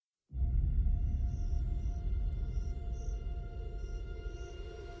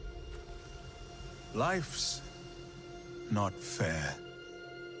Life's not fair,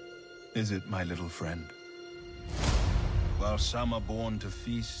 is it, my little friend? While some are born to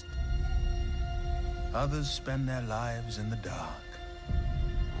feast, others spend their lives in the dark.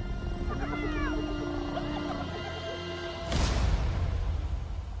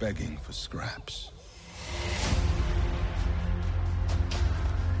 Begging for scraps.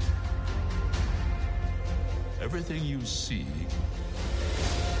 Everything you see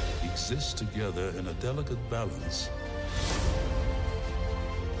exists together in a delicate balance.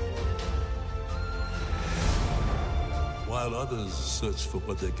 While others search for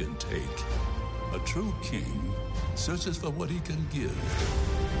what they can take, a true king searches for what he can give.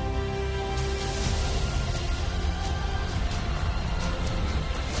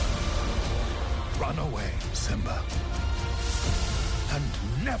 Run away, Simba,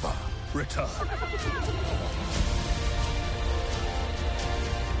 and never return.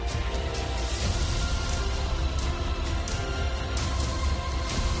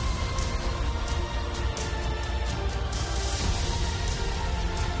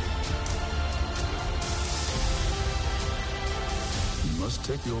 You must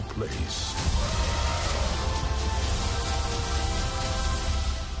take your place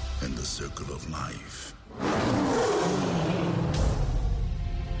in the circle of life.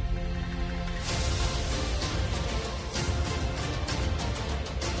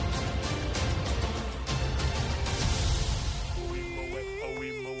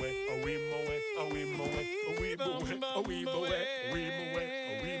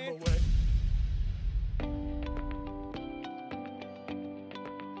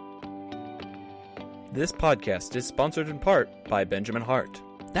 This podcast is sponsored in part by Benjamin Hart.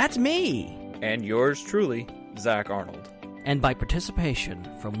 That's me! And yours truly, Zach Arnold. And by participation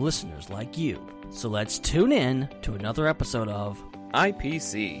from listeners like you. So let's tune in to another episode of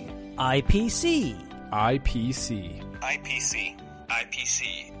IPC. IPC. IPC. IPC.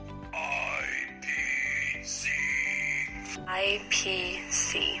 IPC.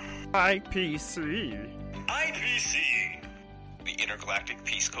 IPC. IPC. IPC. The Intergalactic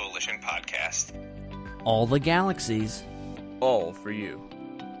Peace Coalition podcast. All the galaxies. All for you.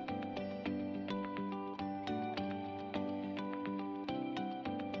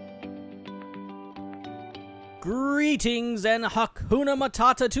 Greetings and Hakuna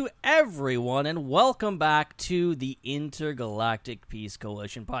Matata to everyone, and welcome back to the Intergalactic Peace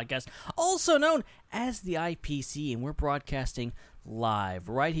Coalition podcast, also known as the IPC, and we're broadcasting live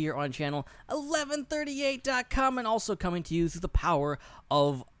right here on channel 1138.com and also coming to you through the power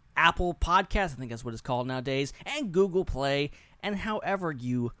of Apple Podcasts, I think that's what it's called nowadays, and Google Play, and however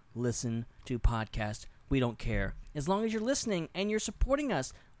you listen to podcasts, we don't care. As long as you're listening and you're supporting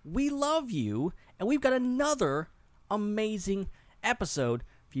us, we love you, and we've got another amazing episode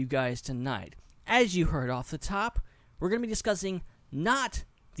for you guys tonight. As you heard off the top, we're going to be discussing not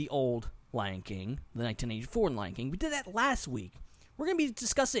the old Lion King, the 1984 Lion King. We did that last week. We're going to be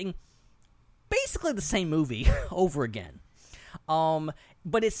discussing basically the same movie over again.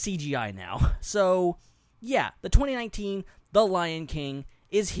 But it's CGI now. So, yeah, the 2019 The Lion King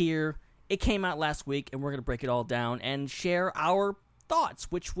is here. It came out last week, and we're going to break it all down and share our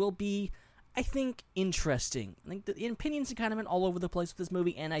thoughts, which will be, I think, interesting. I think the opinions have kind of been all over the place with this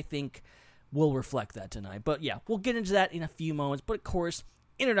movie, and I think we'll reflect that tonight. But yeah, we'll get into that in a few moments. But of course,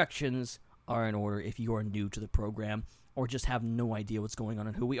 introductions are in order if you are new to the program or just have no idea what's going on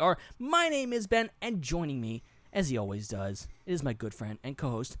and who we are. My name is Ben, and joining me, as he always does, is my good friend and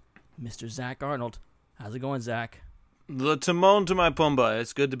co-host, Mr. Zach Arnold. How's it going, Zach? The Timon to my Pumbaa.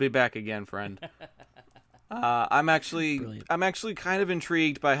 It's good to be back again, friend. I'm actually kind of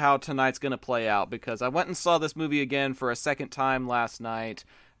intrigued by how tonight's going to play out, because I went and saw this movie again for a second time last night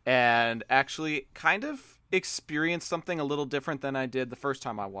and actually kind of experienced something a little different than I did the first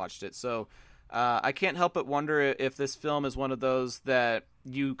time I watched it. So I can't help but wonder if this film is one of those that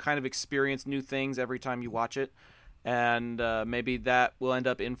you kind of experience new things every time you watch it, and maybe that will end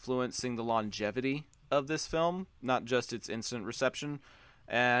up influencing the longevity of this film, not just its instant reception.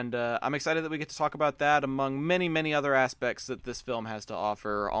 And I'm excited that we get to talk about that among many, many other aspects that this film has to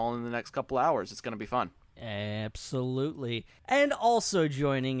offer all in the next couple hours. It's going to be fun. Absolutely. And also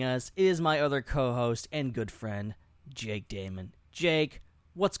joining us is my other co-host and good friend, Jake Damon. Jake,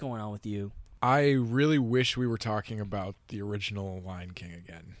 what's going on with you? I really wish we were talking about the original Lion King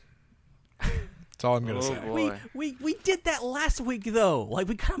again. That's all I'm going to say. Boy. We did that last week, though. Like,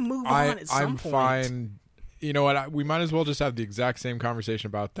 we kind of moved on at some point. I'm fine. You know what? We might as well just have the exact same conversation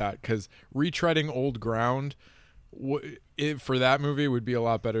about that, because retreading old ground for that movie would be a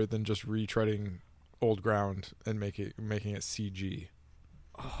lot better than just retreading old ground and making it CG.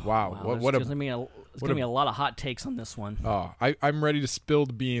 Wow. What There's going to be a lot of hot takes on this one. Oh, I'm ready to spill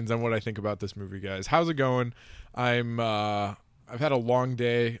the beans on what I think about this movie, guys. How's it going? I've had a long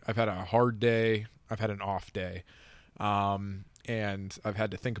day. I've had a hard day. I've had an off day. And I've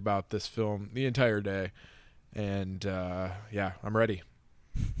had to think about this film the entire day. And, yeah, I'm ready.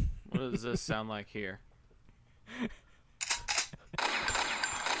 What does this sound like here?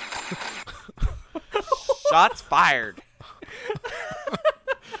 Shots fired.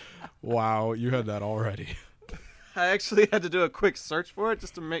 Wow, you had that already. I actually had to do a quick search for it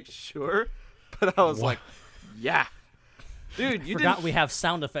just to make sure, but I was like, yeah. Dude, you forgot we have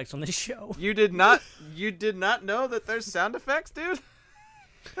sound effects on this show. You did not know that there's sound effects, dude?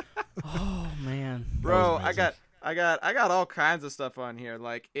 Oh man. Bro, I got all kinds of stuff on here.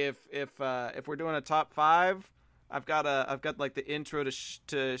 Like if we're doing a top 5, I've got like the intro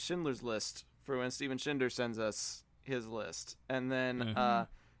to Schindler's List for when Steven Schindler sends us his list. And then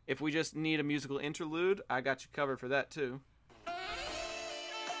if we just need a musical interlude, I got you covered for that too.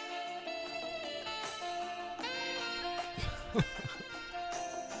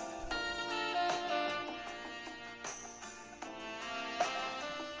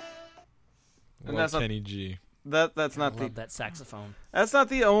 And that's Kenny G. That's not that saxophone. That's not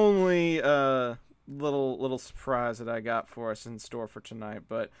the only little surprise that I got for us in store for tonight.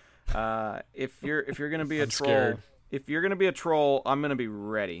 But if you're gonna be a troll, scared. If you're gonna be a troll, I'm gonna be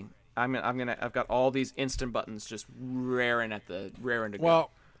ready. I've got all these instant buttons just raring to go.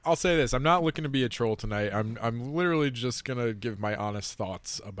 Well, I'll say this: I'm not looking to be a troll tonight. I'm literally just gonna give my honest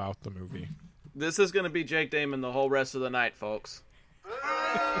thoughts about the movie. This is gonna be Jake Damon the whole rest of the night, folks.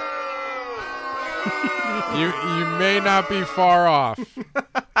 You may not be far off.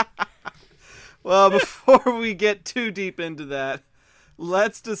 Well, before we get too deep into that,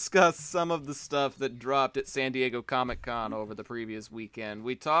 let's discuss some of the stuff that dropped at San Diego Comic-Con over the previous weekend.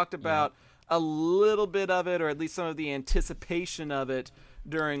 We talked about a little bit of it, or at least some of the anticipation of it,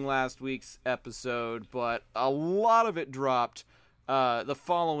 during last week's episode, but a lot of it dropped the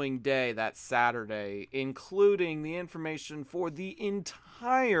following day, that Saturday, including the information for the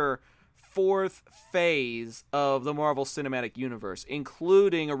entire 4th phase of the Marvel Cinematic Universe,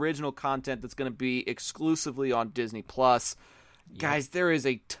 including original content that's going to be exclusively on Disney+. Guys, there is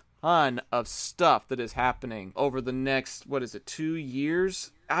a ton of stuff that is happening over the next, 2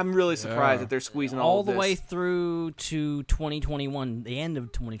 years? I'm really surprised that they're squeezing all the this. way through to 2021, the end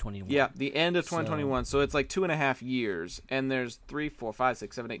of 2021. Yeah, the end of 2021. So it's like 2.5 years, and there's 3, 4, 5,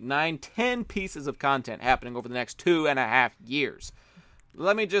 6, 7, 8, 9, 10 pieces of content happening over the next 2.5 years.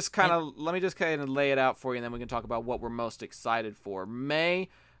 Let me just kind of lay it out for you, and then we can talk about what we're most excited for. May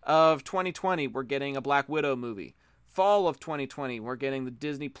of 2020, we're getting a Black Widow movie. Fall of 2020, we're getting the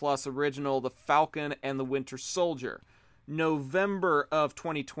Disney Plus original, The Falcon and the Winter Soldier. November of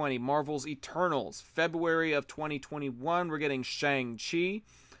 2020, Marvel's Eternals. February of 2021, we're getting Shang-Chi.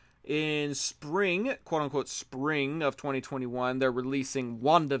 In spring, quote-unquote spring of 2021, they're releasing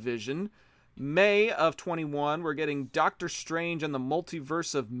WandaVision. May of 21, we're getting Doctor Strange and the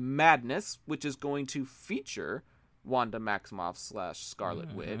Multiverse of Madness, which is going to feature Wanda Maximoff /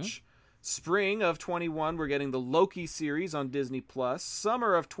 Scarlet Witch. Spring of 21, we're getting the Loki series on Disney+.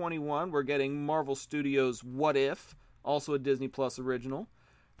 Summer of 21, we're getting Marvel Studios' What If, also a Disney Plus original.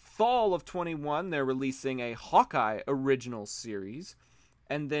 Fall of 21, they're releasing a Hawkeye original series.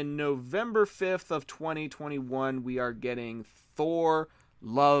 And then November 5th of 2021, we are getting Thor,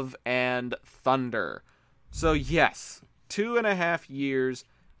 Love and Thunder. So yes, 2.5 years,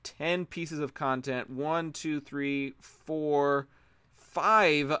 10 pieces of content, 1, 2, 3, 4,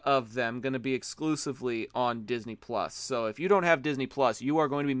 5 of them going to be exclusively on Disney Plus. So if you don't have Disney Plus, you are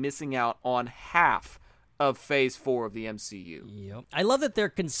going to be missing out on half of Phase 4 of the MCU. Yep. I love that they're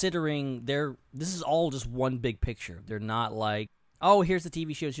considering this is all just one big picture. They're not like, oh, here's the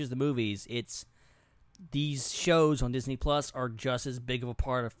TV shows, here's the movies. It's these shows on Disney Plus are just as big of a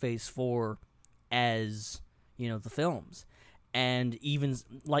part of Phase 4 as, the films. And even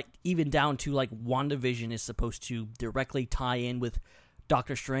down to like WandaVision is supposed to directly tie in with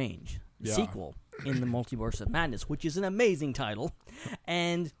Doctor Strange, the sequel in the Multiverse of Madness, which is an amazing title.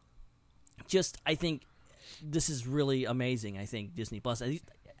 And I think this is really amazing. I think Disney Plus,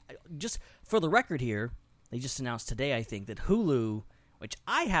 just for the record here, they just announced today, I think, that Hulu, which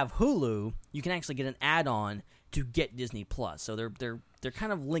I have Hulu, you can actually get an add-on to get Disney Plus. So they're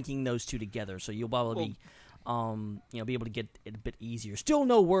kind of linking those two together. So you'll probably be able to get it a bit easier. Still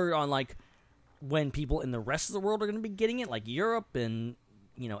no word on like when people in the rest of the world are going to be getting it, like Europe and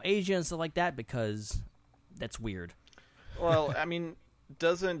Asia and stuff like that, because that's weird. Well, I mean,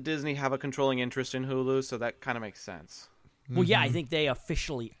 doesn't Disney have a controlling interest in Hulu? So that kind of makes sense. Well, yeah, I think they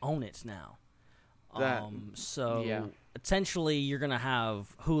officially own it now. That- So yeah. essentially, you're going to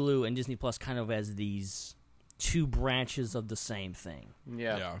have Hulu and Disney Plus kind of as these two branches of the same thing.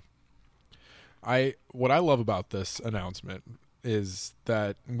 Yeah. What I love about this announcement is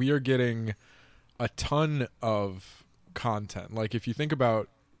that we are getting a ton of content. Like, if you think about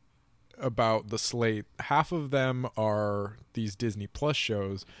the slate, half of them are these Disney Plus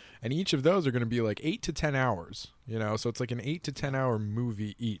shows, and each of those are going to be like 8 to 10 hours, so it's like an 8 to 10 hour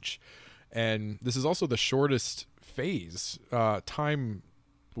movie each. And this is also the shortest phase time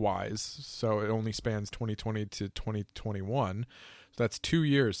wise, so it only spans 2020 to 2021. So that's 2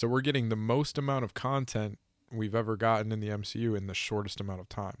 years. So we're getting the most amount of content we've ever gotten in the MCU in the shortest amount of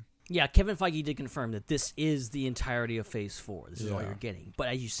time. Yeah, Kevin Feige did confirm that this is the entirety of Phase 4. This is all Yeah. you're getting. But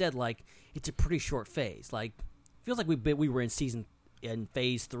as you said, like, it's a pretty short phase. Like, feels like we were in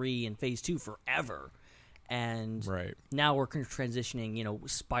Phase 3 and Phase 2 forever. And Right. now we're kind of transitioning,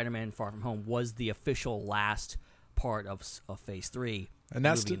 Spider-Man Far From Home was the official last part of Phase 3. And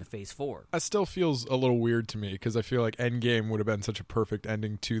that's moving into Phase 4. That still feels a little weird to me because I feel like Endgame would have been such a perfect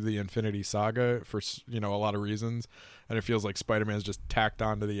ending to the Infinity Saga for a lot of reasons, and it feels like Spider-Man's just tacked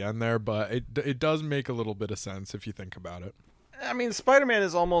on to the end there. But it does make a little bit of sense if you think about it. I mean, Spider-Man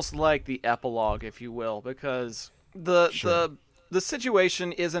is almost like the epilogue, if you will, because the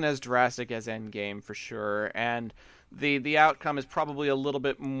situation isn't as drastic as Endgame for sure, and the outcome is probably a little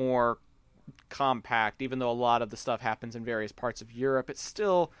bit more compact. Even though a lot of the stuff happens in various parts of Europe, it's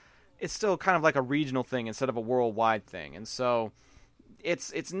still kind of like a regional thing instead of a worldwide thing, and so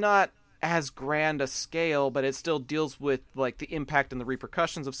it's not as grand a scale, but it still deals with like the impact and the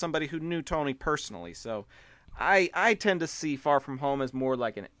repercussions of somebody who knew Tony personally. So I tend to see Far From Home as more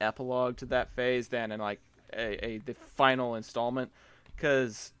like an epilogue to that phase than in like the final installment,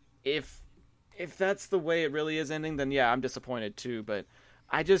 because if that's the way it really is ending, then yeah, I'm disappointed too. But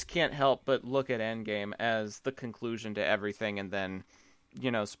I just can't help but look at Endgame as the conclusion to everything, and then,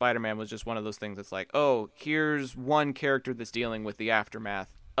 Spider-Man was just one of those things that's like, oh, here's one character that's dealing with the aftermath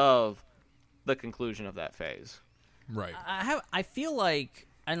of the conclusion of that phase. Right. I feel like,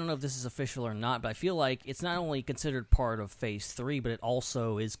 I don't know if this is official or not, but I feel like it's not only considered part of Phase 3, but it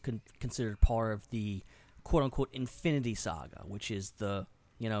also is considered part of the quote-unquote Infinity Saga, which is the,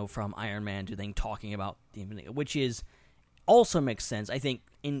 from Iron Man to then talking about the Infinity, which is also makes sense, I think,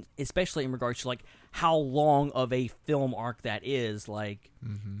 especially in regards to like how long of a film arc that is. Like,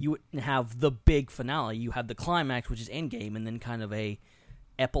 you wouldn't have the big finale, you have the climax, which is Endgame, and then kind of a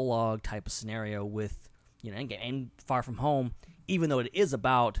epilogue type of scenario with Endgame. And Far From Home, even though it is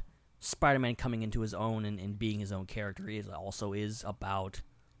about Spider-Man coming into his own and being his own character, it also is about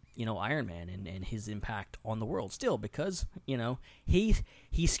Iron Man and his impact on the world still, because he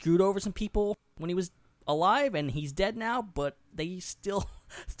screwed over some people when he was alive, and he's dead now, but they still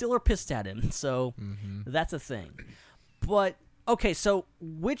are pissed at him. So that's a thing. But okay, so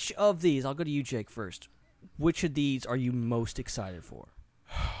which of these, I'll go to you, Jake, first. Which of these are you most excited for?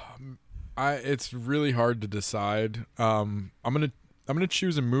 It's really hard to decide. I'm gonna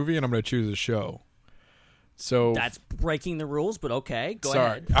choose a movie and I'm gonna choose a show. So That's breaking the rules, but okay, go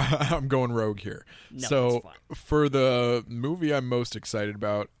sorry, ahead. I'm going rogue here. No, So that's fine. for the movie I'm most excited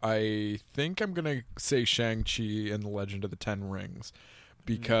about, I think I'm gonna say Shang-Chi and the Legend of the Ten Rings,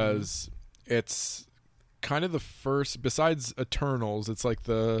 because it's kind of the first, besides Eternals, it's like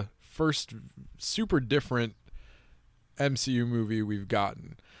the first super different MCU movie we've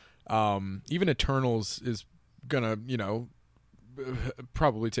gotten. Even Eternals is gonna,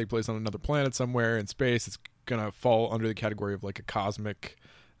 probably take place on another planet somewhere in space. It's gonna fall under the category of like a cosmic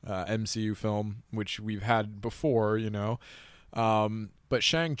MCU film, which we've had before, but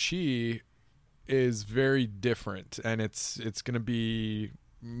Shang-Chi is very different, and it's gonna be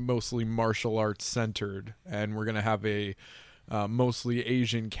mostly martial arts centered, and we're gonna have a mostly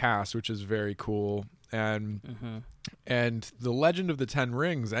Asian cast, which is very cool. And the Legend of the Ten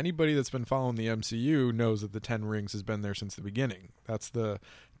Rings, anybody that's been following the MCU knows that the Ten Rings has been there since the beginning. That's the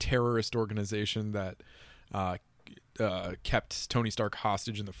terrorist organization that kept Tony Stark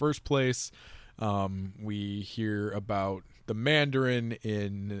hostage in the first place. We hear about the Mandarin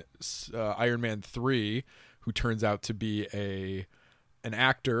in Iron Man 3, who turns out to be an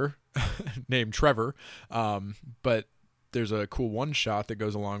actor named Trevor. But there's a cool one shot that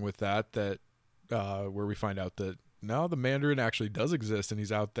goes along with that where we find out that no, the Mandarin actually does exist and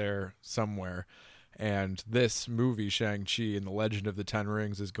he's out there somewhere. And this movie, Shang-Chi and the Legend of the Ten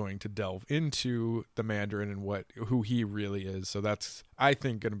Rings, is going to delve into the Mandarin and who he really is. So that's, I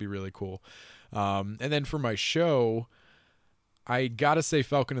think, going to be really cool. And then for my show, I gotta say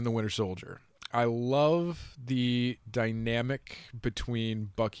Falcon and the Winter Soldier. I love the dynamic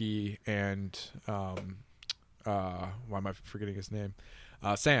between Bucky and why am I forgetting his name?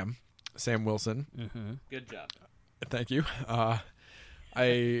 Sam Wilson. Mm-hmm. Good job. Thank you.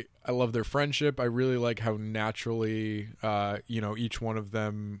 I love their friendship. I really like how naturally, each one of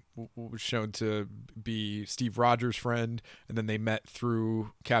them was shown to be Steve Rogers' friend, and then they met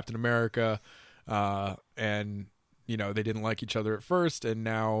through Captain America, and they didn't like each other at first, and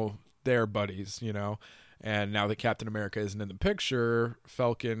now they're buddies. And now that Captain America isn't in the picture,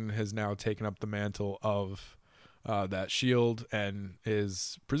 Falcon has now taken up the mantle of that shield and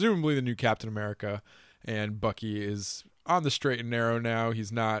is presumably the new Captain America, and Bucky is on the straight and narrow now.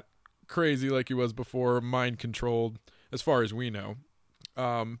 He's not crazy like he was before, mind controlled as far as we know.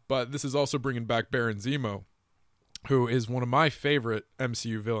 But this is also bringing back Baron Zemo, who is one of my favorite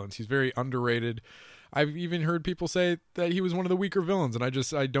MCU villains. He's very underrated. I've even heard people say that he was one of the weaker villains, and I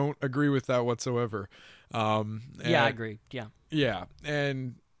don't agree with that whatsoever. I agree. Yeah.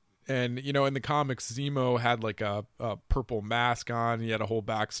 And in the comics, Zemo had like a purple mask on. He had a whole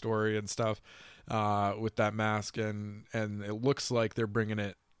backstory and stuff with that mask, and it looks like they're bringing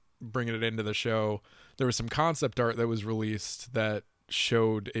it into the show. There was some concept art that was released that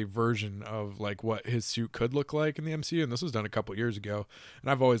showed a version of like what his suit could look like in the MCU, and this was done a couple years ago, and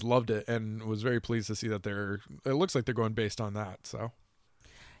I've always loved it and was very pleased to see that it looks like they're going based on that. So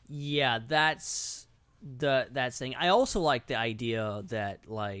yeah, that's thing. I also like the idea that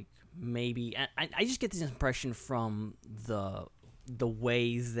like maybe I just get this impression from the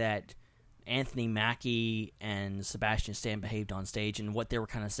way that Anthony Mackie and Sebastian Stan behaved on stage and what they were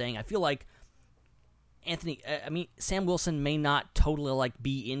kind of saying. I feel like Sam Wilson may not totally like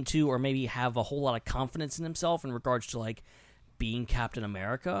be into or maybe have a whole lot of confidence in himself in regards to like being Captain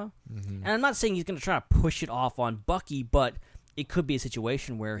America. Mm-hmm. And I'm not saying he's going to try to push it off on Bucky, but it could be a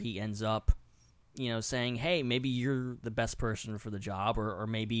situation where he ends up, saying, hey, maybe you're the best person for the job, or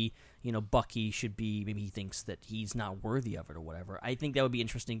maybe, Bucky should be, maybe he thinks that he's not worthy of it or whatever. I think that would be an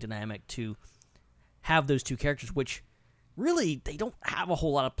interesting dynamic to have those two characters, which really, they don't have a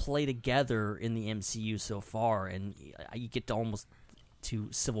whole lot of play together in the MCU so far, and you get to almost to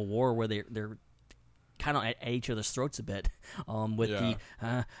Civil War where they're kind of at each other's throats a bit with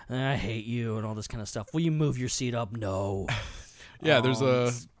I hate you and all this kind of stuff. Will you move your seat up? No. Yeah, there's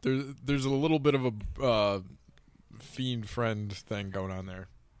a little bit of a fiend friend thing going on there.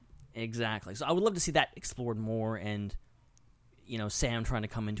 Exactly. So I would love to see that explored more, and Sam trying to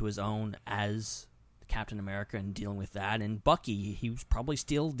come into his own as Captain America and dealing with that, and Bucky, he was probably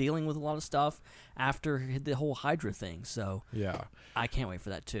still dealing with a lot of stuff after the whole Hydra thing. So yeah, I can't wait for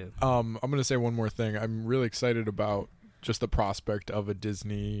that too. I'm gonna say one more thing. I'm really excited about just the prospect of a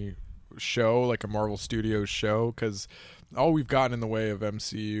Disney show, like a Marvel Studios show, because all we've gotten in the way of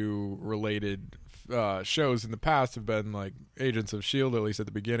MCU related shows in the past have been like Agents of S.H.I.E.L.D., at least at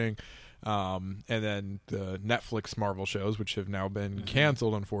the beginning, and then the Netflix Marvel shows, which have now been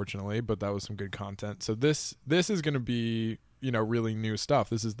canceled, unfortunately, but that was some good content. So this is going to be, really new stuff.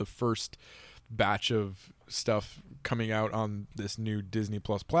 This is the first batch of stuff coming out on this new Disney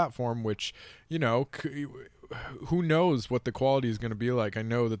Plus platform, which, who knows what the quality is going to be like. I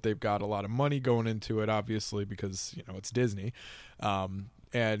know that they've got a lot of money going into it, obviously, because, it's Disney.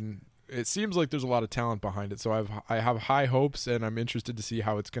 And it seems like there's a lot of talent behind it. So I have high hopes, and I'm interested to see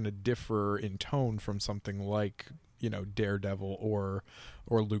how it's going to differ in tone from something like, Daredevil or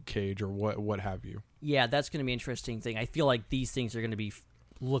Luke Cage or what have you. Yeah, that's going to be an interesting thing. I feel like these things are going to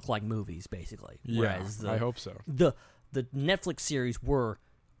look like movies, basically. Whereas I hope so. The Netflix series were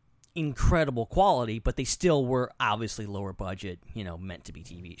incredible quality, but they still were obviously lower budget, meant to be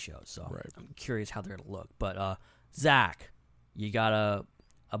TV shows. So right. I'm curious how they're going to look. But Zach, you got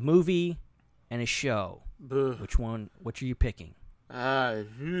a movie and a show. Which are you picking?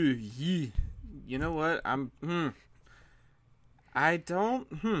 You know what? I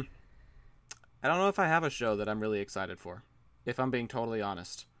don't know if I have a show that I'm really excited for, if I'm being totally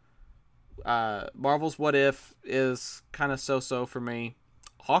honest. Marvel's What If is kind of so-so for me.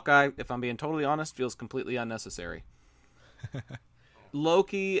 Hawkeye, if I'm being totally honest, feels completely unnecessary.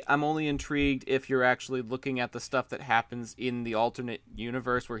 Loki, I'm only intrigued if you're actually looking at the stuff that happens in the alternate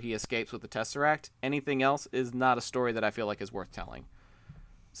universe where he escapes with the Tesseract. Anything else is not a story that I feel like is worth telling.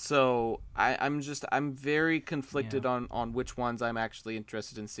 So I'm very conflicted on which ones I'm actually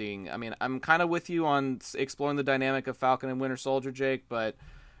interested in seeing. I mean, I'm kind of with you on exploring the dynamic of Falcon and Winter Soldier, Jake, but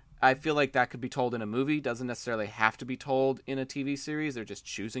I feel like that could be told in a movie. Doesn't necessarily have to be told in a TV series. They're just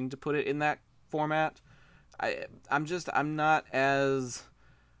choosing to put it in that format. I'm not as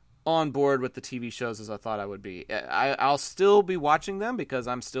on board with the TV shows as I thought I would be. I'll still be watching them because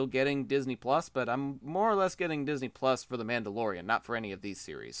I'm still getting Disney Plus, but I'm more or less getting Disney Plus for The Mandalorian, not for any of these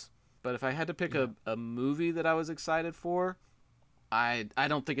series. But if I had to pick a movie that I was excited for, I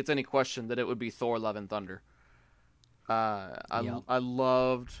don't think it's any question that it would be Thor: Love and Thunder. I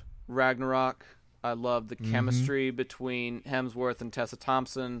loved Ragnarok. I loved the chemistry between Hemsworth and Tessa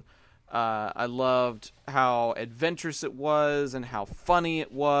Thompson. I loved how adventurous it was and how funny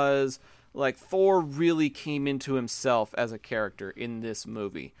it was. Like, Thor really came into himself as a character in this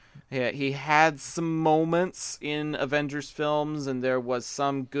movie. He had some moments in Avengers films, and there was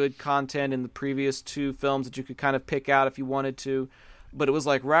some good content in the previous two films that you could kind of pick out if you wanted to. But it was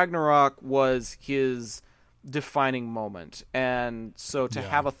like Ragnarok was his defining moment. And so to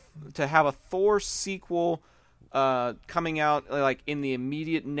have a Thor sequel coming out like in the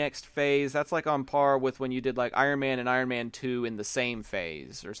immediate next phase, that's like on par with when you did like Iron Man and Iron Man 2 in the same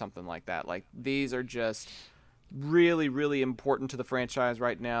phase or something like that. Like, these are just really, really important to the franchise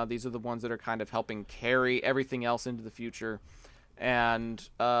right now. These are the ones that are kind of helping carry everything else into the future. And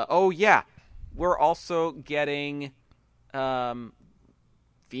we're also getting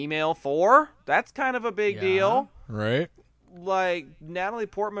female Thor. That's kind of a big deal, right? Like, Natalie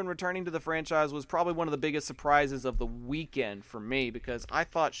Portman returning to the franchise was probably one of the biggest surprises of the weekend for me, because I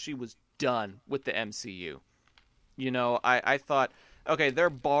thought she was done with the MCU. You know, I thought, okay, they're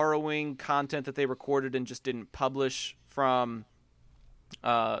borrowing content that they recorded and just didn't publish from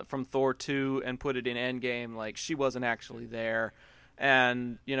Thor 2 and put it in Endgame. Like, she wasn't actually there.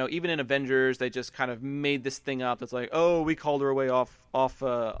 And, you know, even in Avengers, they just kind of made this thing up that's like, oh, we called her away off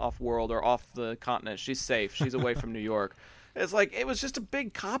world or off the continent. She's safe. She's away from New York. It's like, it was just a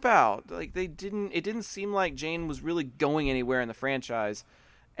big cop-out. Like, it didn't seem like Jane was really going anywhere in the franchise.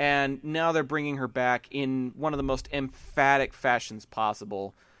 And now they're bringing her back in one of the most emphatic fashions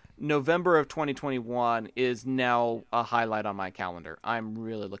possible. November of 2021 is now a highlight on my calendar. I'm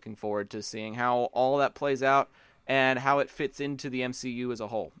really looking forward to seeing how all that plays out and how it fits into the MCU as a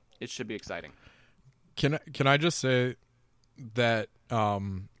whole. It should be exciting. Can I just say that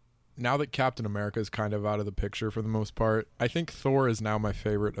now that Captain America is kind of out of the picture for the most part, I think Thor is now my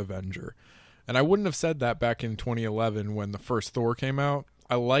favorite Avenger. And I wouldn't have said that back in 2011 when the first Thor came out.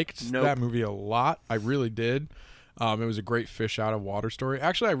 I liked that movie a lot. I really did. It was a great fish out of water story.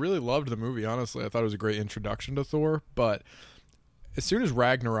 Actually, I really loved the movie, honestly. I thought it was a great introduction to Thor. But as soon as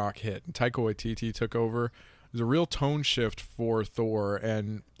Ragnarok hit and Taika Waititi took over, there's a real tone shift for Thor,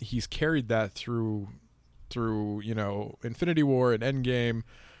 and he's carried that through you know, Infinity War and Endgame.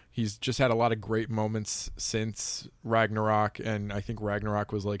 He's just had a lot of great moments since Ragnarok, and I think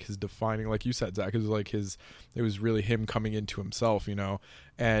Ragnarok was like his defining, like you said, Zach, it was really him coming into himself, you know.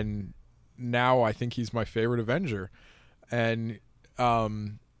 And now I think he's my favorite Avenger. And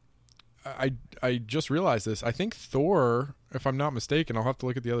I just realized this. I think Thor, if I'm not mistaken, I'll have to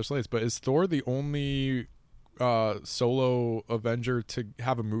look at the other slates, but is Thor the only solo Avenger to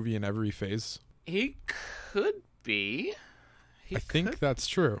have a movie in every phase? He could be. I think that's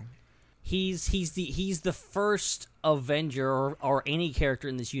true. He's the first Avenger or any character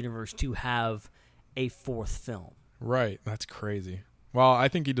in this universe to have a fourth film. Right. That's crazy. Well, I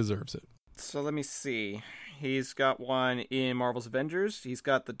think he deserves it. So let me see. He's got one in Marvel's Avengers. He's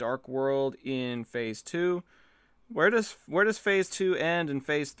got the Dark World in Phase 2. Where does Phase 2 end and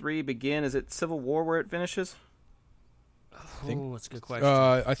Phase 3 begin? Is it Civil War where it finishes? Oh, that's a good question.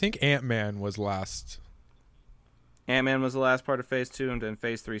 I think Ant-Man was last. Ant-Man was the last part of Phase 2, and then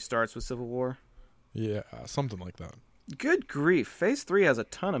Phase 3 starts with Civil War? Yeah, something like that. Good grief. Phase 3 has a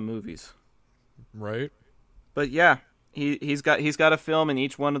ton of movies. Right? But yeah, he's got a film in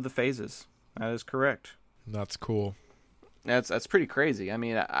each one of the phases. That is correct. That's cool. That's pretty crazy. I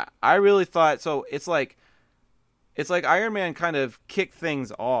mean, I really thought, so it's like Iron Man kind of kicked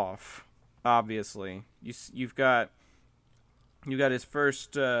things off, obviously. You've got his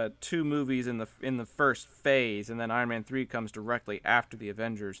first two movies in the first phase, and then Iron Man 3 comes directly after the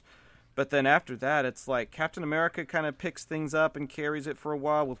Avengers. But then after that, it's like Captain America kind of picks things up and carries it for a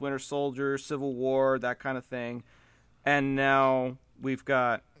while with Winter Soldier, Civil War, that kind of thing. And now we've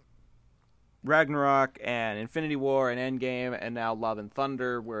got Ragnarok and Infinity War and Endgame, and now Love and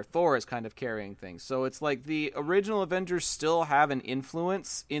Thunder, where Thor is kind of carrying things. So it's like the original Avengers still have an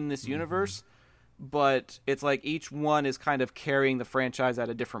influence in this universe, but it's like each one is kind of carrying the franchise at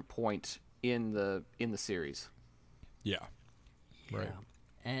a different point in the series. Yeah. Right.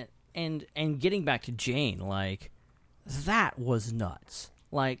 Yeah. And getting back to Jane, like, that was nuts.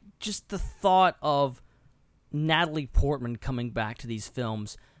 Like, just the thought of Natalie Portman coming back to these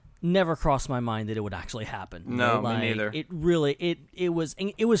films, never crossed my mind that it would actually happen. No, me neither. It really it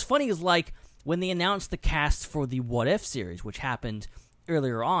was funny. Is like when they announced the cast for the What If series, which happened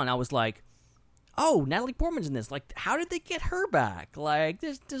earlier on. I was like, oh, Natalie Portman's in this. Like, how did they get her back? Like,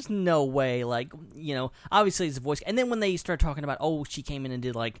 there's no way. Like, obviously it's a voice. And then when they started talking about, oh, she came in and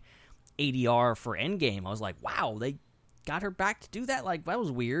did like ADR for Endgame, I was like, wow, they got her back to do that? Like, that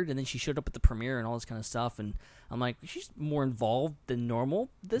was weird. And then she showed up at the premiere and all this kind of stuff, and I'm like, she's more involved than normal.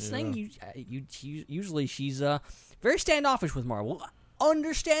 This thing, usually she's very standoffish with Marvel.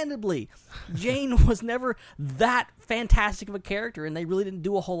 Understandably, Jane was never that fantastic of a character, and they really didn't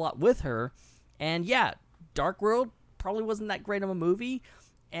do a whole lot with her. And yeah, Dark World probably wasn't that great of a movie,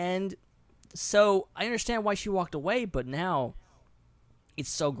 and so I understand why she walked away, but now it's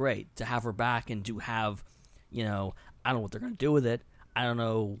so great to have her back and to have, I don't know what they're going to do with it. I don't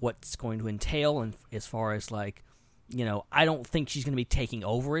know what's going to entail, and as far as like, I don't think she's going to be taking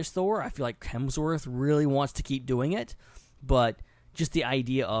over as Thor. I feel like Hemsworth really wants to keep doing it, but just the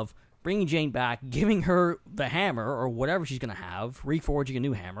idea of bringing Jane back, giving her the hammer or whatever she's going to have, reforging a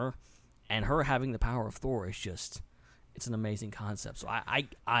new hammer, and her having the power of Thor is just, it's an amazing concept. So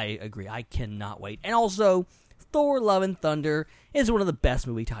I agree. I cannot wait. And also, Thor Love and Thunder is one of the best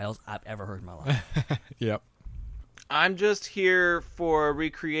movie titles I've ever heard in my life. Yep. I'm just here for a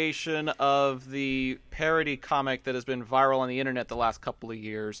recreation of the parody comic that has been viral on the internet the last couple of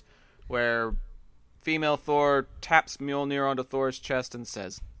years, where female Thor taps Mjolnir onto Thor's chest and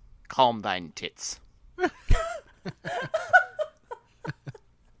says, "Calm thine tits."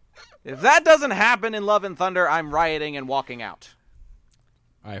 If that doesn't happen in Love and Thunder, I'm rioting and walking out.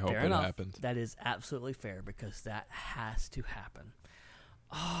 I hope Fair it enough. happens. That is absolutely fair, because that has to happen.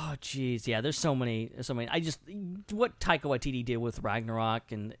 Oh, jeez. Yeah, there's so many. What Taika Waititi did with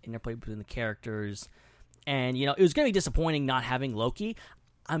Ragnarok and interplay between the characters. And, it was going to be disappointing not having Loki.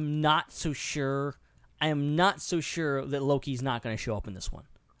 I am not so sure that Loki's not going to show up in this one.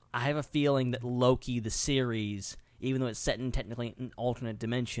 I have a feeling that Loki, the series, even though it's set in technically an alternate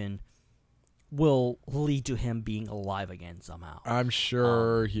dimension, will lead to him being alive again somehow. I'm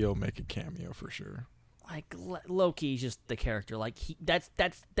sure he'll make a cameo for sure. Like, Loki's just the character. Like,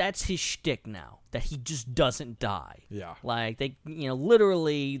 that's his shtick now, that he just doesn't die. Yeah. Like, they,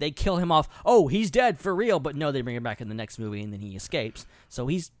 literally, they kill him off. Oh, he's dead for real, but no, they bring him back in the next movie, and then he escapes. So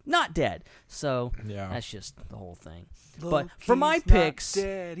he's not dead. So that's just the whole thing. But for my picks, not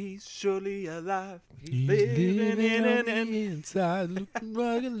dead, he's surely alive. He's living on the inside, looking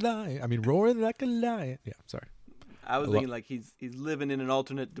like a lion. I mean, roaring like a lion. Yeah, sorry. I was thinking like he's living in an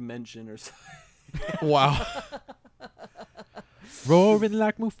alternate dimension or something. Wow. Roaring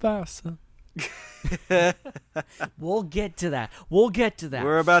like Mufasa. We'll get to that.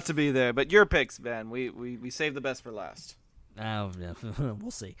 We're about to be there. But your picks, Ben. We saved the best for last. Oh, yeah.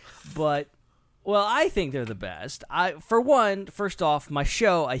 We'll see. But, well, I think they're the best. First off, my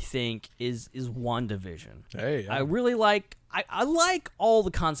show, I think, is WandaVision. Hey, yeah. I really like... I like all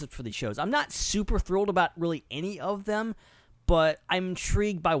the concepts for these shows. I'm not super thrilled about really any of them, but I'm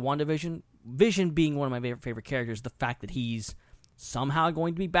intrigued by WandaVision. Vision being one of my favorite characters, the fact that he's somehow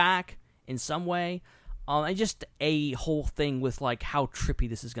going to be back in some way, and just a whole thing with like how trippy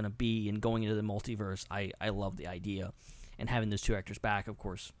this is going to be and going into the multiverse. I love the idea, and having those two actors back, of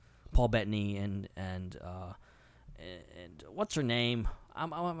course, Paul Bettany and what's her name?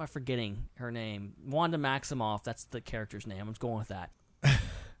 I'm forgetting her name. Wanda Maximoff. That's the character's name. I'm going with that.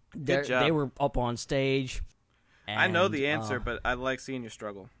 Good job. They were up on stage. And, I know the answer, but I like seeing you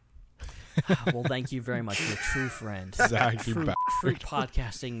struggle. Well, thank you very much. You're a true friend. Zach, true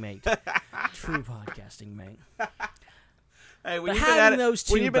podcasting mate. True podcasting mate. Hey, when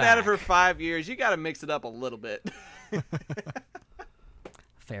you've been at it for 5 years, you got to mix it up a little bit.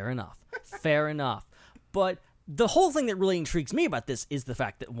 Fair enough. But the whole thing that really intrigues me about this is the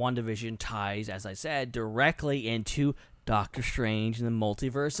fact that WandaVision ties, as I said, directly into Doctor Strange and the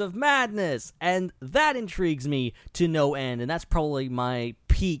Multiverse of Madness. And that intrigues me to no end. And that's probably my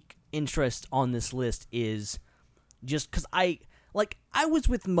peak interest on this list, is just because I was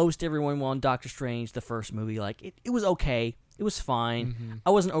with most everyone on Doctor Strange, the first movie. Like, it was okay. It was fine. Mm-hmm.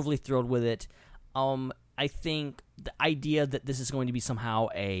 I wasn't overly thrilled with it. I think the idea that this is going to be somehow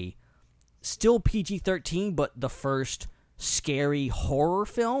a still PG-13, but the first scary horror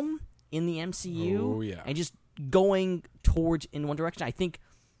film in the MCU, oh, yeah, and just going towards in one direction, I think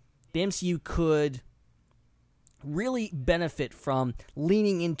the MCU could really benefit from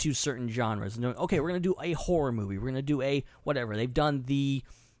leaning into certain genres and knowing, okay, we're going to do a horror movie, we're going to do a whatever. They've done the,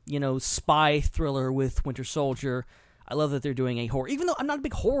 spy thriller with Winter Soldier. I love that they're doing a horror, even though I'm not a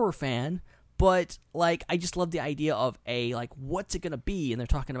big horror fan, But like, I just love the idea of what's it gonna be? And they're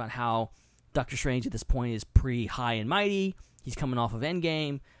talking about how Doctor Strange at this point is pretty high and mighty. He's coming off of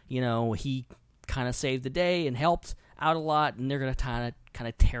Endgame. He kind of saved the day and helped out a lot, and they're gonna kind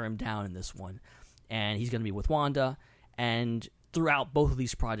of tear him down in this one. And he's gonna be with Wanda. And throughout both of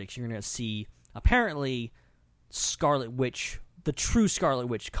these projects, you're gonna see apparently Scarlet Witch, the true Scarlet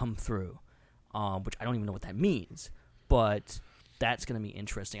Witch, come through. Which I don't even know what that means, but that's going to be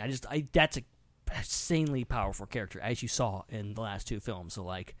interesting. That's a insanely powerful character, as you saw in the last two films. So,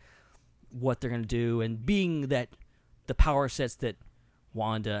 like, what they're going to do, and being that the power sets that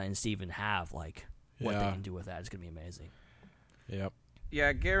Wanda and Steven have, like, what they can do with that is going to be amazing. Yep.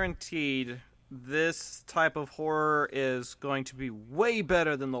 Yeah, guaranteed. This type of horror is going to be way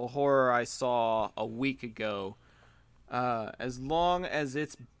better than the horror I saw a week ago. As long as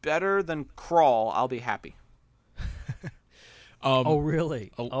it's better than Crawl, I'll be happy. Oh,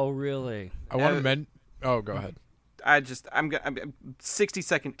 really? Really? I want to Oh, go ahead. I'm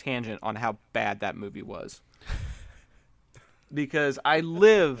 60-second tangent on how bad that movie was. Because I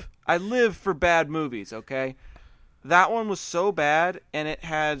live for bad movies, okay? That one was so bad, and it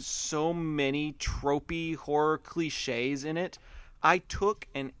had so many tropey horror cliches in it. I took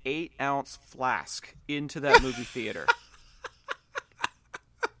an 8-ounce flask into that movie theater.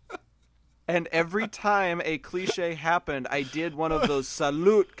 And every time a cliche happened, I did one of those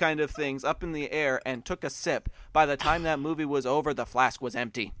salute kind of things up in the air and took a sip. By the time that movie was over, the flask was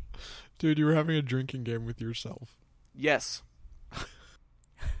empty. Dude, you were having a drinking game with yourself. Yes.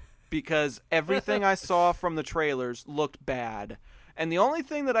 Because everything I saw from the trailers looked bad. And the only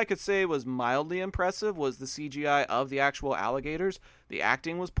thing that I could say was mildly impressive was the CGI of the actual alligators. The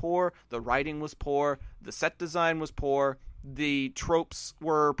acting was poor, the writing was poor, the set design was poor, the tropes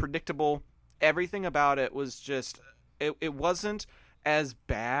were predictable. Everything about it was just, it wasn't as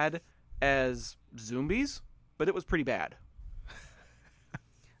bad as Zombies, but it was pretty bad.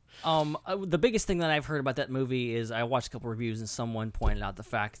 The biggest thing that I've heard about that movie is I watched a couple reviews and someone pointed out the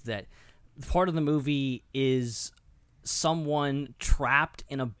fact that part of the movie is someone trapped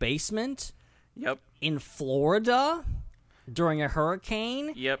in a basement in Florida during a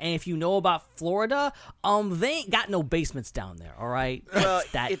hurricane. Yep. And if you know about Florida, they ain't got no basements down there, all right? Well,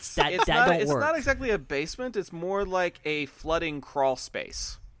 that don't it's work. not exactly a basement. It's more like a flooding crawl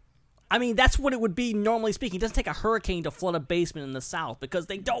space. I mean, that's what it would be normally speaking. It doesn't take a hurricane to flood a basement in the South because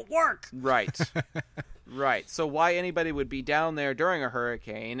they don't work. Right. Right. So why anybody would be down there during a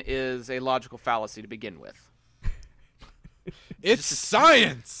hurricane is a logical fallacy to begin with. It's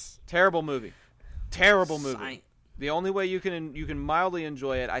science! Terrible movie. Terrible movie. The only way you can mildly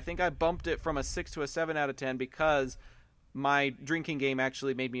enjoy it, I think I bumped it from a 6 to a 7 out of 10 because my drinking game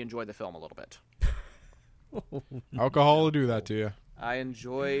actually made me enjoy the film a little bit. Alcohol will do that to you. I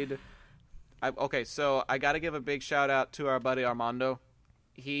enjoyed... Okay, so I got to give a big shout out to our buddy Armando.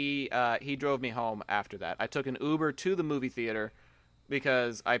 He drove me home after that. I took an Uber to the movie theater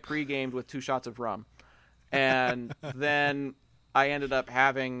because I pre-gamed with 2 shots of rum. And then I ended up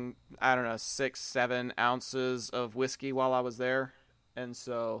having, 6-7 ounces of whiskey while I was there. And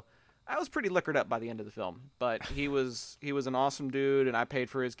so I was pretty liquored up by the end of the film. But he was an awesome dude, and I paid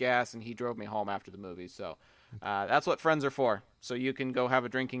for his gas, and he drove me home after the movie. So that's what friends are for. So you can go have a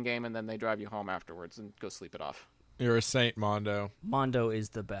drinking game, and then they drive you home afterwards and go sleep it off. You're a saint, Mondo. Mondo is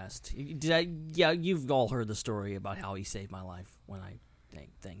the best. You've all heard the story about how he saved my life when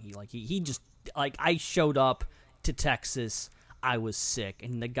he just I showed up to Texas. I was sick,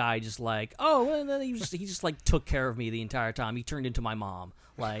 and the guy just he just took care of me the entire time. He turned into my mom.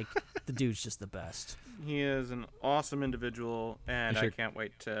 Like, the dude's just the best. He is an awesome individual, and I can't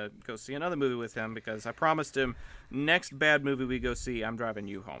wait to go see another movie with him because I promised him next bad movie we go see, I'm driving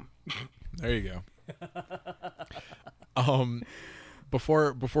you home. There you go.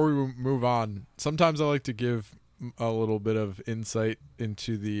 Before we move on, sometimes I like to give a little bit of insight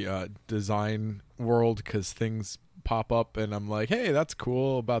into the design world because things pop up and I'm like, hey, that's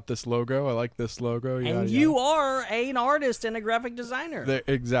cool about this logo. I like this logo. And you are an artist and a graphic designer.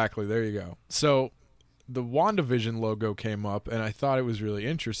 Exactly. There you go. So the WandaVision logo came up and I thought it was really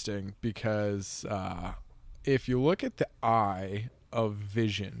interesting because if you look at the eye of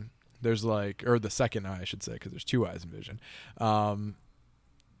Vision, there's or the second eye, I should say, because there's 2 eyes in Vision.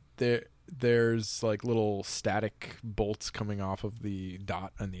 There's little static bolts coming off of the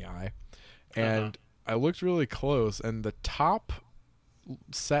dot on the eye. And I looked really close, and the top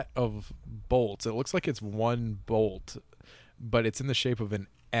set of bolts, it looks like it's 1 bolt, but it's in the shape of an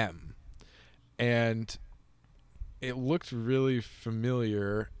M. And it looked really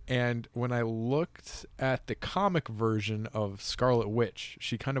familiar. And when I looked at the comic version of Scarlet Witch,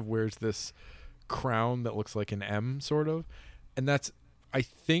 she kind of wears this crown that looks like an M, sort of. And I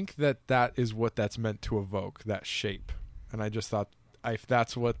think that is what that's meant to evoke, that shape. And I just thought, if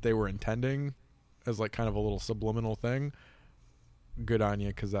that's what they were intending as like kind of a little subliminal thing, good on you,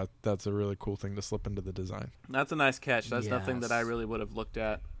 because that's a really cool thing to slip into the design. That's a nice catch. That's nothing that I really would have looked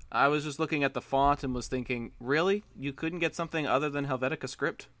at. I was just looking at the font and was thinking, really? You couldn't get something other than Helvetica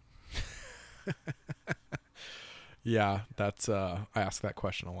script? Yeah, that's I ask that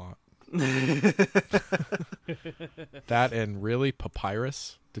question a lot. That and really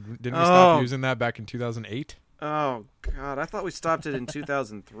Papyrus? Didn't we stop using that back in 2008? Oh God, I thought we stopped it in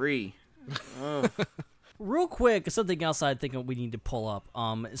 2003. Oh. Real quick, something else I think we need to pull up.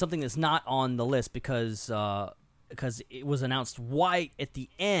 Something that's not on the list because it was announced right at the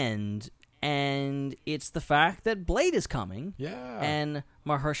end, and it's the fact that Blade is coming. Yeah. And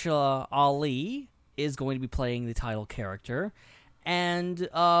Mahershala Ali is going to be playing the title character. And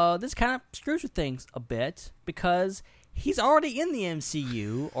this kind of screws with things a bit because he's already in the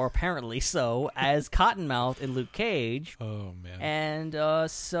MCU, or apparently so, as Cottonmouth in Luke Cage. Oh, man. And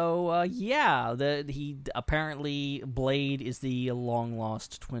he apparently Blade is the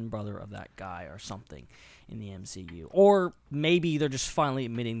long-lost twin brother of that guy or something in the MCU. Or maybe they're just finally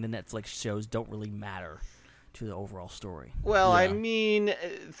admitting the Netflix shows don't really matter to the overall story. Well, I mean,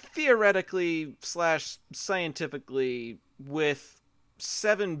 theoretically / scientifically, with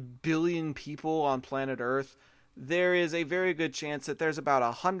 7 billion people on planet Earth, there is a very good chance that there's about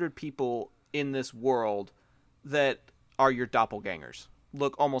 100 people in this world that are your doppelgangers.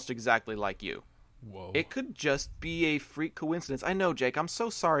 Look almost exactly like you. Whoa. It could just be a freak coincidence. I know, Jake. I'm so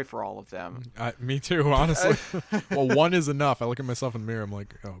sorry for all of them. Me too, honestly. Well, one is enough. I look at myself in the mirror. I'm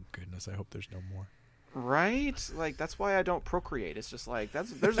like, oh, goodness, I hope there's no more. Right? Like, that's why I don't procreate. It's just like,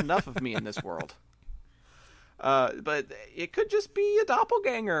 there's enough of me in this world. But it could just be a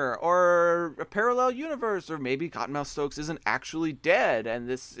doppelganger or a parallel universe, or maybe Cottonmouth Stokes isn't actually dead, and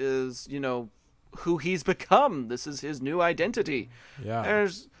this is, who he's become. This is his new identity. Yeah.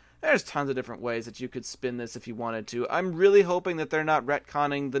 There's tons of different ways that you could spin this if you wanted to. I'm really hoping that they're not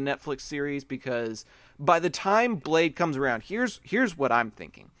retconning the Netflix series, because by the time Blade comes around, here's what I'm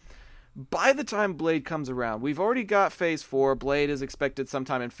thinking. By the time Blade comes around, we've already got Phase 4. Blade is expected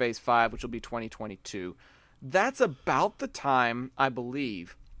sometime in Phase 5, which will be 2022. That's about the time, I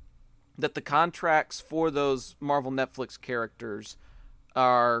believe, that the contracts for those Marvel Netflix characters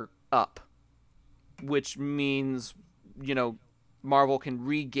are up, which means, Marvel can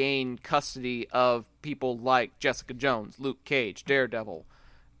regain custody of people like Jessica Jones, Luke Cage, Daredevil,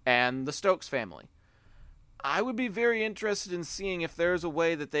 and the Stokes family. I would be very interested in seeing if there's a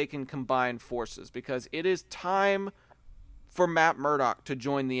way that they can combine forces, because it is time for Matt Murdock to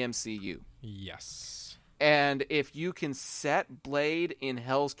join the MCU. Yes. And if you can set Blade in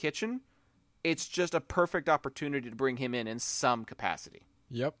Hell's Kitchen, it's just a perfect opportunity to bring him in some capacity.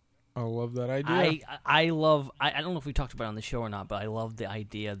 Yep. I love that idea. I don't know if we talked about it on the show or not, but I love the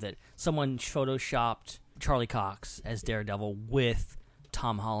idea that someone photoshopped Charlie Cox as Daredevil with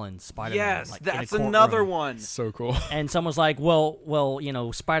Tom Holland's Spider-Man. Yes, that's another one. So cool. And someone's like,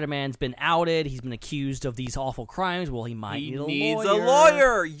 well, Spider-Man's been outed. He's been accused of these awful crimes. Well, he needs a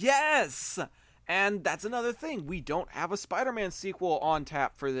lawyer. Yes. And that's another thing. We don't have a Spider-Man sequel on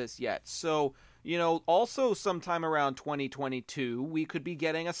tap for this yet. So, also sometime around 2022, we could be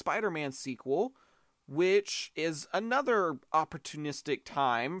getting a Spider-Man sequel, which is another opportunistic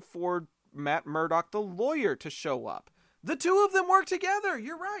time for Matt Murdock, the lawyer, to show up. The two of them work together.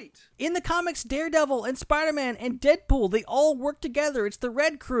 You're right. In the comics, Daredevil and Spider-Man and Deadpool, they all work together. It's the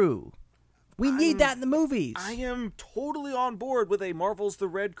Red Crew. We need that in the movies. I am totally on board with a Marvel's The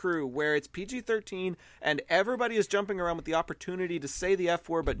Red Crew, where it's PG-13 and everybody is jumping around with the opportunity to say the F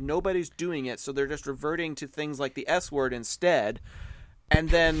word, but nobody's doing it, so they're just reverting to things like the S word instead. And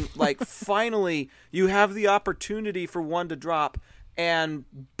then, finally, you have the opportunity for one to drop, and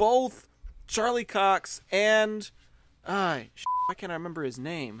both Charlie Cox and... why can't I remember his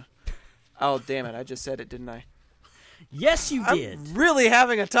name? Oh, damn it, I just said it, didn't I? Yes, you did. I'm really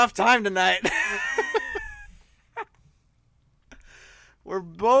having a tough time tonight. We're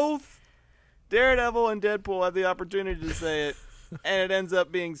both Daredevil and Deadpool have the opportunity to say it, and it ends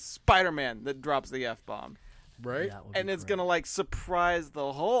up being Spider-Man that drops the F-bomb. Right? And it's going to, surprise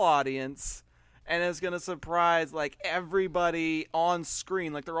the whole audience, and it's going to surprise, everybody on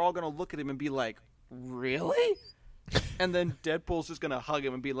screen. They're all going to look at him and be like, really? And then Deadpool's just going to hug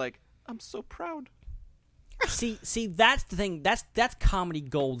him and be like, I'm so proud. See, that's the thing. That's comedy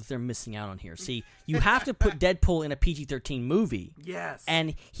gold that they're missing out on here. See, you have to put Deadpool in a PG-13 movie. Yes.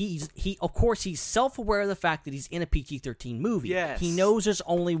 And he of course he's self-aware of the fact that he's in a PG-13 movie. Yes. He knows there's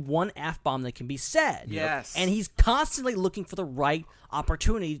only one F-bomb that can be said. Yes. And he's constantly looking for the right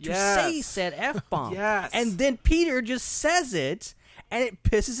opportunity to say said F-bomb. Yes. And then Peter just says it, and it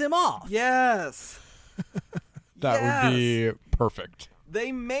pisses him off. Yes. That would be perfect.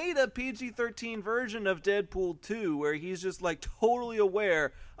 They made a PG-13 version of Deadpool 2 where he's just like totally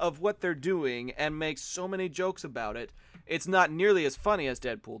aware of what they're doing and makes so many jokes about it. It's not nearly as funny as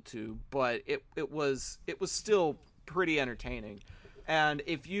Deadpool 2, but it was still pretty entertaining. And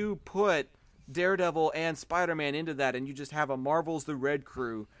if you put Daredevil and Spider-Man into that and you just have a Marvel's The Red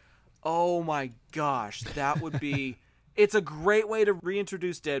Crew, oh my gosh, that would be... It's a great way to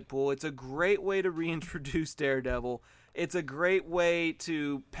reintroduce Deadpool. It's a great way to reintroduce Daredevil. It's a great way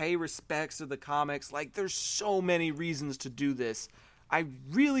to pay respects to the comics. Like, there's so many reasons to do this. I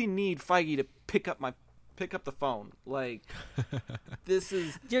really need Feige to pick up the phone. Like, this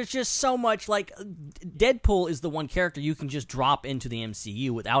is... There's just so much, like, Deadpool is the one character you can just drop into the MCU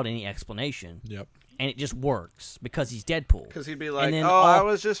without any explanation. Yep. And it just works because he's Deadpool. Because he'd be like, I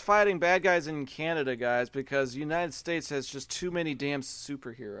was just fighting bad guys in Canada, guys, because the United States has just too many damn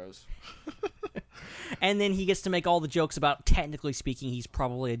superheroes. And then he gets to make all the jokes about, technically speaking, he's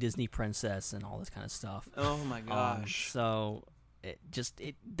probably a Disney princess and all this kind of stuff. Oh my gosh. So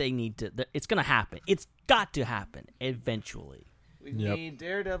they need to. It's going to happen. It's got to happen eventually. We need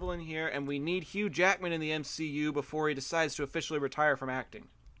Daredevil in here, and we need Hugh Jackman in the MCU before he decides to officially retire from acting.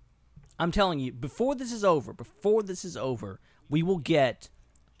 I'm telling you, before this is over, we will get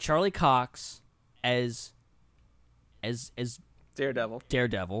Charlie Cox as Daredevil.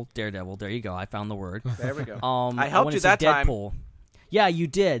 There you go. I found the word. There we go. I helped you that Deadpool. time. Yeah, you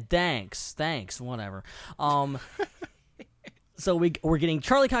did. Thanks. Whatever. So we're getting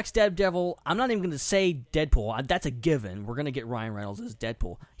Charlie Cox Daredevil. I'm not even going to say Deadpool. That's a given. We're going to get Ryan Reynolds as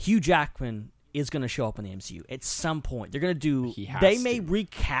Deadpool. Hugh Jackman is going to show up in the MCU at some point. They're going to do... They may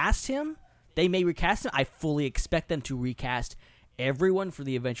recast him. I fully expect them to recast everyone for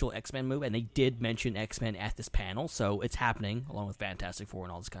the eventual X-Men movie, and they did mention X-Men at this panel, so it's happening, along with Fantastic Four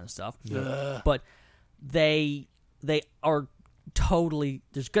and all this kind of stuff. But they are totally...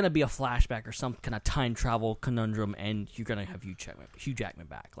 There's going to be a flashback or some kind of time travel conundrum, and you're going to have Hugh Jackman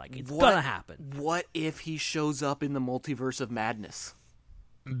back. Like, it's going to happen. What if he shows up in the Multiverse of Madness?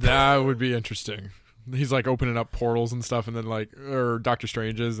 That would be interesting. He's like opening up portals and stuff, and then or Doctor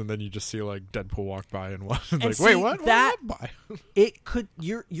Strange's, and then you just see like Deadpool walk by and what? Like, see, wait, what? That what? it could.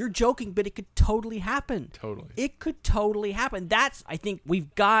 You're joking, but it could totally happen. Totally, it could totally happen. That's I think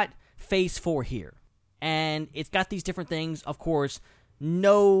we've got Phase 4 here, and it's got these different things. Of course,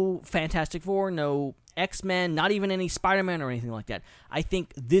 no Fantastic Four, no X-Men, not even any Spider-Man or anything like that. I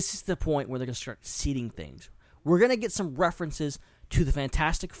think this is the point where they're going to start seeding things. We're going to get some references to the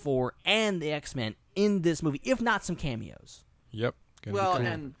Fantastic Four and the X-Men in this movie, if not some cameos. Yep. Well, cool.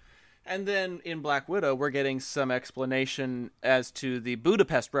 and then in Black Widow, we're getting some explanation as to the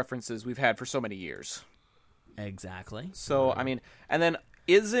Budapest references we've had for so many years. Exactly. So, I mean, and then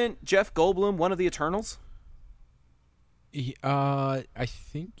isn't Jeff Goldblum one of the Eternals? I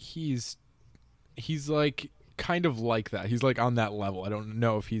think he's like kind of like that. He's like on that level. I don't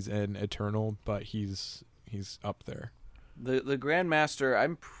know if he's an Eternal, but he's up there. The Grandmaster,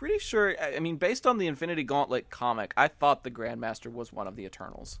 I'm pretty sure, I mean, based on the Infinity Gauntlet comic, I thought the Grandmaster was one of the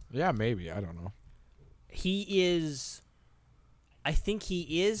Eternals. Yeah, maybe. I don't know. He is... I think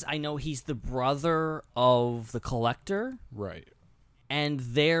he is. I know he's the brother of the Collector. Right. And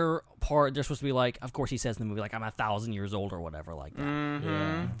they're supposed to be like, of course he says in the movie, like, I'm 1,000 years old or whatever like that. Mm-hmm.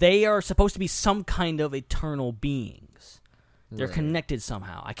 Yeah. They are supposed to be some kind of eternal beings. They're Right. connected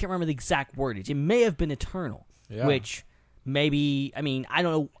somehow. I can't remember the exact wordage. It may have been eternal, which... Maybe, I mean, I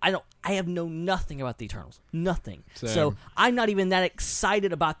don't know. I have known nothing about the Eternals. Nothing. Same. So I'm not even that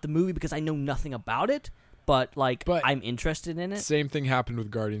excited about the movie because I know nothing about it. But I'm interested in it. Same thing happened with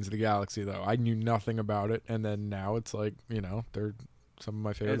Guardians of the Galaxy, though. I knew nothing about it, and then now it's like, they're some of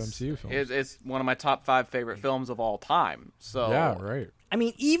my favorite MCU films. It's one of my top 5 favorite films of all time. So yeah, right. I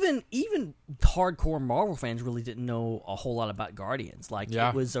mean, even hardcore Marvel fans really didn't know a whole lot about Guardians.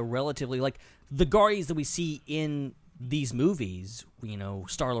 It was a relatively, the Guardians that we see in these movies,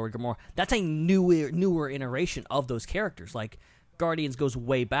 Star-Lord, Gamora, that's a newer iteration of those characters. Like, Guardians goes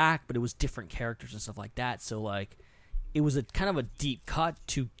way back, but it was different characters and stuff like that. So, it was a kind of a deep cut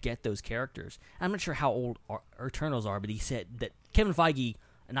to get those characters. I'm not sure how old our Eternals are, but he said that Kevin Feige,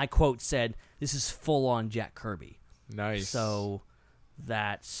 and I quote, said, this is full-on Jack Kirby. Nice. So,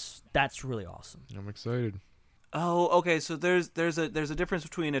 that's really awesome. I'm excited. Oh, okay. So there's a difference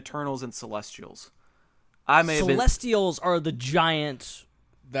between Eternals and Celestials. I may Celestials are the giant.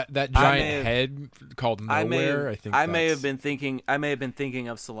 That giant head called Nowhere. I may have been thinking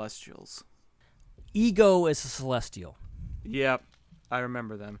of Celestials. Ego is a Celestial. Yep, I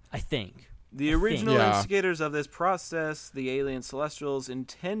remember them. I think. The original instigators of this process, the alien Celestials,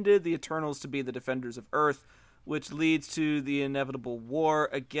 intended the Eternals to be the defenders of Earth, which leads to the inevitable war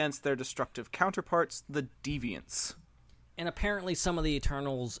against their destructive counterparts, the Deviants. And apparently some of the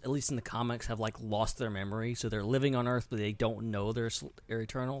Eternals, at least in the comics, have lost their memory, so they're living on Earth, but they don't know they're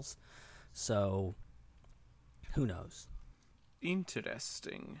Eternals. So, who knows?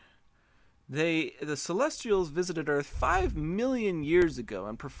 Interesting. The Celestials visited Earth 5 million years ago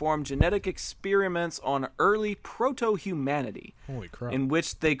and performed genetic experiments on early proto-humanity. Holy crap. In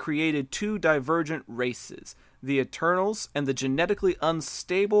which they created two divergent races, the Eternals and the genetically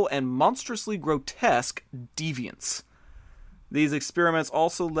unstable and monstrously grotesque Deviants. These experiments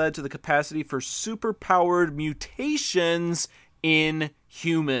also led to the capacity for superpowered mutations in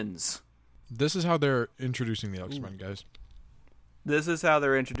humans. This is how they're introducing the X-Men, guys. This is how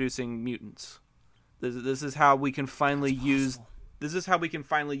they're introducing mutants. This is how we can finally use. This is how we can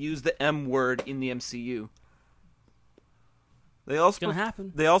finally use the M word in the MCU. They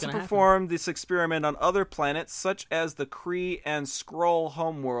also performed this experiment on other planets, such as the Kree and Skrull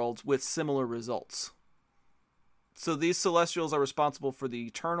homeworlds, with similar results. So these Celestials are responsible for the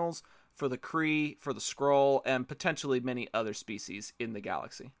Eternals, for the Kree, for the Skrull, and potentially many other species in the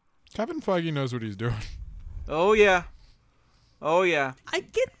galaxy. Kevin Feige knows what he's doing. Oh yeah. Oh yeah. I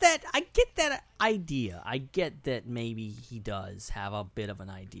get that idea. I get that maybe he does have a bit of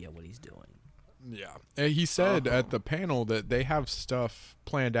an idea what he's doing. Yeah. He said at the panel that they have stuff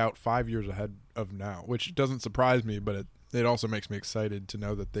planned out 5 years ahead of now, which doesn't surprise me, but it also makes me excited to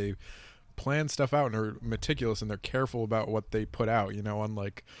know that they plan stuff out and are meticulous and they're careful about what they put out,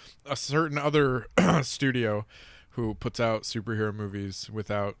 unlike a certain other studio who puts out superhero movies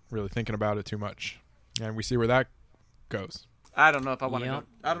without really thinking about it too much. And we see where that goes. I don't know if I want to go.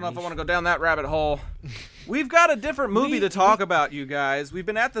 I don't know if I want to go down that rabbit hole. We've got a different movie to talk about, you guys. We've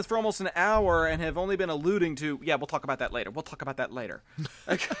been at this for almost an hour and have only been alluding to. Yeah, we'll talk about that later.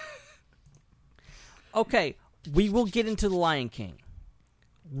 Okay, we will get into The Lion King.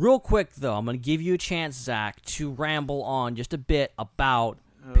 Real quick, though, I'm going to give you a chance, Zach, to ramble on just a bit about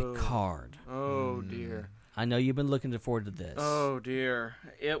Picard. Oh dear. I know you've been looking forward to this. Oh dear.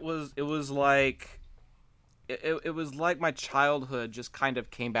 It was like. It was like my childhood just kind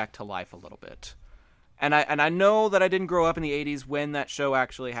of came back to life a little bit. And I know that I didn't grow up in the 80s when that show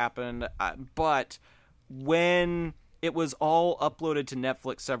actually happened, but when it was all uploaded to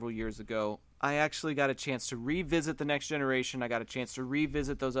Netflix several years ago, I actually got a chance to revisit The Next Generation. I got a chance to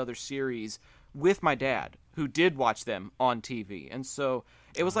revisit those other series with my dad, who did watch them on TV. And so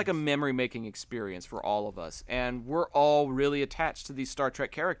it was like a memory-making experience for all of us. And we're all really attached to these Star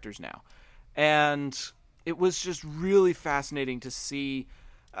Trek characters now. And it was just really fascinating to see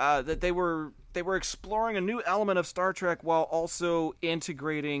that they were exploring a new element of Star Trek while also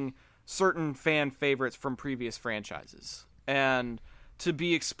integrating certain fan favorites from previous franchises. And to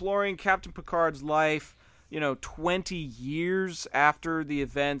be exploring Captain Picard's life, 20 years after the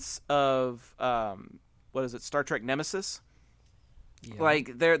events of Star Trek Nemesis. Yeah.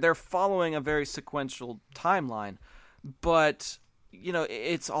 Like they're following a very sequential timeline, but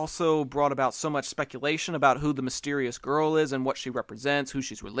it's also brought about so much speculation about who the mysterious girl is and what she represents, who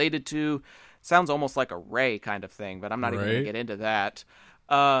she's related to. It sounds almost like a Rey kind of thing, but I'm not even going to get into that.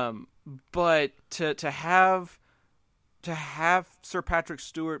 But to have Sir Patrick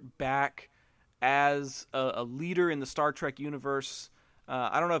Stewart back as a leader in the Star Trek universe,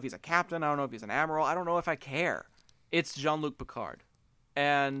 I don't know if he's a captain, I don't know if he's an admiral, I don't know if I care. It's Jean-Luc Picard.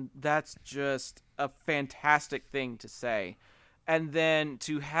 And that's just a fantastic thing to say. And then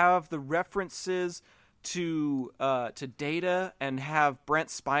to have the references to Data and have Brent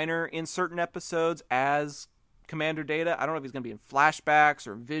Spiner in certain episodes as Commander Data. I don't know if he's going to be in flashbacks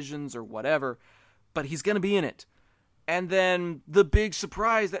or visions or whatever, but he's going to be in it. And then the big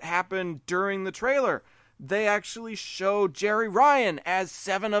surprise that happened during the trailer, they actually showed Jerry Ryan as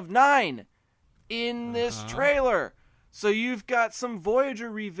 7 of 9 in this trailer. So you've got some Voyager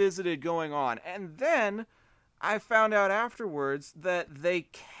Revisited going on. And then I found out afterwards that they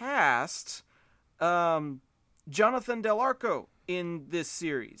cast Jonathan Del Arco in this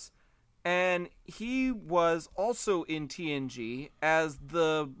series. And he was also in TNG as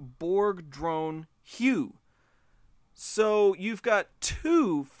the Borg drone Hugh. So you've got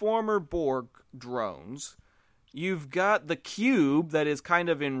 2 former Borg drones You've got the cube that is kind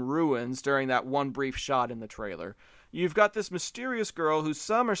of in ruins during that one brief shot in the trailer. You've got this mysterious girl who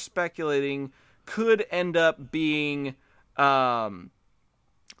some are speculating could end up being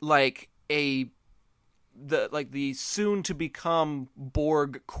like the soon to become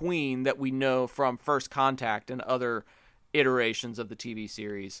Borg queen that we know from First Contact and other iterations of the TV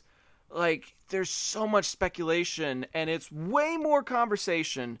series. Like, there's so much speculation, and it's way more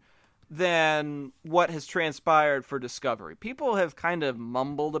conversation than what has transpired for Discovery. People have kind of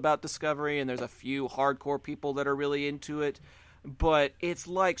mumbled about Discovery, and there's a few hardcore people that are really into it, but it's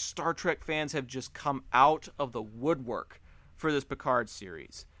like Star Trek fans have just come out of the woodwork for this Picard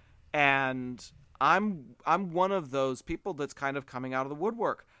series. And I'm one of those people that's kind of coming out of the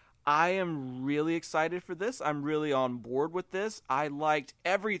woodwork. I am really excited for this. I'm really on board with this. I liked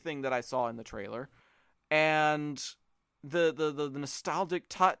everything that I saw in the trailer. And the nostalgic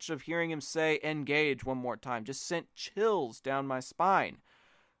touch of hearing him say engage one more time just sent chills down my spine.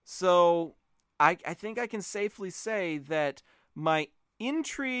 So I think I can safely say that my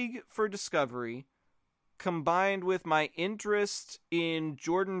intrigue for Discovery, combined with my interest in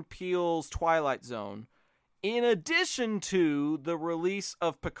Jordan Peele's Twilight Zone, in addition to the release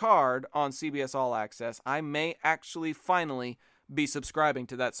of Picard on CBS All Access, I may actually finally be subscribing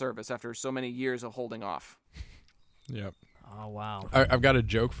to that service after so many years of holding off. Yep. Oh, wow. I've got a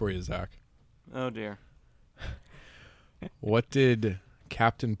joke for you, Zach. Oh, dear. What did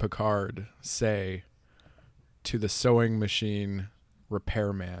Captain Picard say to the sewing machine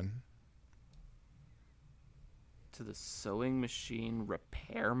repairman? To the sewing machine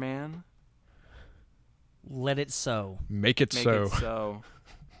repairman? Let it sew. Make it Make so. it so.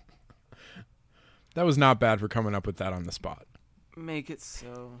 That was not bad for coming up with that on the spot. Make it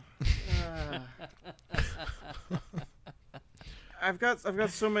so. I've got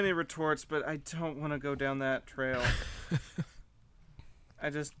so many retorts, but I don't want to go down that trail. I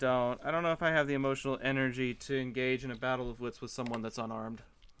just don't. I don't know if I have the emotional energy to engage in a battle of wits with someone that's unarmed.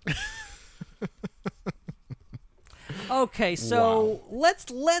 Okay, so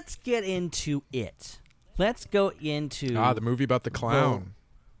let's get into it. Let's go into the movie about the clown.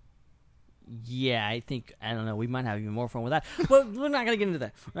 Yeah, I don't know. We might have even more fun with that. But we're not going to get into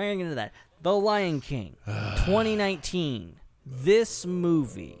that. We're not going to get into that. The Lion King, 2019. This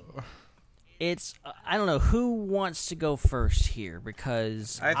movie. It's, I don't know, who wants to go first here?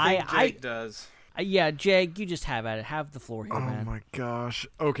 Because I think Jake does. Yeah, Jake, you just have at it. Have the floor here, man. Oh, my gosh.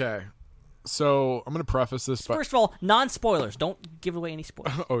 Okay. So, I'm going to preface this by... First of all, non-spoilers. Don't give away any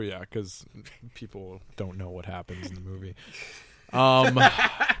spoilers. Oh, yeah, because people don't know what happens in the movie.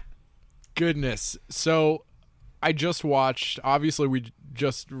 Goodness. So, I just watched... Obviously, we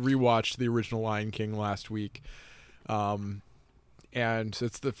just rewatched the original Lion King last week. And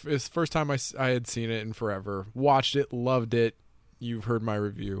it's the first time I had seen it in forever. Watched it, loved it. You've heard my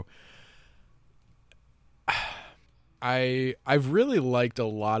review. I've really liked a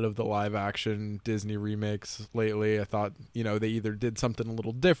lot of the live action Disney remakes lately. I thought, they either did something a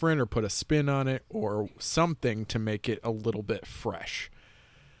little different or put a spin on it or something to make it a little bit fresh.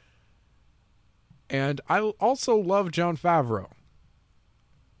 And I also love Jon Favreau.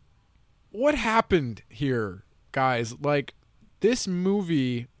 What happened here, guys? Like, this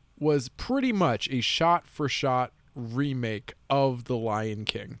movie was pretty much a shot-for-shot remake of The Lion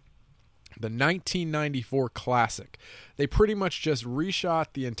King, the 1994 classic. They pretty much just reshot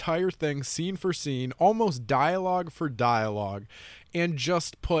the entire thing scene for scene, almost dialogue for dialogue, and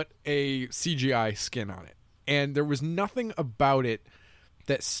just put a CGI skin on it. And there was nothing about it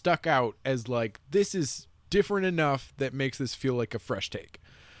that stuck out as like, this is different enough that makes this feel like a fresh take.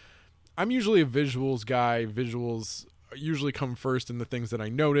 I'm usually a visuals guy. Visuals usually come first in the things that I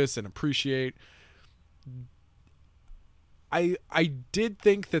notice and appreciate. I did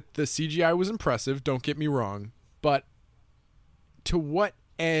think that the CGI was impressive, don't get me wrong, but to what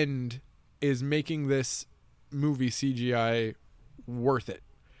end is making this movie CGI worth it?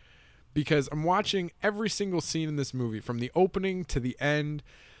 Because I'm watching every single scene in this movie, from the opening to the end,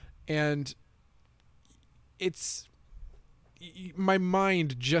 and my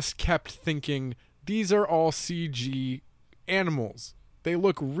mind just kept thinking, these are all CG animals. They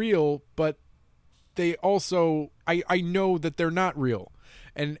look real, but they also, I know that they're not real.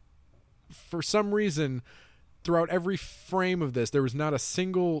 And for some reason, throughout every frame of this, there was not a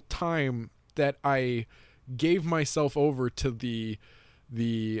single time that I gave myself over to the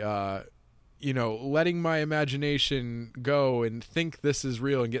letting my imagination go and think this is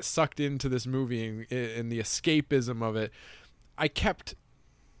real and get sucked into this movie and the escapism of it. I kept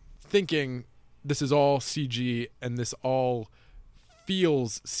thinking this is all CG and this all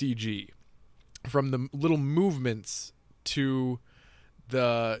feels CG. from the little movements to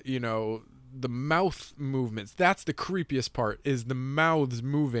the mouth movements. That's the creepiest part, is the mouths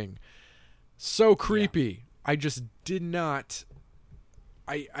moving. So creepy. Yeah. I just did not,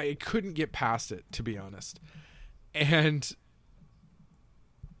 I couldn't get past it, to be honest. And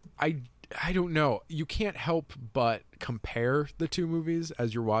I don't know. You can't help but compare the two movies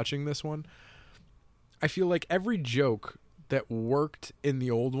as you're watching this one. I feel like every joke that worked in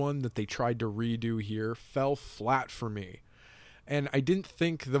the old one that they tried to redo here fell flat for me. And I didn't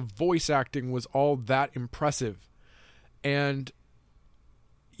think the voice acting was all that impressive. And,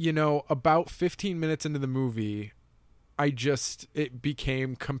 about 15 minutes into the movie, it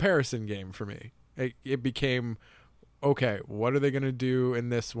became comparison game for me. It became, okay, what are they going to do in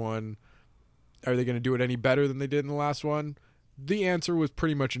this one? Are they going to do it any better than they did in the last one? The answer was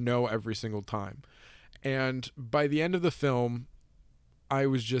pretty much no every single time. And by the end of the film, I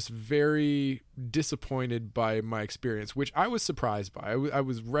was just very disappointed by my experience, which I was surprised by. I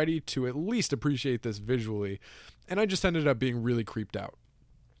was ready to at least appreciate this visually, and I just ended up being really creeped out.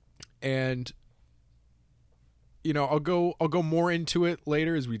 And I'll go more into it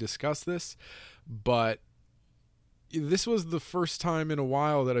later as we discuss this, but this was the first time in a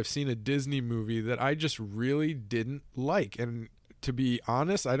while that I've seen a Disney movie that I just really didn't like. And to be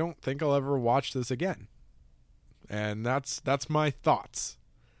honest, I don't think I'll ever watch this again. And that's my thoughts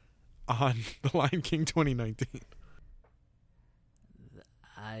on The Lion King 2019.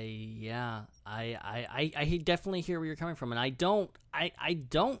 I definitely hear where you're coming from, and I don't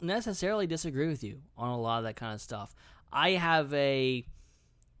necessarily disagree with you on a lot of that kind of stuff. I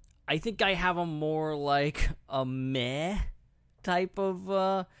think I have a more like a meh type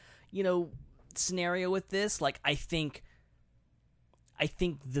of scenario with this. Like I think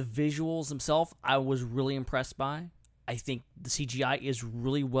the visuals themselves I was really impressed by. I think the CGI is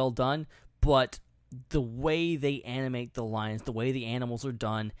really well done, but the way they animate the lions, the way the animals are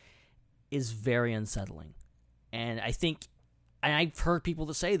done is very unsettling. And I've heard people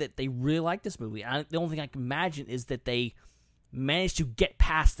that say that they really like this movie. The only thing I can imagine is that they managed to get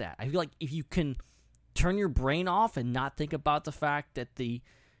past that. I feel like if you can turn your brain off and not think about the fact that the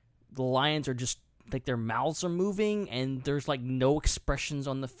lions are just like their mouths are moving and there's like no expressions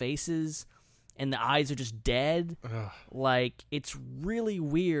on the faces and the eyes are just dead. Ugh. Like it's really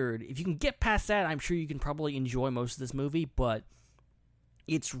weird. If you can get past that, I'm sure you can probably enjoy most of this movie, but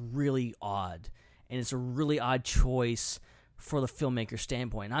it's really odd, and it's a really odd choice for the filmmaker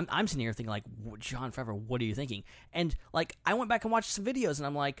standpoint. And I'm sitting here thinking like, Jon Favreau, what are you thinking? And like I went back and watched some videos and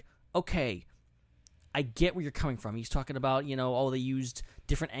I'm like, okay, I get where you're coming from. He's talking about, they used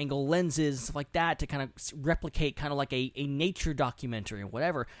different angle lenses and stuff like that to kind of replicate kind of like a nature documentary or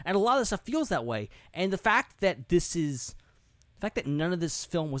whatever. And a lot of this stuff feels that way. And the fact that none of this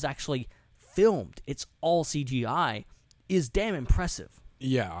film was actually filmed, it's all CGI, is damn impressive.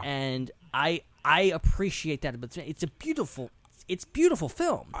 Yeah. And I appreciate that, but it's a beautiful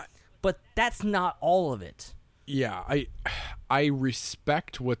film. But that's not all of it. Yeah, I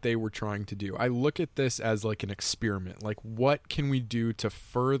respect what they were trying to do. I look at this as like an experiment. Like, what can we do to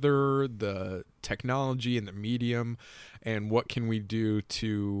further the technology and the medium, and what can we do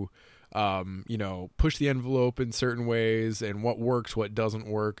to, push the envelope in certain ways, and what works, what doesn't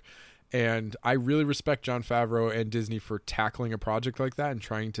work. And I really respect Jon Favreau and Disney for tackling a project like that and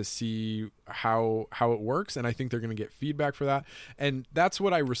trying to see how it works. And I think they're going to get feedback for that. And that's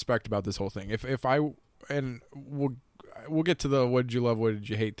what I respect about this whole thing. And we'll get to the what did you love, what did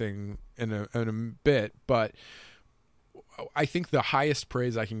you hate thing in a bit, but I think the highest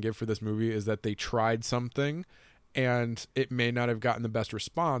praise I can give for this movie is that they tried something, and it may not have gotten the best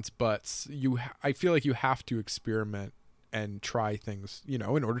response, but I feel like you have to experiment and try things, in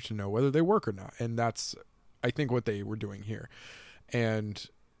order to know whether they work or not. And that's, I think, what they were doing here. And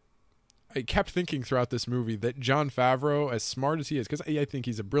I kept thinking throughout this movie that Jon Favreau, as smart as he is, because I think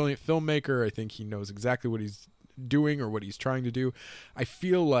he's a brilliant filmmaker, I think he knows exactly what he's doing or what he's trying to do. I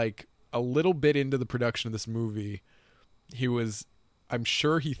feel like a little bit into the production of this movie, I'm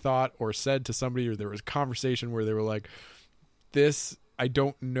sure he thought or said to somebody, or there was a conversation where they were like, I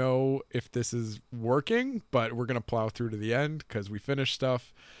don't know if this is working, but we're going to plow through to the end because we finished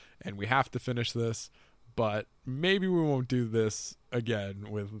stuff and we have to finish this, but maybe we won't do this again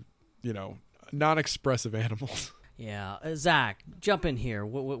with non-expressive animals. Yeah. Zach, jump in here.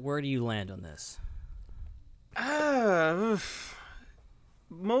 Where do you land on this?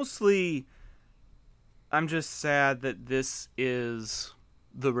 Mostly, I'm just sad that this is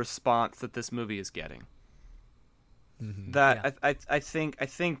the response that this movie is getting. Mm-hmm. I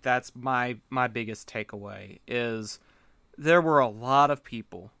think that's my biggest takeaway is there were a lot of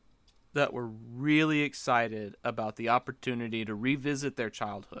people that were really excited about the opportunity to revisit their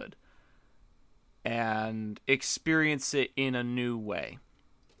childhood and experience it in a new way.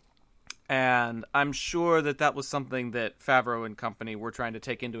 And I'm sure that was something that Favreau and company were trying to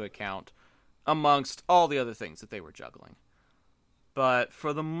take into account amongst all the other things that they were juggling. But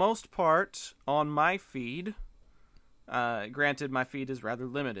for the most part, on my feed, granted my feed is rather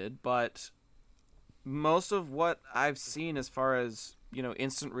limited, but most of what I've seen as far as,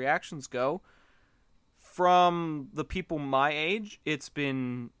 instant reactions go, from the people my age, it's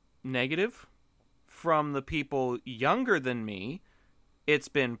been negative. From the people younger than me, it's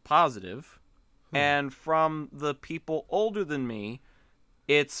been positive. And from the people older than me,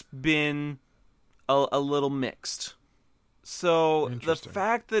 it's been a little mixed. So the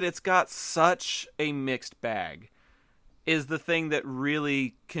fact that it's got such a mixed bag is the thing that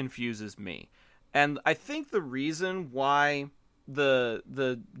really confuses me. And I think the reason why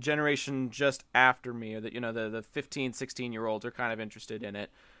the generation just after me, or the 15, 16-year-olds are kind of interested in it,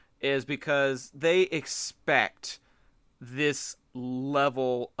 is because they expect this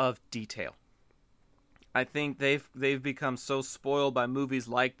level of detail. I think they've become so spoiled by movies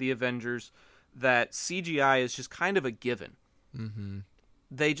like The Avengers that CGI is just kind of a given. Mm-hmm.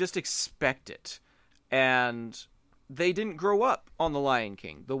 They just expect it. And they didn't grow up on The Lion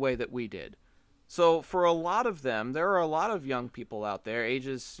King the way that we did. So for a lot of them, there are a lot of young people out there,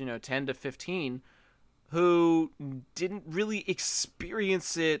 ages 10 to 15, who didn't really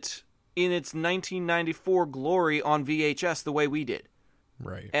experience it in its 1994 glory on VHS the way we did.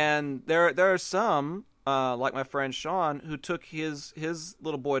 Right. And there are some, like my friend Sean, who took his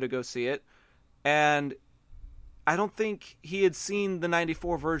little boy to go see it, and I don't think he had seen the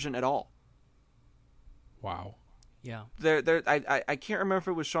 94 version at all. Wow. Yeah. I can't remember if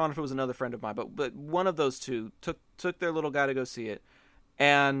it was Sean or if it was another friend of mine, but one of those two took their little guy to go see it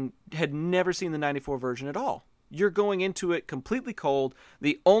and had never seen the 94 version at all. You're going into it completely cold.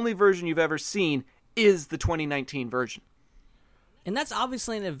 The only version you've ever seen is the 2019 version. And that's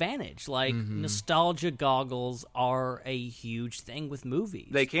obviously an advantage. Like, nostalgia goggles are a huge thing with movies.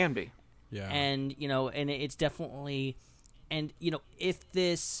 They can be. Yeah. And, and it's definitely... And, if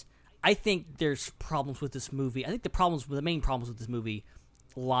this... I think there's problems with this movie. I think the main problems with this movie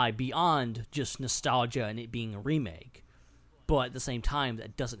lie beyond just nostalgia and it being a remake. But at the same time,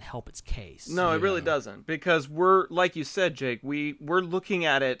 that doesn't help its case. No, it really doesn't. Because we're, like you said, Jake, we're looking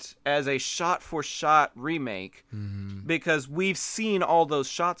at it as a shot-for-shot remake because we've seen all those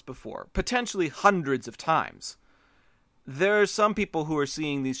shots before, potentially hundreds of times. There are some people who are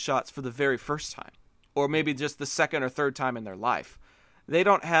seeing these shots for the very first time, or maybe just the second or third time in their life. They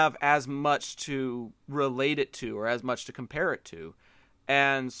don't have as much to relate it to or as much to compare it to.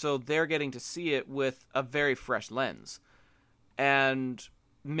 And so they're getting to see it with a very fresh lens. And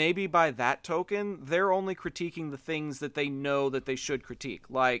maybe by that token, they're only critiquing the things that they know that they should critique,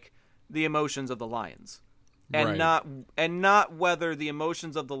 like the emotions of the lions. And not whether the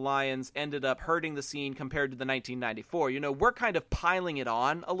emotions of the lions ended up hurting the scene compared to the 1994. We're kind of piling it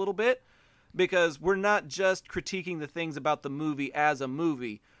on a little bit. Because we're not just critiquing the things about the movie as a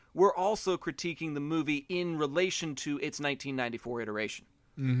movie. We're also critiquing the movie in relation to its 1994 iteration.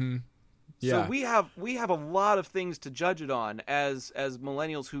 Mm-hmm. Yeah. So we have a lot of things to judge it on as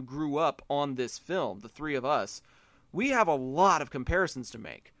millennials who grew up on this film, the three of us. We have a lot of comparisons to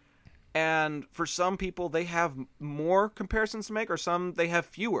make. And for some people, they have more comparisons to make, or some they have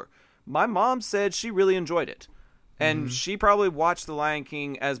fewer. My mom said she really enjoyed it. And she probably watched The Lion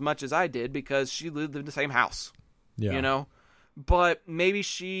King as much as I did because she lived in the same house, But maybe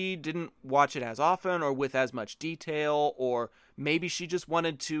she didn't watch it as often or with as much detail, or maybe she just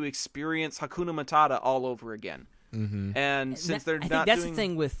wanted to experience Hakuna Matata all over again. Mm-hmm. And since they're not that's the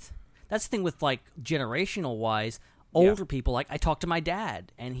thing with like generational wise, older people. Like I talked to my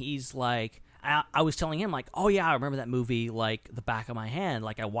dad, and he's like. I was telling him, like, oh, yeah, I remember that movie, like, the back of my hand.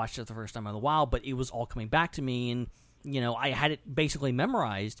 Like, I watched it the first time in a while, but it was all coming back to me, and, I had it basically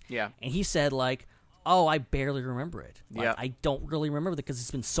memorized. Yeah. And he said, like, oh, I barely remember it. Like, I don't really remember it because it's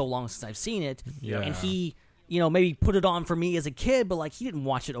been so long since I've seen it. Yeah. And he, maybe put it on for me as a kid, but, like, he didn't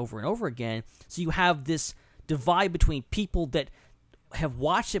watch it over and over again. So you have this divide between people that have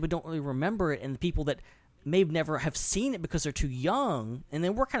watched it but don't really remember it, and the people that may never have seen it because they're too young, and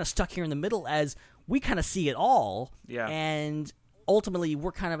then we're kind of stuck here in the middle as we kind of see it all, and ultimately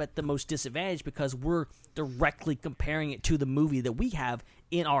we're kind of at the most disadvantage because we're directly comparing it to the movie that we have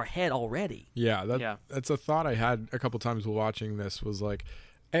in our head already. That's a thought I had a couple times while watching this, was like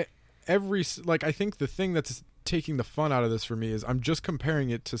I think the thing that's taking the fun out of this for me is I'm just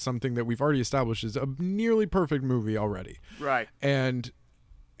comparing it to something that we've already established is a nearly perfect movie already, right?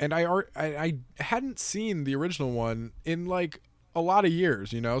 and I hadn't seen the original one in like a lot of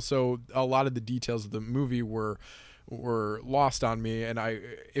years, so a lot of the details of the movie were lost on me. And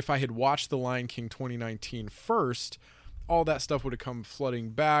if I had watched The Lion King 2019 first, all that stuff would have come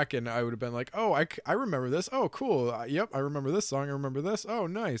flooding back, and I would have been like, oh, I remember this. Oh, cool. Yep, I remember this song. I remember this. Oh,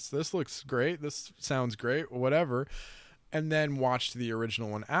 nice. This looks great. This sounds great. Whatever. And then watched the original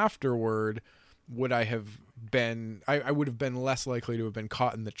one afterward. Would I have been? I would have been less likely to have been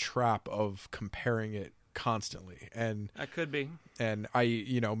caught in the trap of comparing it constantly. And that could be. And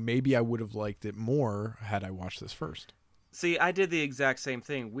maybe I would have liked it more had I watched this first. See, I did the exact same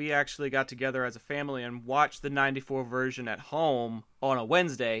thing. We actually got together as a family and watched the 94 version at home on a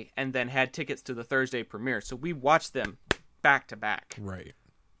Wednesday and then had tickets to the Thursday premiere. So we watched them back to back. Right.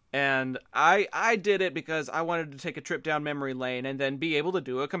 And I did it because I wanted to take a trip down memory lane and then be able to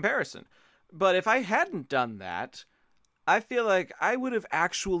do a comparison. But if I hadn't done that, I feel like I would have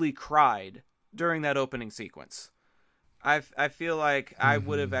actually cried during that opening sequence. I feel like I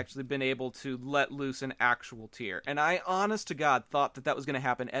would have actually been able to let loose an actual tear. And I, honest to God, thought that was going to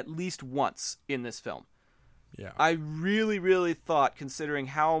happen at least once in this film. Yeah. I really, really thought, considering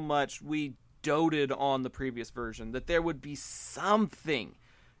how much we doted on the previous version, that there would be something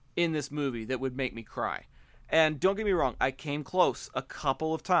in this movie that would make me cry. And don't get me wrong, I came close a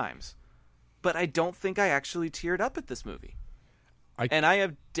couple of times. But I don't think I actually teared up at this movie. And I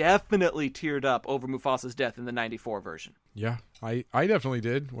have definitely teared up over Mufasa's death in the 94 version. Yeah, I definitely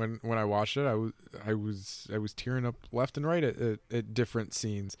did when I watched it. I was tearing up left and right at different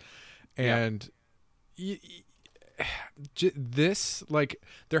scenes, and this, like,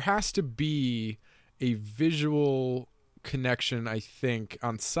 there has to be a visual connection, I think,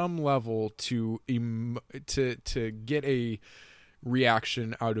 on some level to get a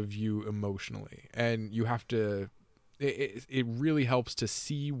reaction out of you emotionally, and you have to. It really helps to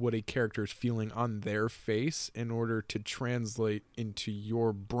see what a character is feeling on their face in order to translate into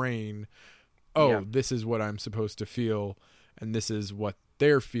your brain. Oh, this is what I'm supposed to feel, and this is what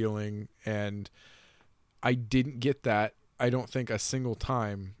they're feeling. And I didn't get that, I don't think, a single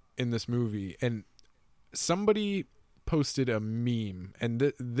time in this movie. And somebody posted a meme,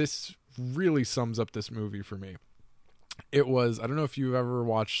 and this really sums up this movie for me. It was, I don't know if you've ever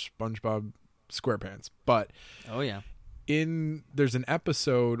watched SpongeBob SquarePants, but oh yeah, there's an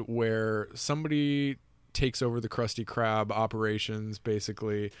episode where somebody takes over the Krusty Krab operations,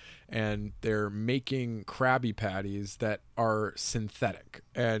 basically, and they're making Krabby Patties that are synthetic,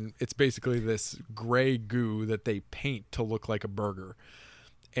 and it's basically this gray goo that they paint to look like a burger.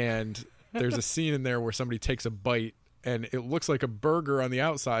 And there's a scene in there where somebody takes a bite and it looks like a burger on the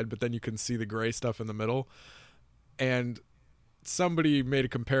outside, but then you can see the gray stuff in the middle. And somebody made a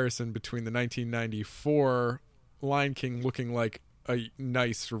comparison between the 1994 Lion King looking like a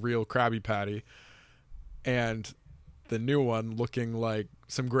nice real Krabby Patty and the new one looking like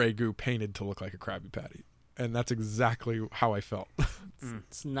some gray goo painted to look like a Krabby Patty. And that's exactly how I felt.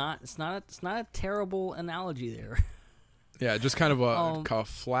 It's not a terrible analogy there. Yeah, just kind of a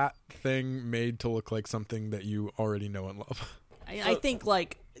flat thing made to look like something that you already know and love. I think,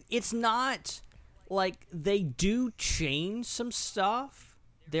 like, it's not like they do change some stuff.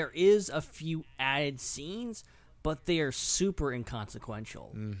 There is a few added scenes, but they are super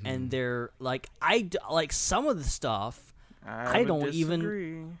inconsequential. Mm-hmm. And they're like, some of the stuff I don't disagree.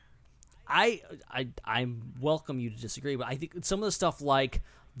 Even I welcome you to disagree, but I think some of the stuff, like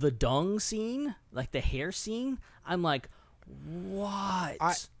the dung scene, like the hair scene, I'm like, what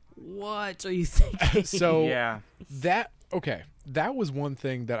are you thinking? So yeah, that was one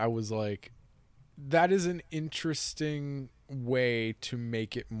thing that I was like, that is an interesting way to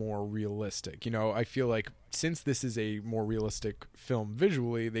make it more realistic. I feel like since this is a more realistic film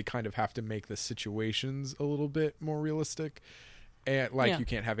visually, they kind of have to make the situations a little bit more realistic. And you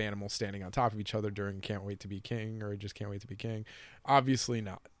can't have animals standing on top of each other during Can't Wait to Be King or Just Can't Wait to Be King. Obviously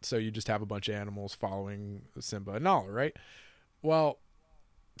not. So you just have a bunch of animals following Simba and Nala, right? Well,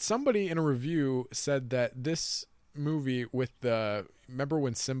 somebody in a review said that this movie remember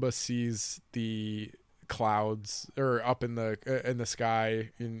when Simba sees the clouds or up in the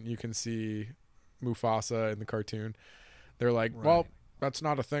sky and you can see Mufasa in the cartoon, they're like, right. Well, that's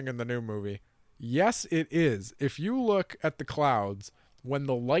not a thing in the new movie. Yes, it is. If you look at the clouds, when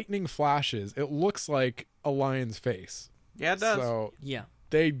the lightning flashes, it looks like a lion's face. Yeah, it does. So yeah,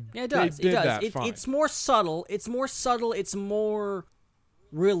 it does. Fine. It's more subtle. It's more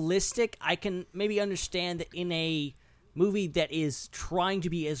realistic. I can maybe understand that in a movie that is trying to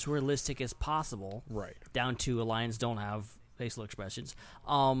be as realistic as possible, right, down to lions don't have facial expressions.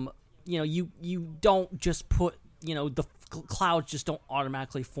 You don't just put the clouds just don't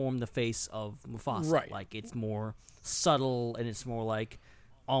automatically form the face of Mufasa. Right. Like, it's more subtle, and it's more like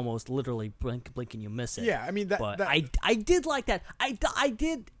almost literally blink and you miss it. Yeah, I mean, I did like that. I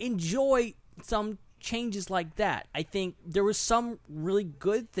did enjoy some changes like that. I think there was some really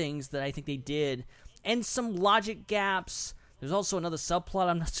good things that I think they did, and some logic gaps. There's also another subplot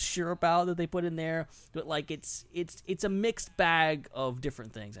I'm not so sure about that they put in there, but like it's a mixed bag of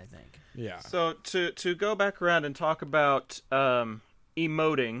different things, I think. Yeah. So to go back around and talk about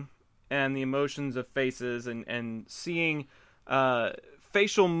emoting and the emotions of faces and seeing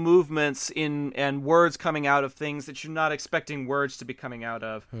facial movements and words coming out of things that you're not expecting words to be coming out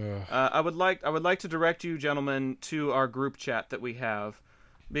of. I would like to direct you gentlemen to our group chat that we have.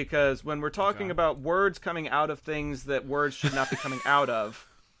 Because when we're talking about words coming out of things that words should not be coming out of.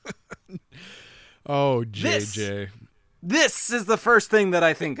 Oh, JJ. This is the first thing that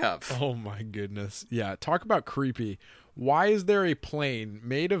I think of. Oh, my goodness. Yeah, talk about creepy. Why is there a plane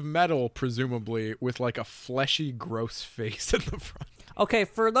made of metal, presumably, with like a fleshy, gross face in the front? Okay,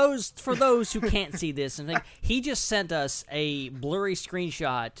 for those who can't see this, and think, he just sent us a blurry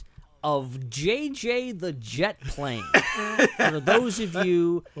screenshot of JJ the Jet Plane. For those of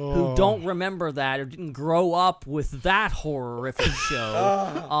you who don't remember that or didn't grow up with that horrific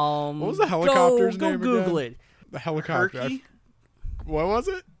show, what was the helicopter's name Go Google again? it. The helicopter. Herky? What was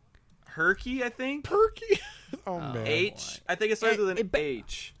it? Herky, I think. Perky. Oh man. H. I think it starts with an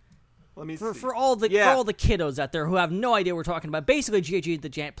H. Let me see. For all the kiddos out there who have no idea what we're talking about, basically JJ the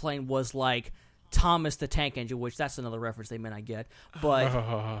Jet Plane was like Thomas the Tank Engine, which that's another reference they meant I get,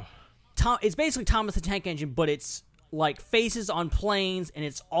 but. It's basically Thomas the Tank Engine, but it's like faces on planes, and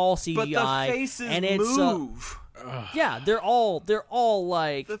it's all CGI. But the faces and it's, move. Yeah, they're all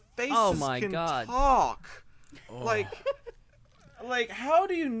like. The faces oh my can God. talk. Like, how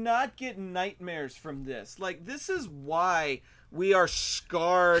do you not get nightmares from this? Like, this is why we are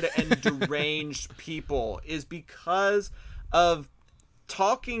scarred and deranged people, is because of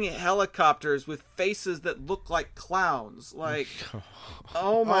talking helicopters with faces that look like clowns. Like,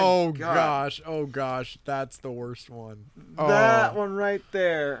 oh my God. Oh gosh, that's the worst one. That one right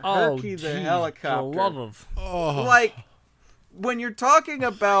there. Herky the helicopter. For love of. Like, when you're talking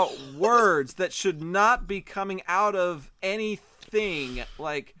about words that should not be coming out of anything,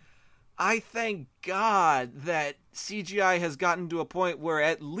 like, I thank God that CGI has gotten to a point where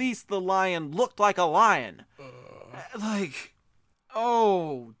at least the lion looked like a lion. Like,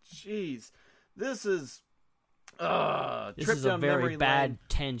 oh, jeez. This is This is a very bad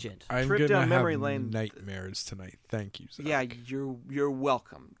tangent. I'm Trip gonna down have memory lane. nightmares tonight. Thank you, Zach. Yeah, you're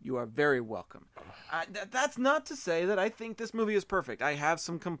welcome. You are very welcome. That's not to say that I think this movie is perfect. I have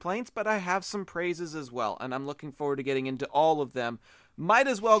some complaints, but I have some praises as well, and I'm looking forward to getting into all of them. Might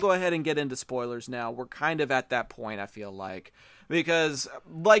as well go ahead and get into spoilers now. We're kind of at that point, I feel like. Because,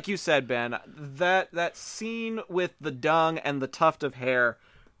 like you said, Ben, that scene with the dung and the tuft of hair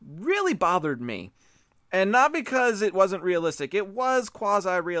really bothered me. And not because it wasn't realistic. It was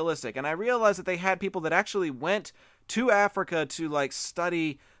quasi-realistic. And I realized that they had people that actually went to Africa to, like,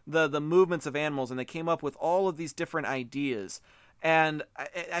 study the movements of animals, and they came up with all of these different ideas. And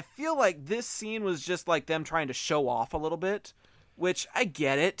I feel like this scene was just like them trying to show off a little bit, which I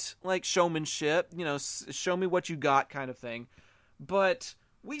get it, like showmanship, you know, show me what you got kind of thing. But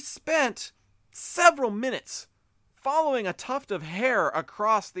we spent several minutes following a tuft of hair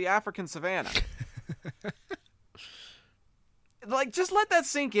across the African savannah. Like, just let that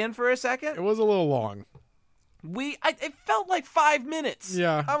sink in for a second. It was a little long. It felt like 5 minutes.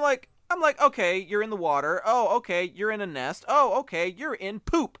 Yeah. I'm like, okay, you're in the water. Oh, okay, you're in a nest. Oh, okay, you're in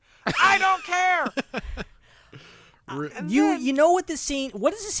poop. I don't care. You know what this scene?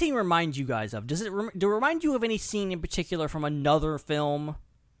 What does this scene remind you guys of? Does it remind you of any scene in particular from another film?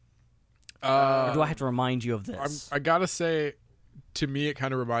 Or do I have to remind you of this? I gotta say, to me, it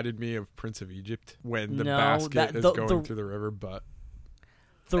kind of reminded me of Prince of Egypt when the basket is going through the river. But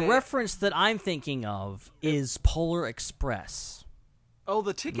the reference that I'm thinking of is Polar Express. Oh,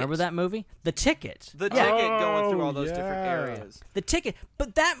 the ticket. Remember that movie? The Ticket. The ticket going through all those different areas. The Ticket.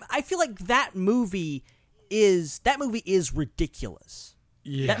 But I feel like that movie is ridiculous.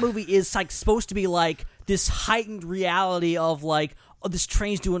 Yeah. That movie is like supposed to be like this heightened reality of like, oh, this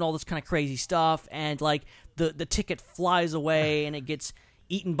train's doing all this kind of crazy stuff, and like the ticket flies away and it gets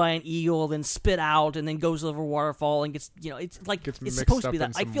eaten by an eagle, then spit out, and then goes over a waterfall and gets, it's like it's supposed to be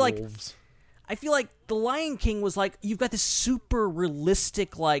that. I feel like The Lion King was like, you've got this super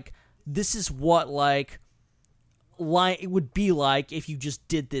realistic, like, this is what like it would be like if you just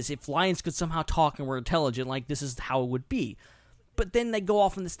did this. If lions could somehow talk and were intelligent, like, this is how it would be. But then they go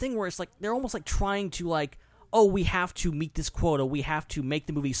off on this thing where it's like they're almost like trying to like oh, we have to meet this quota, we have to make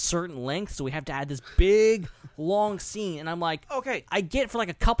the movie certain length, so we have to add this big long scene. And I'm like, okay, I get it for like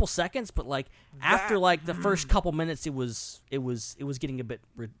a couple seconds, but like after like the first couple minutes, it was getting a bit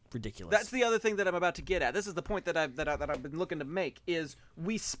ridiculous. That's the other thing that I'm about to get at. This is the point that I've been looking to make, is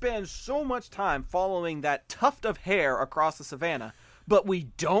we spend so much time following that tuft of hair across the savannah, but we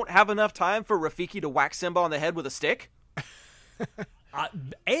don't have enough time for Rafiki to whack Simba on the head with a stick.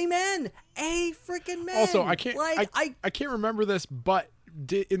 Amen. A freaking man. Also, I can't like, I can't remember this, but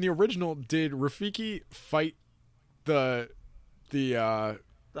in the original, did Rafiki fight the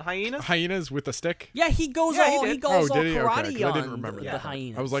hyenas with a stick? Yeah, he goes Yeah, he all did. he goes all did he? Okay, karate 'cause I didn't on remember the that.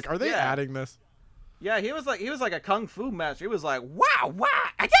 hyenas. I was like, are they Yeah. adding this? Yeah, he was like a kung fu master. He was like, wow,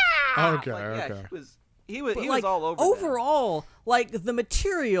 yeah. Okay, Like, yeah, okay. He was like, all over that. overall, like the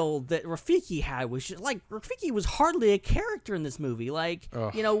material that Rafiki had was just, like Rafiki was hardly a character in this movie. Like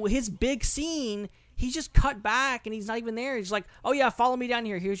Ugh. his big scene, he's just cut back and he's not even there. He's like, oh yeah, follow me down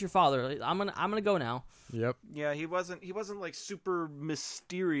here. Here's your father. I'm gonna go now. Yep. Yeah, he wasn't like super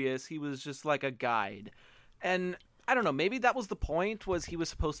mysterious. He was just like a guide. And I don't know, maybe that was the point, was he was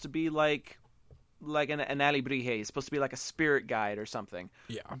supposed to be like an alibrije. He's supposed to be like a spirit guide or something.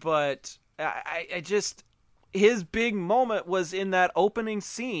 Yeah. But I just, his big moment was in that opening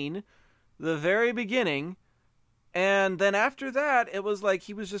scene, the very beginning, and then after that, it was like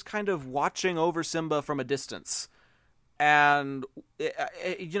he was just kind of watching over Simba from a distance. And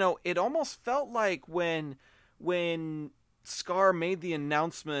it almost felt like when Scar made the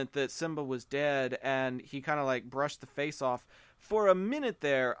announcement that Simba was dead, and he kind of like brushed the face off. For a minute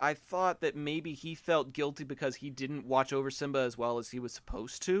there, I thought that maybe he felt guilty because he didn't watch over Simba as well as he was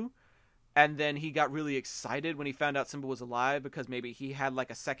supposed to. And then he got really excited when he found out Simba was alive because maybe he had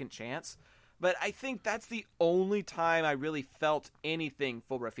like a second chance. But I think that's the only time I really felt anything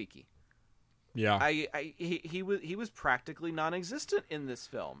for Rafiki. Yeah. He was practically non-existent in this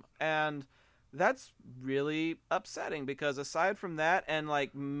film, and that's really upsetting because aside from that and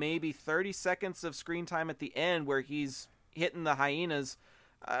like maybe 30 seconds of screen time at the end where he's hitting the hyenas,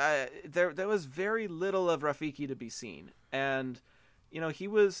 there was very little of Rafiki to be seen. And he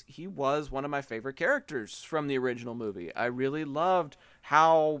was one of my favorite characters from the original movie. I really loved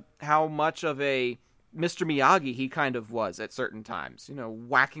how much of a Mr. Miyagi he kind of was at certain times,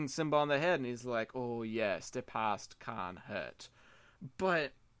 whacking Simba on the head, and he's like, oh yes, the past can't hurt.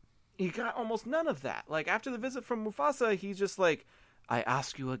 But he got almost none of that. Like, after the visit from Mufasa, he's just like, I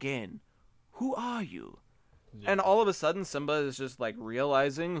ask you again, who are you? Yeah. And all of a sudden, Simba is just like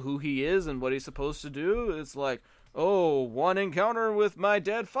realizing who he is and what he's supposed to do. It's like, oh, one encounter with my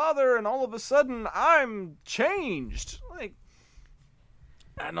dead father, and all of a sudden, I'm changed. Like,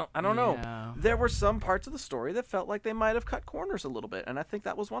 I don't know. There were some parts of the story that felt like they might have cut corners a little bit, and I think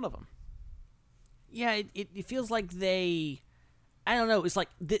that was one of them. Yeah, it feels like they, I don't know. It's like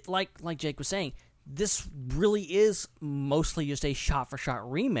Jake was saying, this really is mostly just a shot-for-shot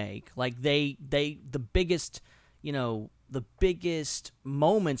remake. Like the biggest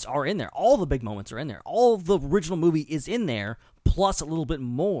moments are in there. All the big moments are in there. All the original movie is in there, plus a little bit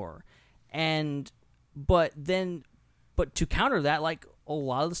more. But to counter that, like, a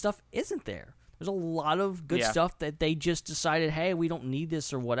lot of the stuff isn't there. There's a lot of good stuff that they just decided, hey, we don't need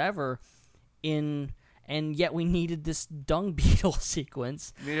this or whatever. And yet we needed this dung beetle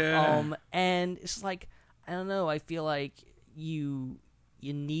sequence. Yeah. And it's like, I don't know. I feel like you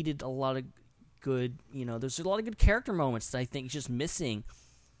needed a lot of good. There's a lot of good character moments that I think is just missing.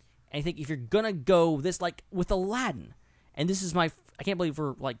 And I think if you're gonna go this, like with Aladdin, and this is I can't believe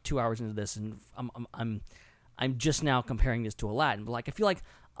we're like 2 hours into this, and I'm just now comparing this to Aladdin. But like, I feel like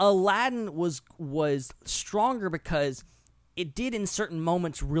Aladdin was stronger because it did in certain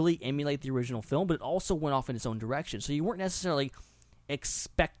moments really emulate the original film, but it also went off in its own direction. So you weren't necessarily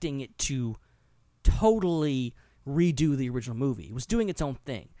expecting it to totally redo the original movie. It was doing its own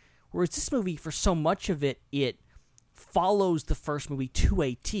thing. Whereas this movie, for so much of it, it follows the first movie to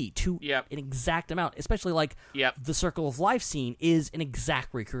a T, to an exact amount. Especially like the Circle of Life scene is an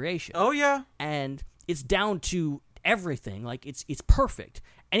exact recreation. Oh yeah. And it's down to everything. Like it's perfect.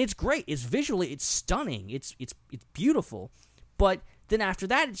 And it's great. It's visually, it's stunning. It's beautiful. But then after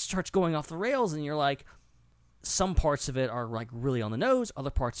that, it starts going off the rails, and you're like, some parts of it are like really on the nose.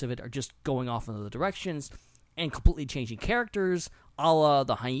 Other parts of it are just going off in other directions and completely changing characters, a la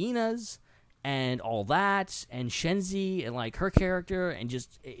the hyenas and all that, and Shenzi and like her character, and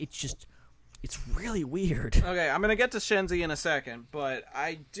it's really weird. Okay, I'm gonna get to Shenzi in a second, but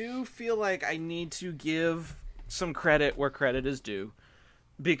I do feel like I need to give some credit where credit is due.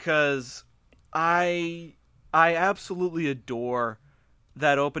 Because I absolutely adore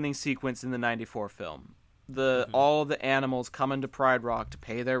that opening sequence in the 94 film. all the animals coming to Pride Rock to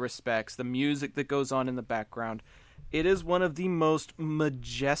pay their respects, the music that goes on in the background. It is one of the most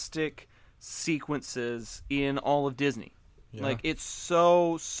majestic sequences in all of Disney. Yeah. Like, it's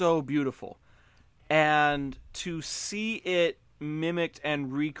so, so beautiful. And to see it mimicked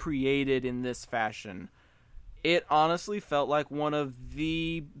and recreated in this fashion, it honestly felt like one of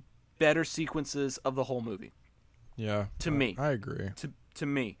the better sequences of the whole movie. Yeah. To me. I agree. To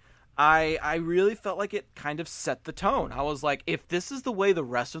me. I really felt like it kind of set the tone. I was like, if this is the way the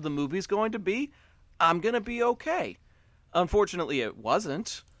rest of the movie is going to be, I'm going to be okay. Unfortunately, it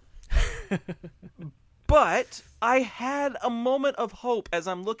wasn't. But I had a moment of hope as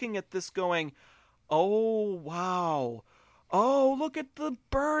I'm looking at this going, oh, wow. Oh, look at the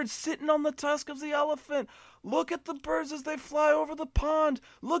birds sitting on the tusk of the elephant. Look at the birds as they fly over the pond.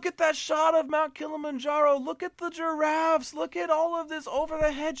 Look at that shot of Mount Kilimanjaro. Look at the giraffes. Look at all of this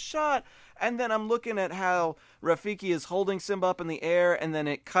over-the-head shot. And then I'm looking at how Rafiki is holding Simba up in the air, and then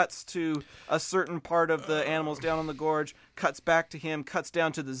it cuts to a certain part of the animals down on the gorge, cuts back to him, cuts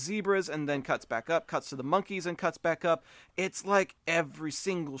down to the zebras, and then cuts back up, cuts to the monkeys, and cuts back up. It's like every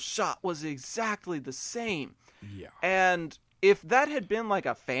single shot was exactly the same. Yeah. And if that had been like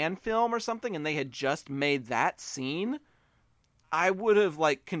a fan film or something and they had just made that scene, I would have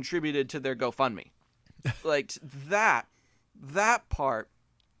like contributed to their GoFundMe. Like that part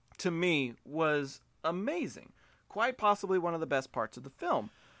to me was amazing. Quite possibly one of the best parts of the film.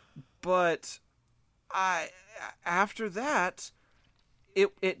 But after that,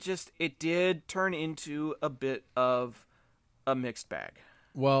 it did turn into a bit of a mixed bag.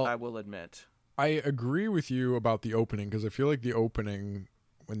 Well, I will admit. I agree with you about the opening, because I feel like the opening,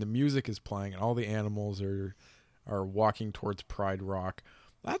 when the music is playing and all the animals are walking towards Pride Rock,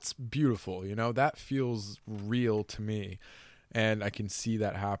 that's beautiful. You know, that feels real to me, and I can see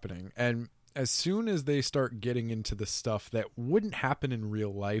that happening. And as soon as they start getting into the stuff that wouldn't happen in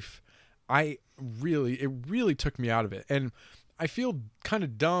real life, it really took me out of it. And I feel kind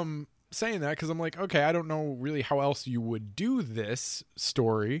of dumb saying that, because I'm like, okay, I don't know really how else you would do this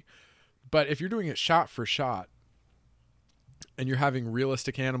story. But if you're doing it shot for shot and you're having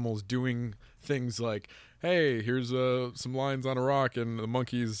realistic animals doing things like, hey, here's some lions on a rock and the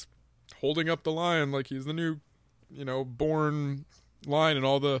monkey's holding up the lion like he's the new, born lion, and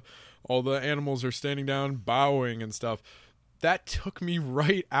all the animals are standing down bowing and stuff. That took me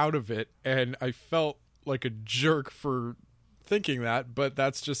right out of it, and I felt like a jerk for thinking that, but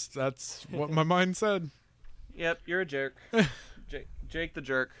that's what my mind said. Yep, you're a jerk. Jake the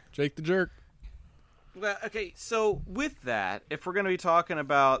jerk. Jake the jerk. Well, okay, so with that, if we're going to be talking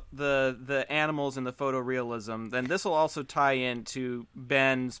about the animals and the photorealism, then this will also tie into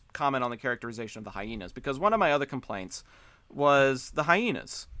Ben's comment on the characterization of the hyenas, because one of my other complaints was the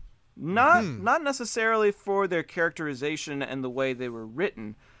hyenas. Not necessarily for their characterization and the way they were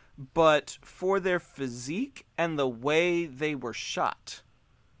written, but for their physique and the way they were shot.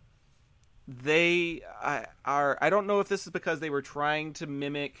 They are. I don't know if this is because they were trying to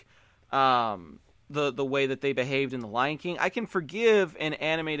mimic the way that they behaved in The Lion King. I can forgive an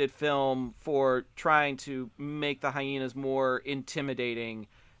animated film for trying to make the hyenas more intimidating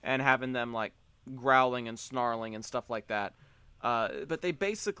and having them like growling and snarling and stuff like that. But they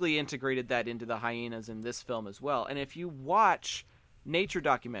basically integrated that into the hyenas in this film as well. And if you watch nature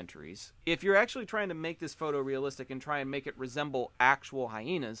documentaries, if you're actually trying to make this photorealistic and try and make it resemble actual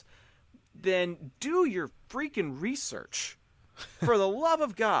hyenas, then do your freaking research, for the love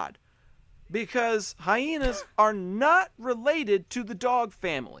of God, because hyenas are not related to the dog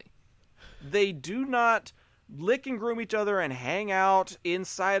family. They do not lick and groom each other and hang out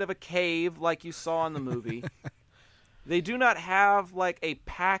inside of a cave like you saw in the movie. They do not have like a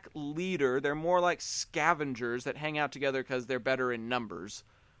pack leader. They're more like scavengers that hang out together because they're better in numbers.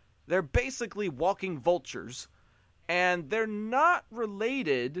 They're basically walking vultures, and they're not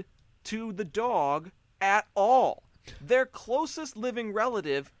related to the dog at all. Their closest living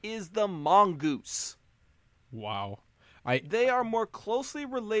relative is the mongoose. Wow. They are more closely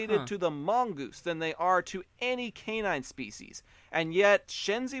related to the mongoose than they are to any canine species. And yet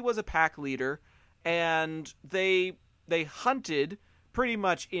Shenzi was a pack leader, and they hunted pretty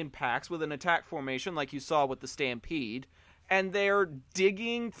much in packs with an attack formation like you saw with the stampede. And they're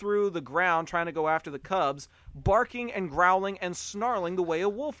digging through the ground trying to go after the cubs, barking and growling and snarling the way a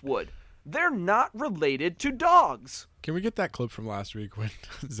wolf would. They're not related to dogs. Can we get that clip from last week when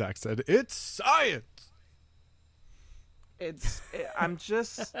Zach said, "It's science"? I'm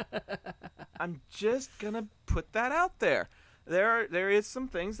just gonna put that out there. There is some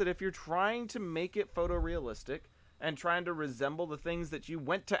things that if you're trying to make it photorealistic and trying to resemble the things that you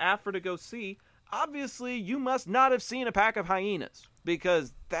went to Afra to go see, obviously you must not have seen a pack of hyenas,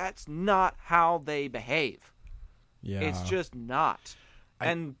 because that's not how they behave. Yeah. It's just not.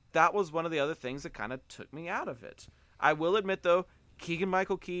 And that was one of the other things that kind of took me out of it. I will admit, though,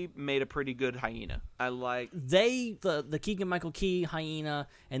 Keegan-Michael Key made a pretty good hyena. I like... The Keegan-Michael Key hyena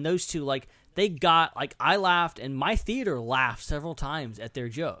and those two, like, they got... Like, I laughed, and my theater laughed several times at their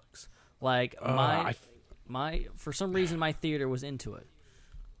jokes. Like, for some reason, my theater was into it.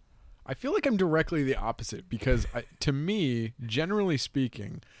 I feel like I'm directly the opposite, because to me, generally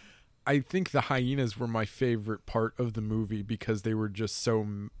speaking, I think the hyenas were my favorite part of the movie, because they were just so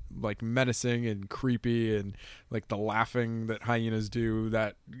like menacing and creepy, and like the laughing that hyenas do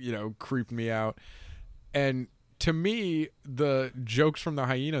that, creeped me out. And to me, the jokes from the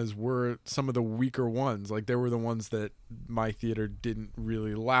hyenas were some of the weaker ones. Like, they were the ones that my theater didn't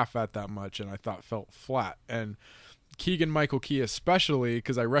really laugh at that much, and I thought felt flat. And Keegan-Michael Key especially,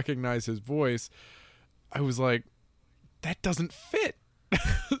 because I recognize his voice, I was like, that doesn't fit.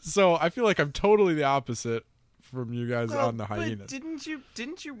 So I feel like I'm totally the opposite from you guys on the hyenas.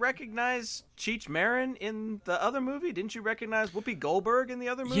 Didn't you recognize Cheech Marin in the other movie? Didn't you recognize Whoopi Goldberg in the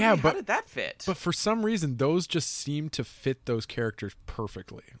other movie? Yeah, how did that fit? But for some reason, those just seem to fit those characters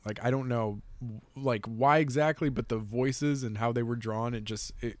perfectly. Like, I don't know, like, why exactly, but the voices and how they were drawn, it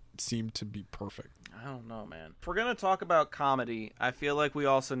seemed to be perfect. I don't know, man. If we're gonna talk about comedy, I feel like we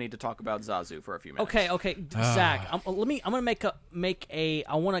also need to talk about Zazu for a few minutes. Okay, Zach. I'm gonna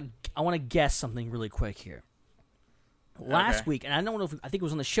I want to guess something really quick here. Last week, and I don't know I think it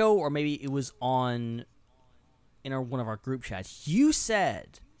was on the show or maybe it was in one of our group chats. You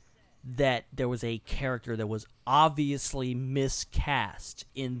said that there was a character that was obviously miscast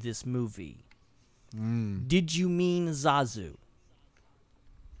in this movie. Did you mean Zazu?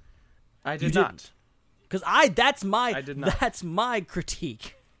 I did not. Because that's my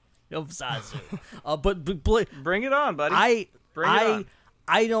critique of Zazu. But bring it on, buddy. Bring it on.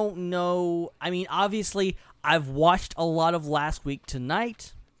 I don't know. I mean, obviously, I've watched a lot of Last Week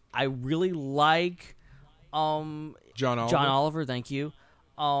Tonight. I really like John Oliver. Thank you.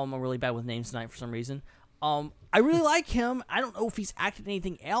 I'm really bad with names tonight for some reason. I really like him. I don't know if he's acted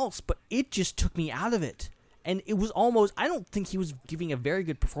anything else, but it just took me out of it. And it was almost, I don't think he was giving a very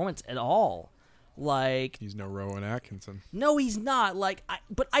good performance at all. Like, he's no Rowan Atkinson. No, he's not. Like,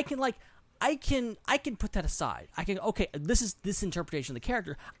 I can put that aside. This is this interpretation of the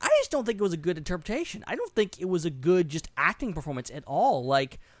character. I just don't think it was a good interpretation. I don't think it was a good just acting performance at all.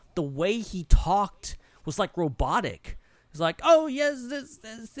 Like, the way he talked was like robotic. It was like, oh yes,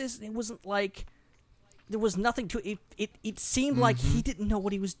 this. It wasn't like there was nothing to it. It seemed like he didn't know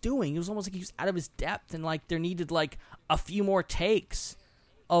what he was doing. It was almost like he was out of his depth, and like there needed like a few more takes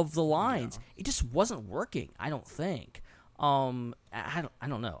of the lines. Yeah. It just wasn't working, I don't think. I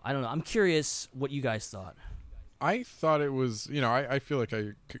don't know. I'm curious what you guys thought. I thought it was, I feel like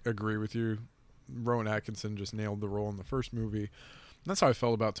I agree with you. Rowan Atkinson just nailed the role in the first movie. That's how I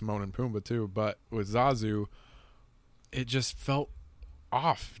felt about Timon and Pumbaa too. But with Zazu, it just felt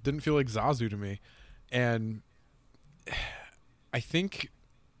off. Didn't feel like Zazu to me. And I think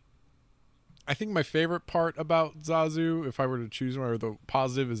my favorite part about Zazu, if I were to choose one, or the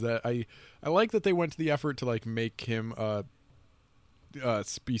positive, is that I like that they went to the effort to like make him a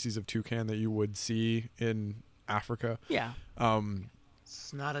species of toucan that you would see in Africa. Yeah.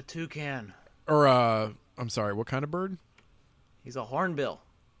 It's not a toucan. Or I'm sorry, what kind of bird? He's a hornbill.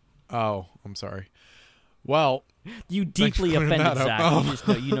 Oh, I'm sorry. Well, you deeply offended Zach. Oh.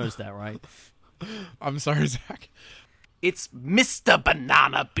 You noticed that, right? I'm sorry, Zach. It's Mr.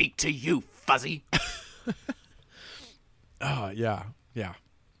 Banana Beak to you, Fuzzy. Yeah.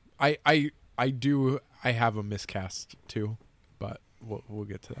 I have a miscast too, but we'll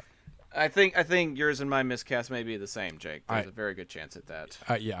get to that. I think yours and my miscast may be the same, Jake. There's a very good chance at that.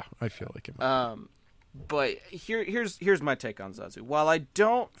 Yeah, I feel like it might be. But here's my take on Zazu. While I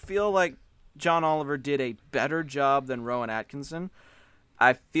don't feel like John Oliver did a better job than Rowan Atkinson,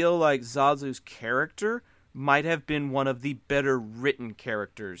 I feel like Zazu's character might have been one of the better written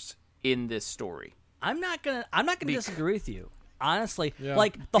characters in this story. I'm not gonna disagree with you. Honestly, yeah.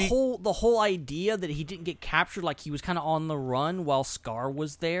 Like the whole idea that he didn't get captured, like he was kind of on the run while Scar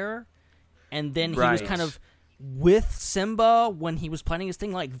was there, and then he was kind of with Simba when he was planning his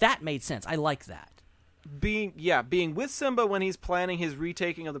thing. Like that made sense. I like that. Being with Simba when he's planning his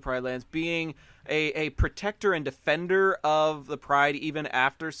retaking of the Pride Lands, being a protector and defender of the Pride even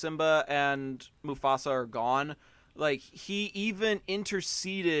after Simba and Mufasa are gone. Like, he even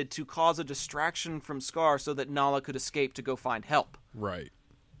interceded to cause a distraction from Scar so that Nala could escape to go find help. Right.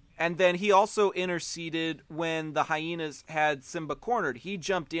 And then he also interceded when the hyenas had Simba cornered. He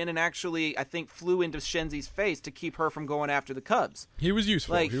jumped in and actually, I think, flew into Shenzi's face to keep her from going after the cubs. He was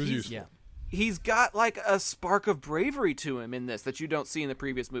useful. Like, he was useful. Yeah. He's got like a spark of bravery to him in this that you don't see in the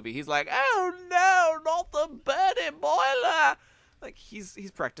previous movie. He's like, oh no, not the birdie boiler. Like,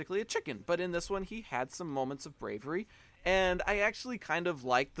 he's practically a chicken. But in this one, he had some moments of bravery. And I actually kind of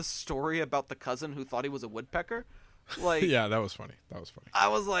liked the story about the cousin who thought he was a woodpecker. Like, Yeah, that was funny. I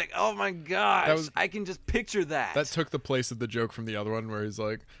was like, oh my gosh, I can just picture that. That took the place of the joke from the other one where he's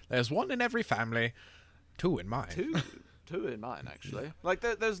like, there's one in every family, two in mine. Two in mine, actually. Like,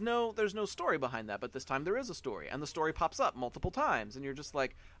 there's no story behind that, but this time there is a story, and the story pops up multiple times, and you're just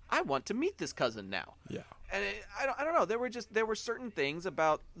like, I want to meet this cousin now. Yeah. And I don't know. There were certain things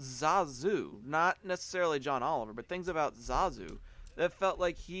about Zazu, not necessarily John Oliver, but things about Zazu that felt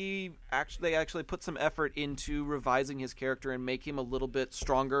like they actually put some effort into revising his character and make him a little bit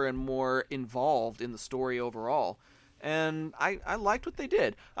stronger and more involved in the story overall. And I liked what they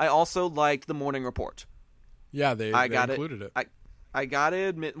did. I also liked the morning report. Yeah, they included it. I gotta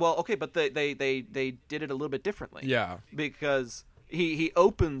admit, well, okay, but they did it a little bit differently. Yeah, because he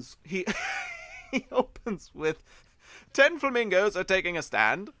opens he opens with 10 flamingos are taking a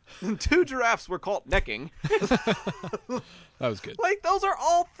stand, and 2 giraffes were caught necking. That was good. Like, those are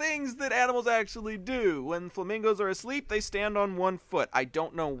all things that animals actually do. When flamingos are asleep, they stand on one foot. I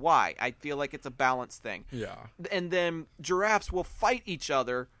don't know why. I feel like it's a balance thing. Yeah. And then giraffes will fight each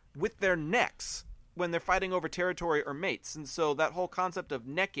other with their necks when they're fighting over territory or mates. And so that whole concept of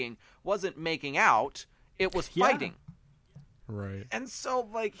necking wasn't making out, it was fighting. Right. And so,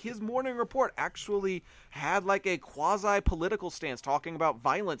 like, his morning report actually had, like, a quasi-political stance talking about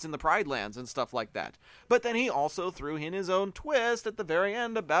violence in the Pride Lands and stuff like that. But then he also threw in his own twist at the very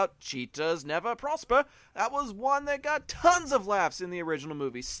end about cheetahs never prosper. That was one that got tons of laughs in the original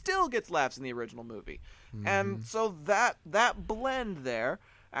movie, still gets laughs in the original movie. Mm-hmm. And so that blend there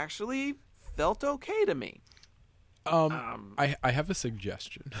actually felt okay to me. I have a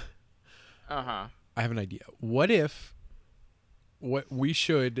suggestion. Uh-huh. I have an idea. What if... What we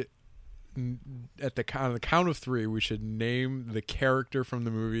should, at the count of 3, we should name the character from the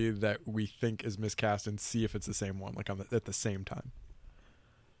movie that we think is miscast and see if it's the same one, like at the same time.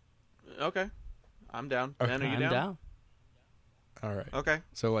 Okay, I'm down. Okay. Ben, are you I'm down. All right. Okay.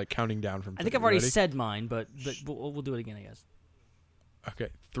 So, like, counting down from 3. I think I've already Ready? said mine, but we'll do it again, I guess. Okay,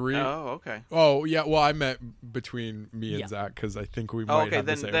 3. Oh, okay. Oh, yeah. Well, I meant between me and Yeah. Zach because I think we might have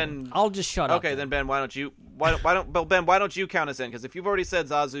the same one. I'll just shut up. Okay, then Ben, why don't you count us in? Because if you've already said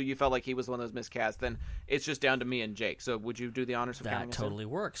Zazu, you felt like he was one of those miscast, then it's just down to me and Jake. So would you do the honors of counting That us in? totally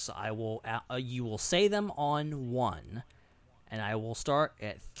works. I will. You will say them on 1, and I will start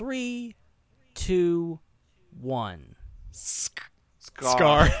at 3, 2, 1.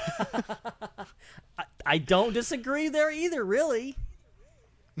 Scar. I don't disagree there either, really.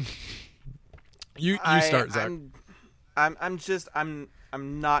 You start, Zach.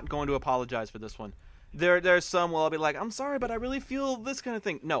 I'm not going to apologize for this one. There's some where I'll be like, I'm sorry, but I really feel this kind of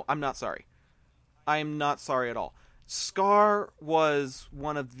thing. No, I'm not sorry. I am not sorry at all. Scar was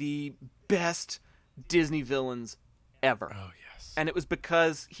one of the best Disney villains ever. Oh, yes. And it was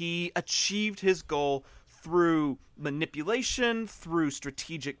because he achieved his goal through manipulation, through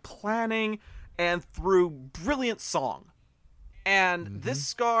strategic planning, and through brilliant song. And this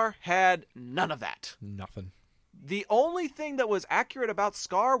Scar had none of that. Nothing. The only thing that was accurate about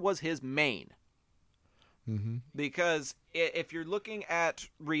Scar was his mane. Mm-hmm. Because if you're looking at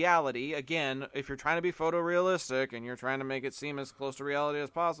reality, again, if you're trying to be photorealistic and you're trying to make it seem as close to reality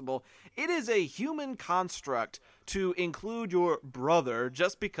as possible, it is a human construct to include your brother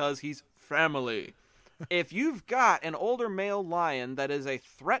just because he's family. If you've got an older male lion that is a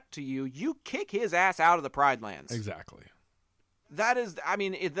threat to you, you kick his ass out of the Pride Lands. Exactly. That is, I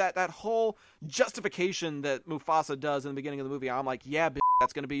mean, that whole justification that Mufasa does in the beginning of the movie, I'm like, yeah,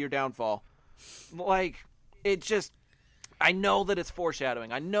 that's going to be your downfall. Like, it just, I know that it's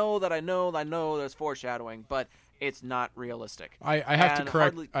foreshadowing. I know that it's foreshadowing, but it's not realistic. I have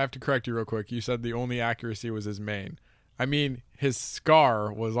to correct you real quick. You said the only accuracy was his mane. I mean, his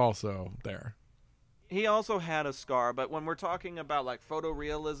scar was also there. He also had a scar, but when we're talking about like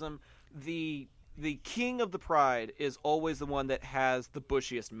photorealism, the king of the pride is always the one that has the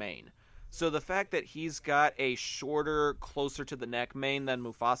bushiest mane. So the fact that he's got a shorter, closer to the neck mane than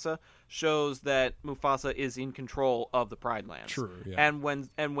Mufasa shows that Mufasa is in control of the Pride Lands. True, yeah. And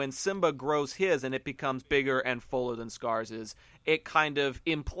when Simba grows his and it becomes bigger and fuller than Scar's is, it kind of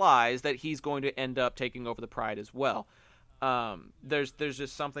implies that he's going to end up taking over the Pride as well. There's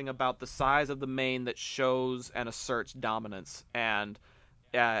just something about the size of the mane that shows and asserts dominance, and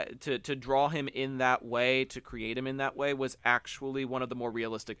to draw him in that way, to create him in that way, was actually one of the more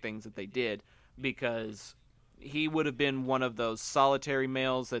realistic things that they did, because he would have been one of those solitary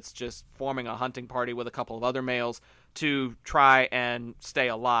males that's just forming a hunting party with a couple of other males to try and stay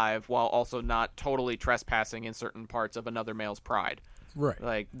alive while also not totally trespassing in certain parts of another male's pride. Right.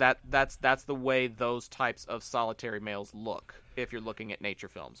 Like that's the way those types of solitary males look if you're looking at nature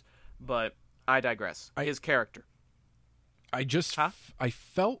films. But I digress. His character. I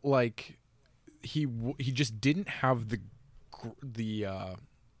felt like he just didn't have the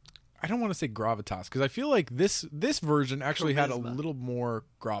I don't want to say gravitas, because I feel like this version actually had a little more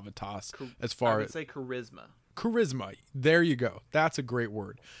gravitas as far as... I would say charisma. Charisma. There you go. That's a great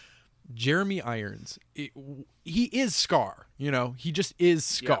word. Jeremy Irons, he is Scar. He just is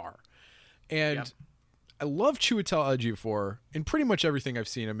Scar. Yep. And I love Chiwetel Ejiofor in pretty much everything I've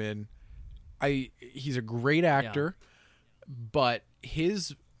seen him in. He's a great actor, but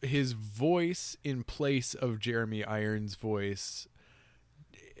his voice in place of Jeremy Irons' voice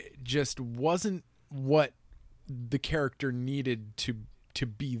just wasn't what the character needed to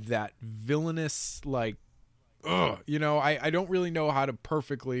be that villainous, like, I don't really know how to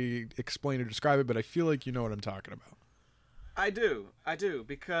perfectly explain or describe it, but I feel like you know what I'm talking about. I do,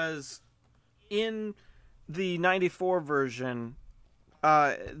 because in the 94 version,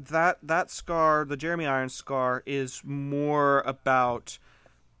 that Scar, the Jeremy Irons Scar, is more about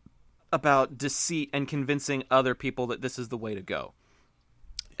deceit and convincing other people that this is the way to go.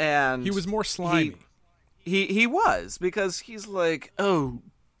 And he was more slimy. He was, because he's like, oh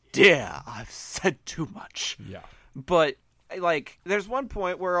dear, I've said too much. Yeah. But like, there's one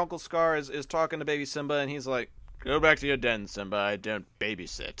point where Uncle Scar is talking to baby Simba, and he's like, go back to your den, Simba, I don't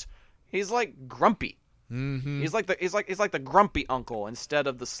babysit. He's like grumpy. Mm-hmm. He's like the grumpy uncle instead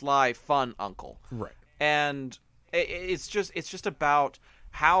of the sly fun uncle. Right. And it's just about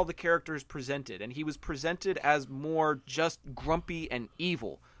how the character is presented, and he was presented as more just grumpy and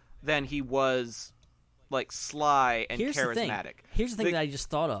evil than he was like sly and charismatic. Here's the thing that I just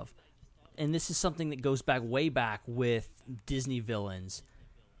thought of, and this is something that goes back way back with Disney villains.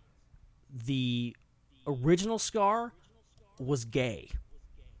 The original Scar was gay.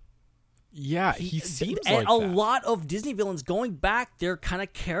 Yeah, he seems like and a lot of Disney villains going back, they're kind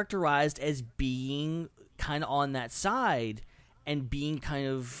of characterized as being kind of on that side and being kind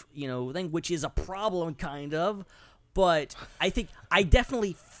of, which is a problem, kind of. But I think I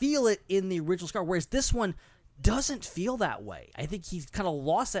definitely feel it in the original Scar, whereas this one doesn't feel that way. I think he's kind of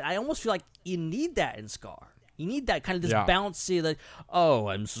lost it. I almost feel like you need that in Scar. You need that kind of this bouncy, like, oh,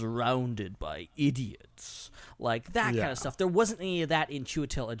 I'm surrounded by idiots. Like that kind of stuff. There wasn't any of that in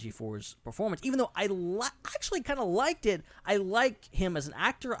Chiwetel Ejiofor's performance, even though I actually kind of liked it. I like him as an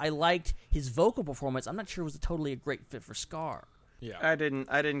actor. I liked his vocal performance. I'm not sure it was totally a great fit for Scar. Yeah, I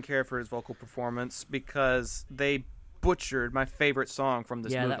didn't care for his vocal performance because they butchered my favorite song from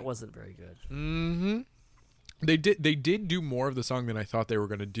this movie. Yeah, that wasn't very good. Mm-hmm. They did do more of the song than I thought they were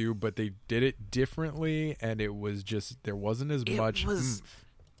going to do, but they did it differently, and it was just, there wasn't as much.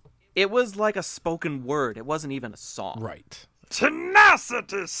 It was like a spoken word. It wasn't even a song. Right.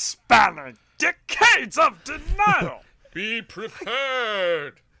 Tenacity spanning decades of denial. Be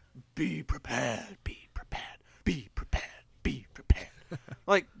prepared. Be prepared. Be prepared. Be prepared. Be prepared.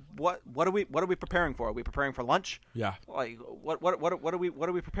 Like, what are we preparing for? Are we preparing for lunch? Yeah. Like, what are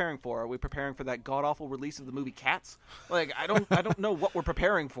we preparing for? Are we preparing for that god awful release of the movie Cats? Like, I don't know what we're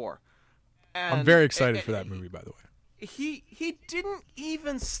preparing for. And I'm very excited for that movie, by the way. He didn't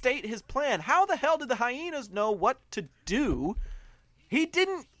even state his plan. How the hell did the hyenas know what to do? He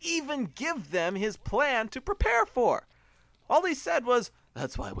didn't even give them his plan to prepare for. All he said was,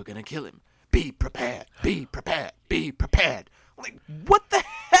 that's why we're gonna kill him. Be prepared. Be prepared. Be prepared. Like, what the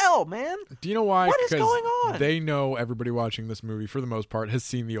hell, man? Do you know why? What is going on? They know everybody watching this movie, for the most part, has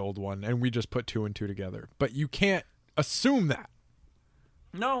seen the old one, and we just put two and two together. But you can't assume that.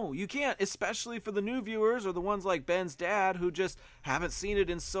 No, you can't, especially for the new viewers or the ones like Ben's dad who just haven't seen it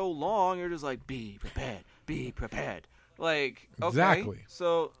in so long. You're just like, be prepared, be prepared. Like, okay, exactly.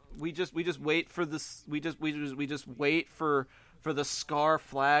 So we just wait for this. We just wait for the Scar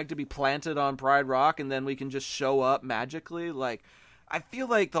flag to be planted on Pride Rock, and then we can just show up magically. Like, I feel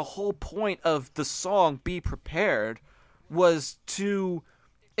like the whole point of the song "Be Prepared" was to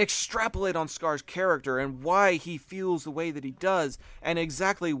extrapolate on Scar's character and why he feels the way that he does, and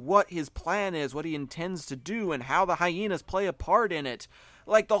exactly what his plan is, what he intends to do, and how the hyenas play a part in it.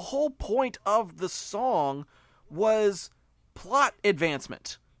 Like, the whole point of the song was plot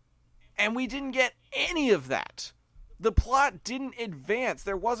advancement, and we didn't get any of that. The plot didn't advance.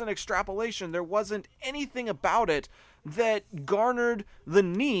 There wasn't extrapolation. There wasn't anything about it that garnered the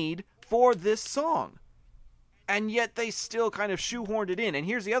need for this song. And yet they still kind of shoehorned it in. And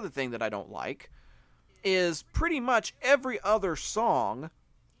here's the other thing that I don't like, is pretty much every other song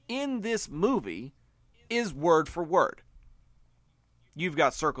in this movie is word for word. You've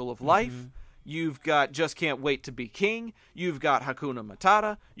got Circle of Life. You've got Just Can't Wait to Be King. You've got Hakuna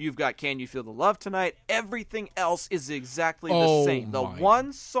Matata. You've got Can You Feel the Love Tonight. Everything else is exactly the same. The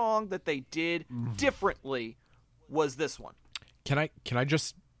one song that they did differently was this one. Can I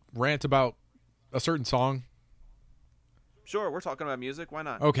just rant about a certain song? Sure, we're talking about music. Why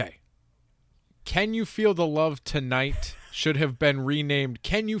not? Okay. Can You Feel the Love Tonight should have been renamed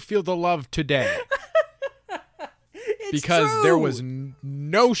Can You Feel the Love Today? Because true. There was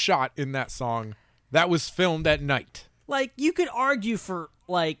no shot in that song that was filmed at night. Like, you could argue for,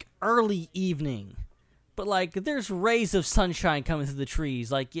 like, early evening, but, like, there's rays of sunshine coming through the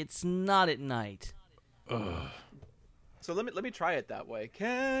trees. Like, it's not at night. Ugh. So let me try it that way.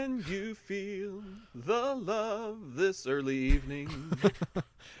 Can you feel the love this early evening?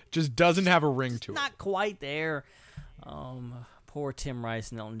 Just doesn't have a ring to it. Not quite there. Poor Tim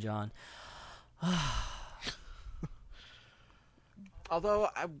Rice and Elton John. Although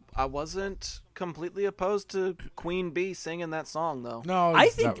I wasn't completely opposed to Queen Bee singing that song, though. No, I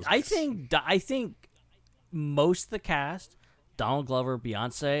think most of the cast, Donald Glover,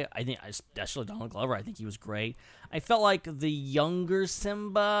 Beyonce, I think especially Donald Glover, I think he was great. I felt like the younger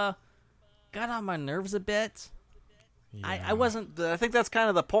Simba got on my nerves a bit. Yeah. I wasn't. I think that's kind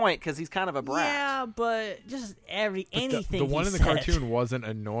of the point, because he's kind of a brat. Yeah, but just anything. The one he in the said. cartoon wasn't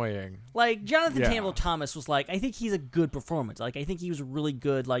annoying. Like Jonathan Campbell Thomas was like, I think he's a good performance. Like I think he was really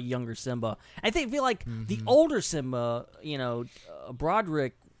good, like younger Simba. I feel like the older Simba,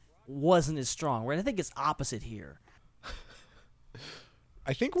 Broderick, wasn't as strong. Right? I think it's opposite here.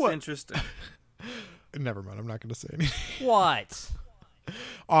 I think It's interesting. Never mind. I'm not going to say anything. What?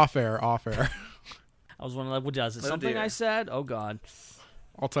 Off air. I was wondering, what does it? Something dear. I said? Oh God.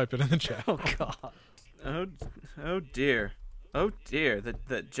 I'll type it in the chat. Oh God. Oh dear. Oh dear.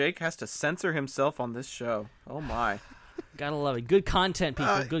 That Jake has to censor himself on this show. Oh my. Gotta love it. Good content,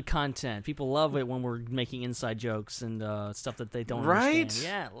 people. Good content. People love it when we're making inside jokes and stuff that they don't understand.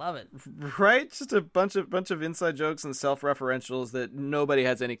 Yeah, love it. Right? Just a bunch of inside jokes and self-referentials that nobody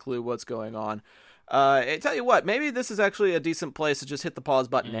has any clue what's going on. I tell you what, maybe this is actually a decent place to just hit the pause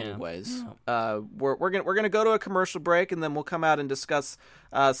button anyways. We're gonna go to a commercial break, and then we'll come out and discuss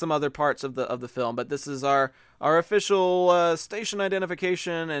some other parts of the film. But this is our official station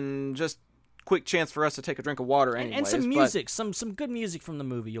identification and just quick chance for us to take a drink of water anyways. And some music, some good music from the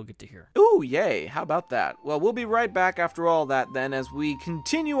movie you'll get to hear. Ooh, yay. How about that? Well, we'll be right back after all that then, as we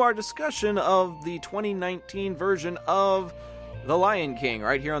continue our discussion of the 2019 version of The Lion King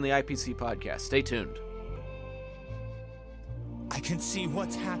right here on the IPC podcast. Stay tuned. I can see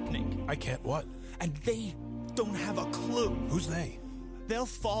what's happening. I can't what? And they don't have a clue. Who's they? They'll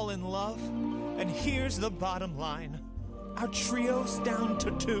fall in love. And here's the bottom line. Our trio's down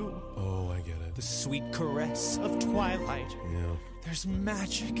to 2. Oh, I get it. The sweet caress of twilight. Yeah. There's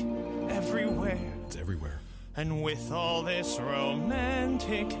magic everywhere. It's everywhere. And with all this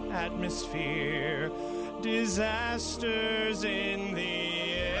romantic atmosphere, disasters in the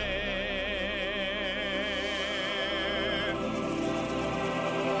air.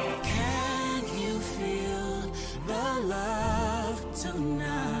 Can you feel the love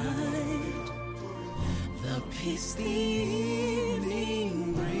tonight? The peace the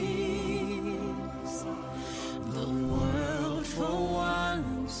evening brings. The world for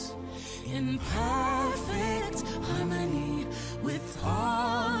once in perfect harmony with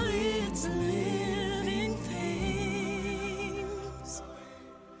all its living things.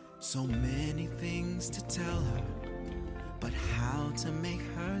 So many things to tell her, but how to make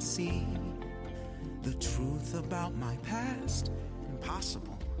her see the truth about my past?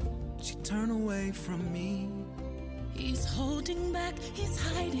 Impossible. She'd turn away from me. He's holding back, he's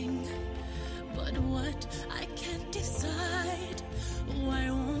hiding, but what I can't decide. Why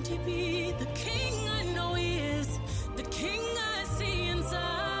won't he be the king I know he is, the king I see inside?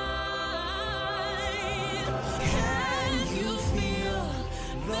 Can you feel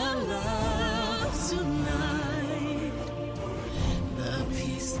the love tonight? The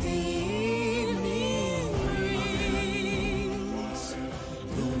peace the evening brings.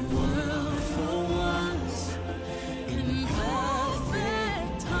 The world for once in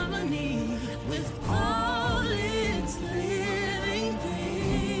perfect harmony with all its living things.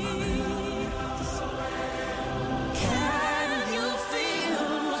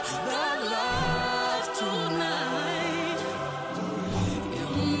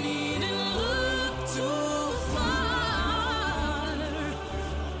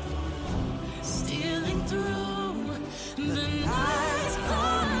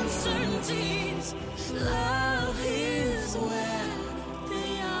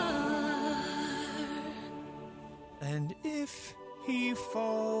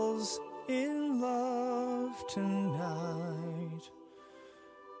 falls in love tonight,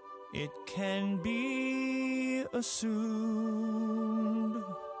 it can be assumed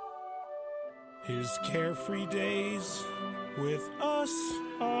his carefree days with us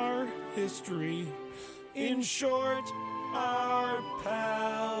are history. In short, our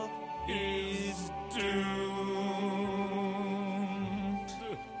pal is doomed.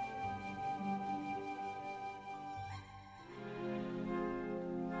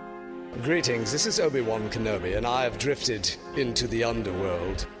 Greetings, this is Obi-Wan Kenobi, and I have drifted into the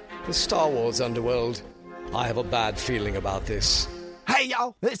underworld. The Star Wars underworld. I have a bad feeling about this. Hey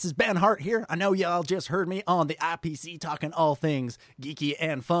y'all, this is Ben Hart here. I know y'all just heard me on the IPC talking all things geeky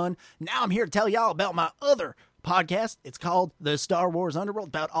and fun. Now I'm here to tell y'all about my other podcast. It's called The Star Wars Underworld,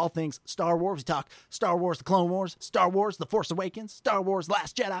 about all things Star Wars. We talk Star Wars The Clone Wars, Star Wars The Force Awakens, Star Wars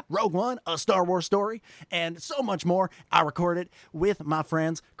Last Jedi, Rogue One, A Star Wars Story, and so much more. I record it with my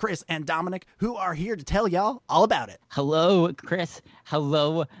friends Chris and Dominic, who are here to tell y'all all about it. Hello, Chris.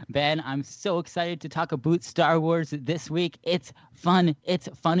 Hello, Ben. I'm so excited to talk about Star Wars this week. It's fun. It's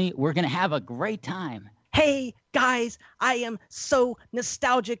funny. We're going to have a great time. Hey, guys, I am so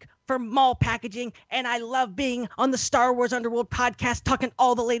nostalgic for mall packaging, and I love being on the Star Wars Underworld podcast talking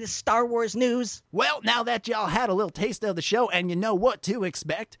all the latest Star Wars news. Well, now that y'all had a little taste of the show and you know what to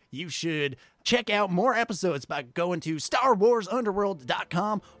expect, you should check out more episodes by going to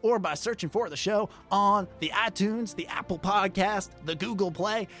StarWarsUnderworld.com or by searching for the show on the iTunes, the Apple Podcast, the Google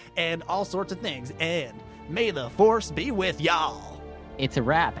Play, and all sorts of things. And may the Force be with y'all. It's a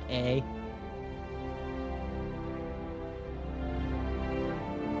wrap, eh?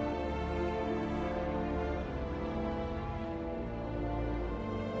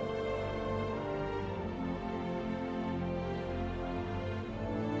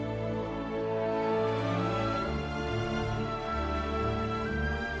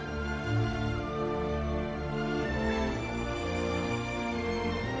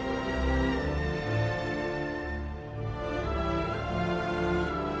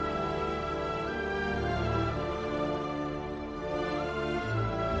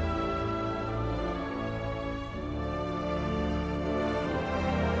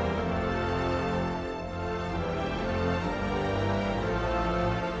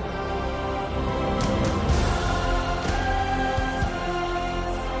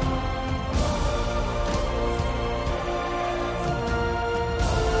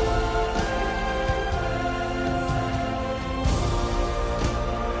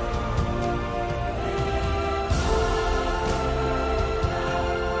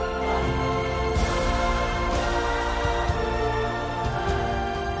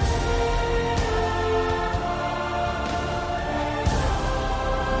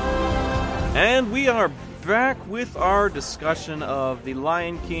 And we are back with our discussion of The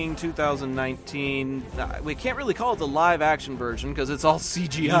Lion King 2019. We can't really call it the live-action version because it's all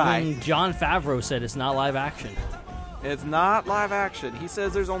CGI. Even Jon Favreau said it's not live action. It's not live action. He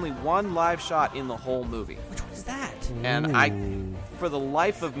says there's only one live shot in the whole movie. Which one is that? And I, for the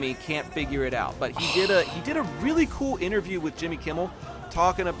life of me, can't figure it out. But he did a really cool interview with Jimmy Kimmel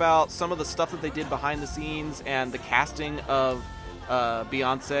talking about some of the stuff that they did behind the scenes and the casting of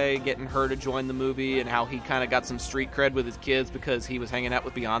Beyonce, getting her to join the movie, and how he kind of got some street cred with his kids because he was hanging out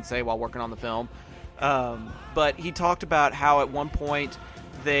with Beyonce while working on the film. But he talked about how at one point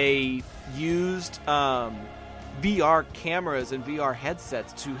they used VR cameras and VR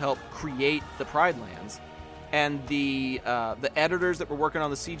headsets to help create the Pride Lands. And the editors that were working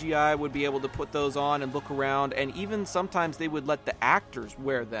on the CGI would be able to put those on and look around, and even sometimes they would let the actors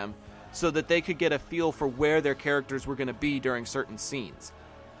wear them so that they could get a feel for where their characters were going to be during certain scenes.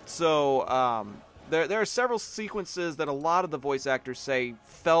 So there are several sequences that a lot of the voice actors say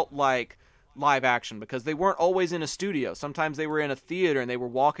felt like live action because they weren't always in a studio. Sometimes they were in a theater and they were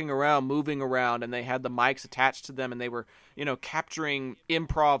walking around, moving around, and they had the mics attached to them, and they were, capturing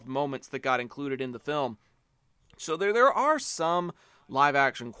improv moments that got included in the film. So there are some live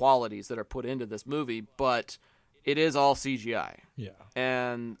action qualities that are put into this movie, but it is all CGI. Yeah.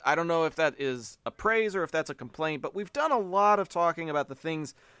 And I don't know if that is a praise or if that's a complaint, but we've done a lot of talking about the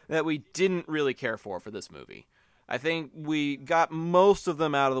things that we didn't really care for this movie. I think we got most of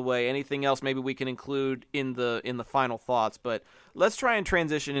them out of the way. Anything else maybe we can include in the final thoughts, but let's try and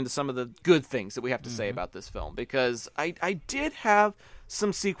transition into some of the good things that we have to say about this film, because I did have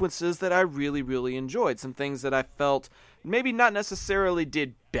some sequences that I really, really enjoyed, some things that I felt maybe not necessarily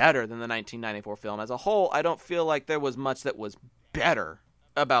did better than the 1994 film. As a whole, I don't feel like there was much that was better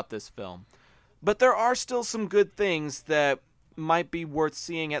about this film. But there are still some good things that might be worth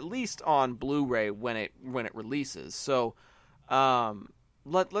seeing, at least on Blu-ray when it releases. So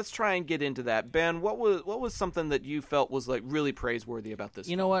let's try and get into that. Ben, what was something that you felt was like really praiseworthy about this?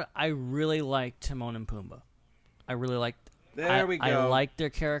 You know what? I really liked Timon and Pumbaa. I really liked. There we go. I liked their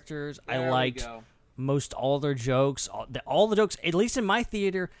characters. There I liked most all their jokes. All the jokes, at least in my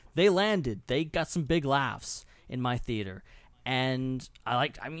theater, they landed. They got some big laughs in my theater, and I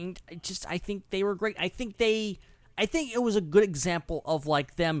think they were great. I think it was a good example of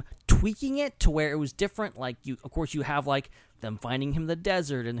like them tweaking it to where it was different. Like of course, you have like them finding him in the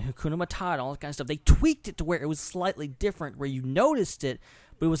desert and Hakuna Matata, all that kind of stuff. They tweaked it to where it was slightly different, where you noticed it,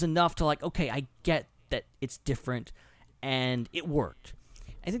 but it was enough to like, okay, I get that it's different, and it worked.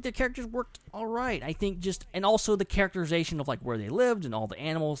 I think their characters worked all right. I think and also the characterization of like where they lived and all the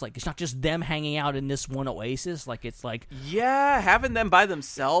animals. Like it's not just them hanging out in this one oasis. Like it's like having them by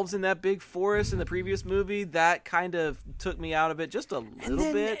themselves in that big forest in the previous movie, that kind of took me out of it just a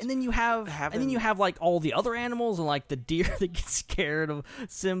little bit. And then you have like all the other animals and like the deer that gets scared of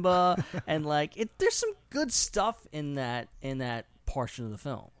Simba and like there's some good stuff in that portion of the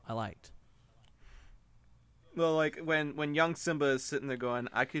film I liked. Well, like when young Simba is sitting there going,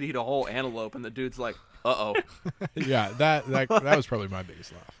 "I could eat a whole antelope," and the dude's like, "Uh-oh." Yeah, that was probably my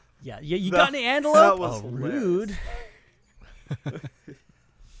biggest laugh. Yeah, you got any antelope? That was rude.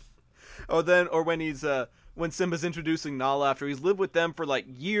 Or when Simba's introducing Nala after he's lived with them for like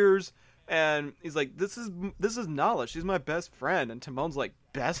years, and he's like, "This is Nala. She's my best friend," and Timon's like,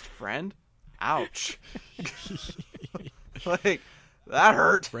 "Best friend? Ouch!" Like that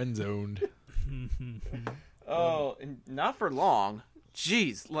hurt. Friend zoned. Oh, and not for long.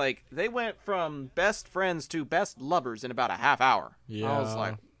 Jeez, like they went from best friends to best lovers in about a half hour. Yeah. I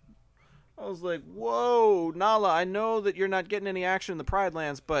was like, whoa, Nala, I know that you're not getting any action in the Pride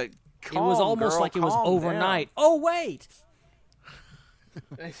Lands, but it was almost like it was overnight. Down. Oh, wait.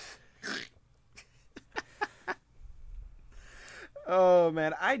 Oh,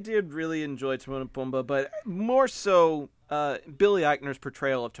 man, I did really enjoy Timon and Pumbaa, but more so Billy Eichner's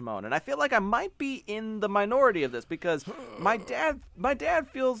portrayal of Timon. And I feel like I might be in the minority of this because my dad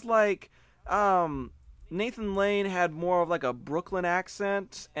feels like Nathan Lane had more of like a Brooklyn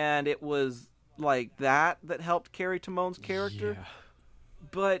accent, and it was like that helped carry Timon's character. Yeah.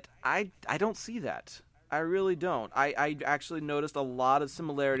 But I don't see that. I really don't. I actually noticed a lot of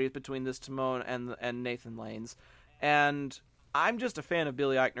similarities between this Timon and Nathan Lane's. And I'm just a fan of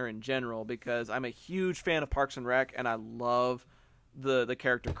Billy Eichner in general because I'm a huge fan of Parks and Rec, and I love the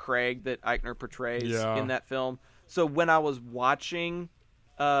character Craig that Eichner portrays in that film. So when I was watching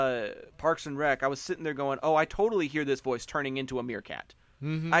Parks and Rec, I was sitting there going, "Oh, I totally hear this voice turning into a meerkat.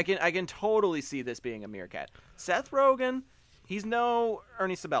 Mm-hmm. I can totally see this being a meerkat." Seth Rogen, he's no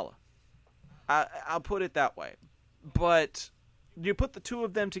Ernie Sabella. I'll put it that way. But you put the two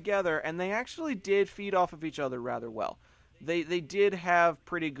of them together, and they actually did feed off of each other rather well. They did have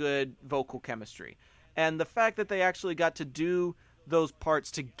pretty good vocal chemistry. And the fact that they actually got to do those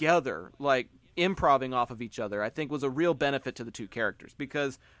parts together, like improvising off of each other, I think was a real benefit to the two characters.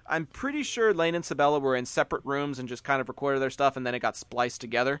 Because I'm pretty sure Lane and Sabella were in separate rooms and just kind of recorded their stuff, and then it got spliced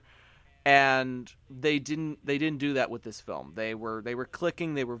together. And they didn't do that with this film. They were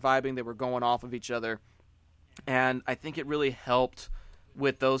clicking, they were vibing, they were going off of each other. And I think it really helped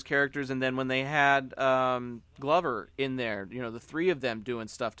with those characters. And then when they had Glover in there, the three of them doing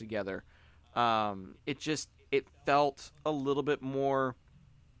stuff together, it felt a little bit more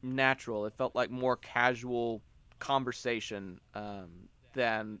natural. It felt like more casual conversation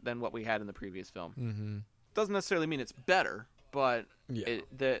than what we had in the previous film. Mm-hmm. Doesn't necessarily mean it's better, but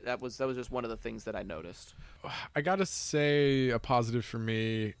that was just one of the things that I noticed. I gotta say, a positive for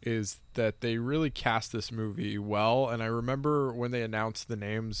me is that they really cast this movie well. And I remember when they announced the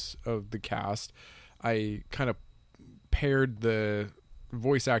names of the cast, I kind of paired the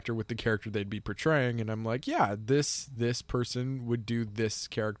voice actor with the character they'd be portraying, and I'm like, yeah, this person would do this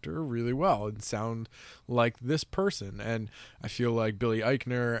character really well and sound like this person. And I feel like Billy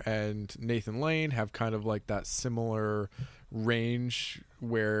Eichner and Nathan Lane have kind of like that similar range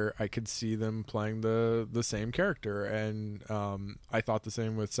where I could see them playing the same character. And I thought the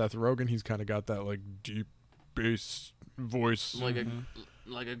same with Seth Rogen. He's kind of got that like deep bass voice, like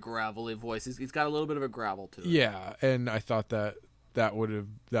a gravelly voice. He's got a little bit of a gravel to it. Yeah, and I thought that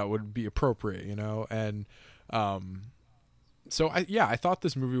would be appropriate, and so I thought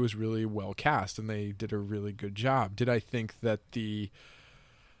this movie was really well cast and they did a really good job. Did I think that the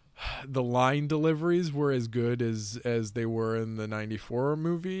line deliveries were as good as they were in the 94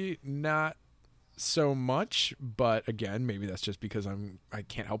 movie? Not so much, but again, maybe that's just because I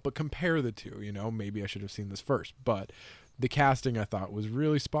can't help but compare the two, maybe I should have seen this first, but the casting I thought was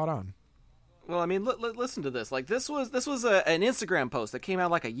really spot on. Well, I mean, listen to this. Like, this was an Instagram post that came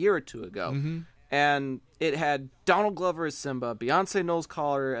out like a year or two ago, and it had Donald Glover as Simba, Beyonce Knowles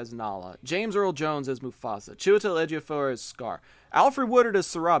Carter as Nala, James Earl Jones as Mufasa, Chiwetel Ejiofor as Scar, Alfred Woodard as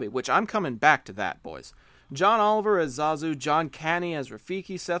Sarabi, which I'm coming back to that, boys. John Oliver as Zazu, John Canny as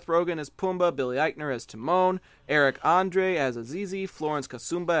Rafiki, Seth Rogen as Pumbaa, Billy Eichner as Timon, Eric Andre as Azizi, Florence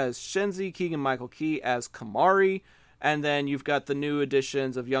Kasumba as Shenzi, Keegan-Michael Key as Kamari, and then you've got the new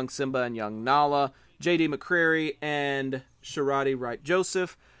additions of young Simba and young Nala, J.D. McCrary and Sharadi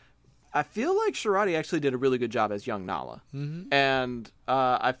Wright-Joseph. I feel like Sharadi actually did a really good job as young Nala. And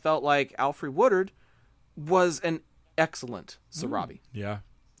I felt like Alfred Woodard was an excellent Sarabi. Yeah.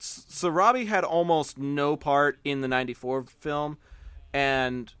 Sarabi had almost no part in the 94 film,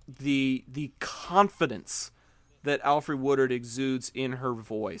 and the confidence that Alfred Woodard exudes in her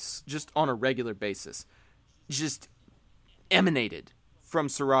voice, just on a regular basis, just emanated from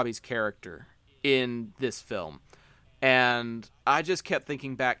Sarabi's character in this film. And I just kept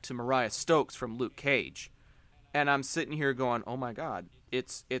thinking back to Mariah Stokes from Luke Cage, and I'm sitting here going, "Oh my God,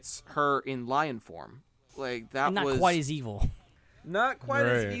 it's her in lion form." Like that and not was quite as evil. Not quite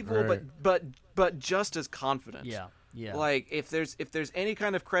as evil, but just as confident. Yeah. Like if there's any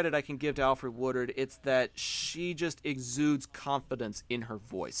kind of credit I can give to Alfred Woodard, it's that she just exudes confidence in her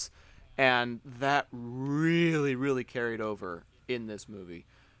voice, and that really, really carried over in this movie.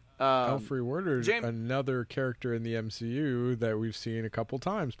 Alfred Woodard, another character in the MCU that we've seen a couple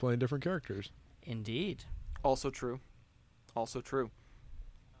times playing different characters. Indeed. Also true.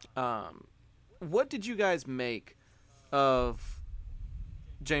 What did you guys make of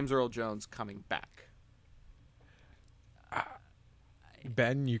James Earl Jones coming back?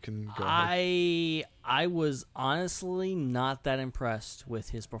 Ben, you can go ahead. I was honestly not that impressed with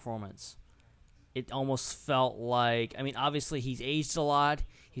his performance. It almost felt like, I mean, obviously he's aged a lot.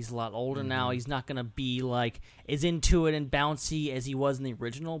 He's a lot older now. He's not going to be like as into it and bouncy as he was in the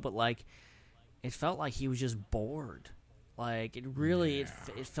original, but like it felt like he was just bored. Like it really,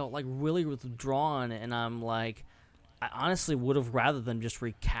 it felt like really withdrawn, and I'm like, I honestly would have rather than just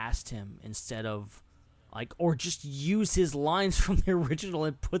recast him instead of like, or just use his lines from the original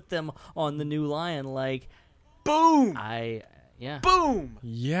and put them on the new Lion. Like, boom! Boom!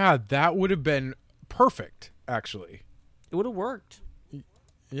 Yeah, that would have been perfect, actually. It would have worked.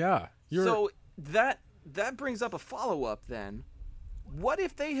 Yeah. So that brings up a follow-up then. What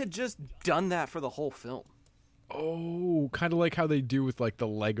if they had just done that for the whole film? Oh, kind of like how they do with like the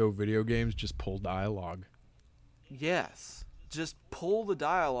Lego video games, just pull dialogue. Yes. Just pull the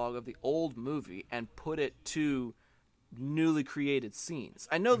dialogue of the old movie and put it to newly created scenes.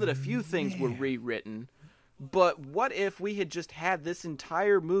 I know that a few things were rewritten, but what if we had just had this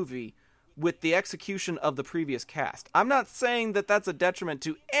entire movie with the execution of the previous cast? I'm not saying that that's a detriment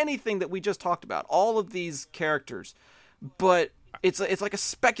to anything that we just talked about, all of these characters, but it's like a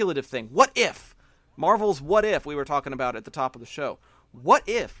speculative thing. What if? Marvel's What If we were talking about at the top of the show. What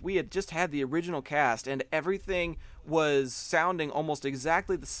if we had just had the original cast and everything was sounding almost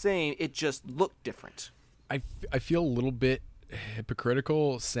exactly the same, it just looked different? I feel a little bit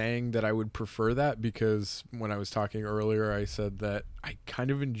hypocritical saying that I would prefer that, because when I was talking earlier, I said that I kind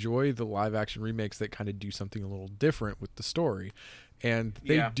of enjoy the live action remakes that kind of do something a little different with the story. And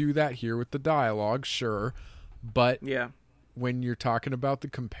they do that here with the dialogue, sure. But when you're talking about the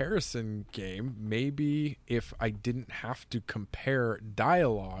comparison game, maybe if I didn't have to compare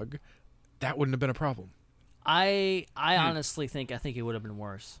dialogue, that wouldn't have been a problem. I honestly think it would have been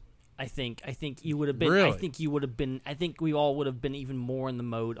worse. I think you would have been. Really? I think we all would have been even more in the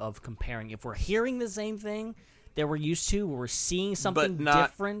mode of comparing. If we're hearing the same thing that we're used to, we're seeing something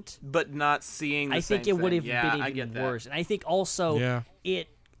different, but not seeing the same thing. I think it would have been I even get worse. And I think also it,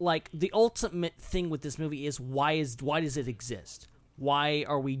 like, the ultimate thing with this movie is why does it exist? Why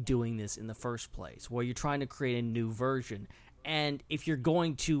are we doing this in the first place? Well, you're trying to create a new version, and if you're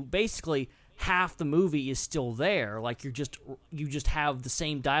going to basically half the movie is still there, like you just have the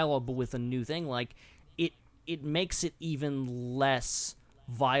same dialogue but with a new thing, like it makes it even less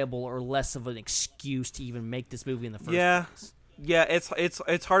viable or less of an excuse to even make this movie in the first place. Yeah,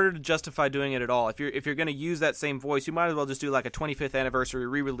 it's harder to justify doing it at all. If you're going to use that same voice, you might as well just do like a 25th anniversary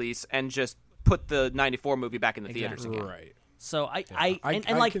re-release and just put the 94 movie back in the theaters again. Right. So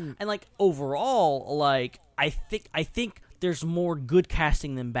overall, like I think there's more good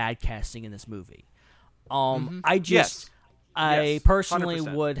casting than bad casting in this movie. I personally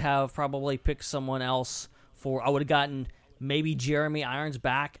 100%. would have probably picked someone else I would have gotten maybe Jeremy Irons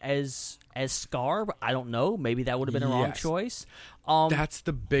back as Scar. But I don't know. Maybe that would have been a wrong choice. That's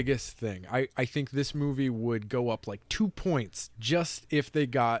the biggest thing. I think this movie would go up like 2 points just if they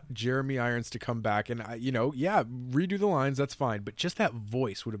got Jeremy Irons to come back and, redo the lines. That's fine. But just that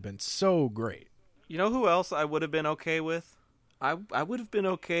voice would have been so great. You know who else I would have been okay with? I would have been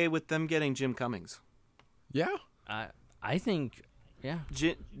okay with them getting Jim Cummings. Yeah. I think, yeah.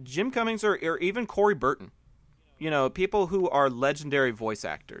 Jim Cummings or even Corey Burton. People who are legendary voice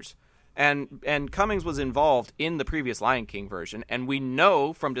actors. And Cummings was involved in the previous Lion King version, and we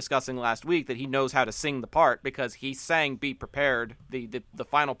know from discussing last week that he knows how to sing the part because he sang Be Prepared, the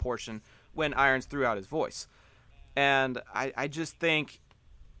final portion, when Irons threw out his voice. And I just think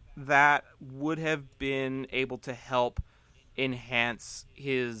that would have been able to help enhance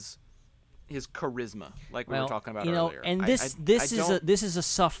his charisma, like we were talking about earlier. And this is a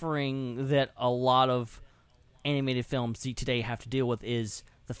suffering that a lot of animated films today have to deal with, is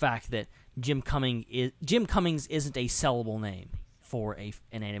the fact that Jim Cummings isn't a sellable name for an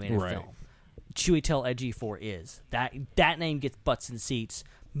animated film. Chiwetel Ejiofor is. That name gets butts in seats.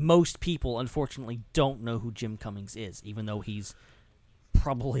 Most people, unfortunately, don't know who Jim Cummings is, even though he's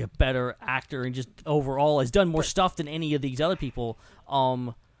probably a better actor and just overall has done more stuff than any of these other people.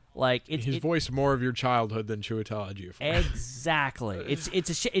 He's voiced more of your childhood than Chiwetel Ejiofor. Exactly.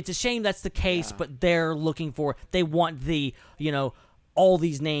 It's a shame that's the case, but they want the all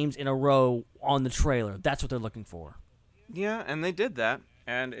these names in a row on the trailer. That's what they're looking for. Yeah, and they did that,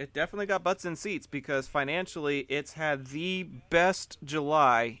 and it definitely got butts in seats because financially it's had the best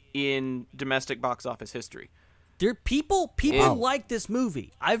July in domestic box office history. People like this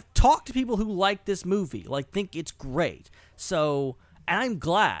movie. I've talked to people who like this movie, think it's great. So, and I'm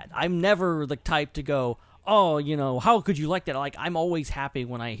glad. I'm never the type to go, oh, how could you like that? I'm always happy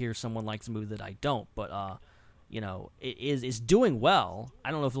when I hear someone likes a movie that I don't, but it's doing well.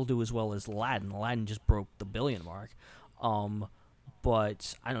 I don't know if it'll do as well as Aladdin. Aladdin just broke the billion mark.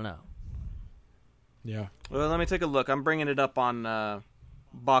 But I don't know. Yeah. Well, let me take a look. I'm bringing it up on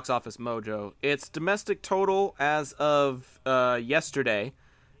Box Office Mojo. Its domestic total as of yesterday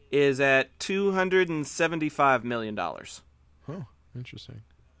is at $275 million. Oh, interesting.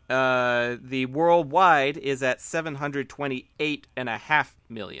 The worldwide is at $728.5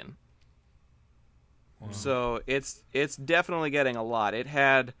 million. Wow. So it's definitely getting a lot. It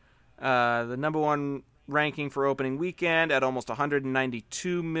had the number one ranking for opening weekend at almost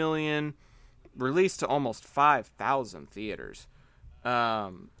 192 million, released to almost 5,000 theaters.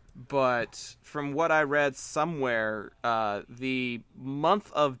 But from what I read somewhere, the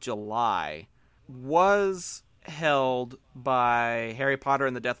month of July was held by Harry Potter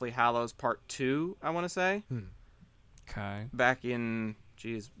and the Deathly Hallows Part 2, I want to say. Okay. Back in,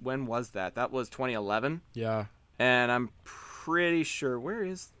 when was that? That was 2011. Yeah. And I'm pretty sure, where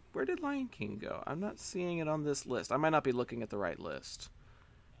did Lion King go? I'm not seeing it on this list. I might not be looking at the right list.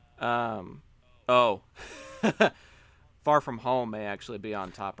 Far From Home may actually be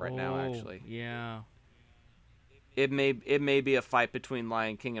on top right now, actually. Yeah. It may be a fight between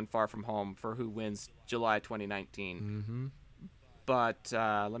Lion King and Far From Home for who wins July 2019. Mm-hmm. But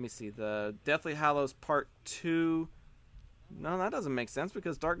let me see. The Deathly Hallows Part 2... No, that doesn't make sense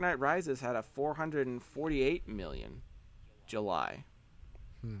because Dark Knight Rises had a 448 million July.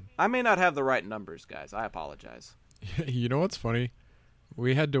 I may not have the right numbers, guys. I apologize. You know what's funny?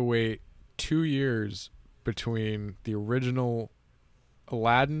 We had to wait 2 years between the original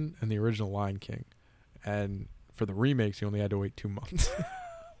Aladdin and the original Lion King. And for the remakes, you only had to wait 2 months.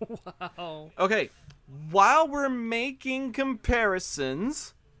 Wow. Okay, while we're making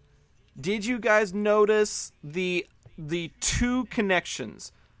comparisons, did you guys notice the two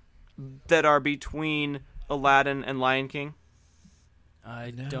connections that are between Aladdin and Lion King?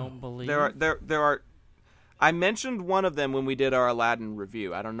 I don't believe there are. I mentioned one of them when we did our Aladdin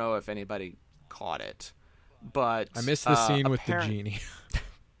review. I don't know if anybody caught it, but I missed the scene with the genie.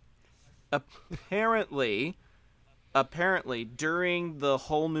 Apparently, during the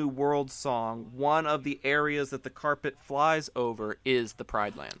Whole New World song, one of the areas that the carpet flies over is the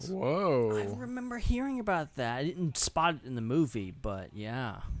Pride Lands. Whoa! I remember hearing about that. I didn't spot it in the movie, but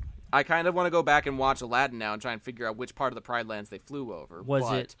yeah. I kind of want to go back and watch Aladdin now and try and figure out which part of the Pride Lands they flew over.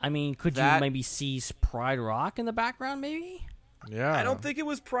 Could you maybe see Pride Rock in the background, maybe? Yeah. I don't think it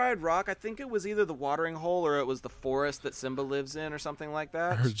was Pride Rock. I think it was either the watering hole or it was the forest that Simba lives in or something like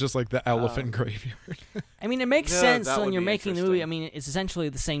that. Or just like the elephant graveyard. I mean, it makes sense when you're making the movie. I mean, it's essentially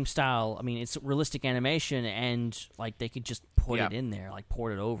the same style. I mean, it's realistic animation, and they could just put it in there,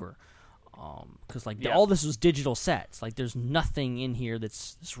 port it over. Because all this was digital sets. There's nothing in here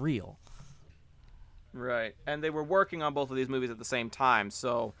that's real. Right. And they were working on both of these movies at the same time,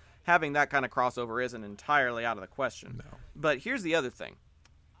 so having that kind of crossover isn't entirely out of the question. No. But here's the other thing.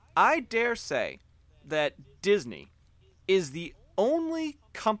 I dare say that Disney is the only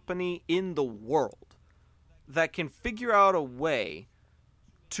company in the world that can figure out a way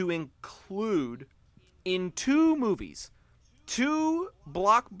to include in 2 movies, 2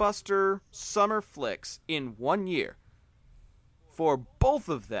 blockbuster summer flicks in 1 year, for both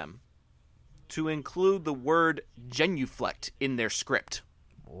of them to include the word genuflect in their script.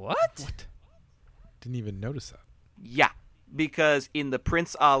 What? Didn't even notice that. Yeah, because in the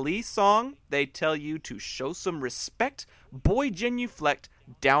Prince Ali song, they tell you to show some respect, boy genuflect,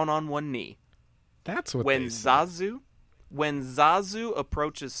 down on one knee. That's what when they say. When Zazu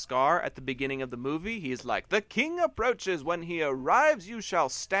approaches Scar at the beginning of the movie, he's like, "The king approaches. When he arrives, you shall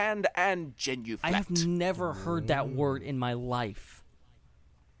stand and genuflect." I have never heard that word in my life.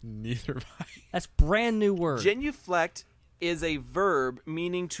 Neither have I. That's brand new word. Genuflect is a verb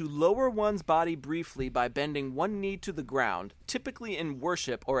meaning to lower one's body briefly by bending one knee to the ground, typically in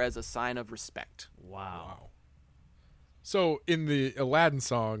worship or as a sign of respect. Wow. So in the Aladdin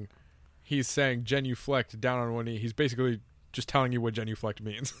song, he's saying genuflect down on one knee. He's basically just telling you what genuflect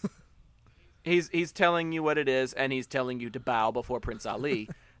means. He's telling you what it is, and he's telling you to bow before Prince Ali.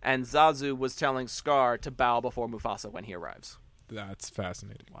 And Zazu was telling Scar to bow before Mufasa when he arrives. That's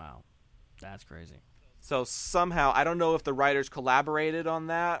fascinating. Wow. That's crazy. So somehow, I don't know if the writers collaborated on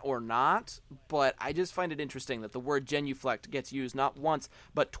that or not, but I just find it interesting that the word genuflect gets used not once,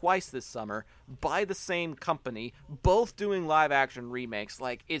 but twice this summer by the same company, both doing live-action remakes.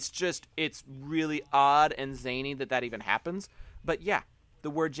 Like, it's really odd and zany that even happens. But yeah,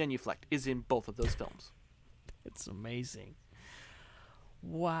 the word genuflect is in both of those films. It's amazing.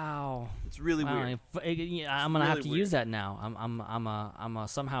 Wow, it's really weird. I'm gonna have to use that now. I'm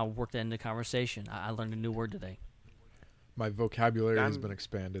somehow work that into conversation. I learned a new word today. My vocabulary has been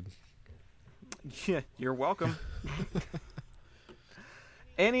expanded. Yeah, you're welcome.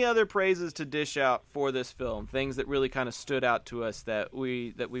 Any other praises to dish out for this film? Things that really kind of stood out to us that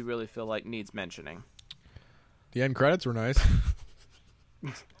we really feel like needs mentioning. The end credits were nice.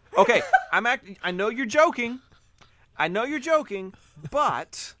 Okay, I know you're joking.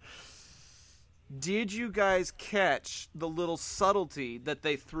 But did you guys catch the little subtlety that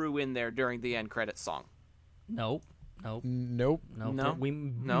they threw in there during the end credits song? Nope. No.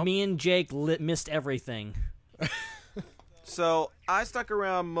 Me and Jake missed everything. So I stuck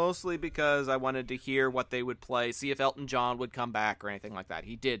around mostly because I wanted to hear what they would play, see if Elton John would come back or anything like that.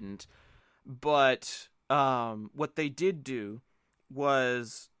 He didn't. But what they did do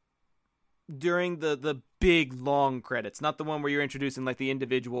was during the big long credits, not the one where you're introducing like the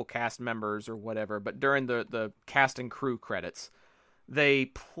individual cast members or whatever, but during the cast and crew credits, they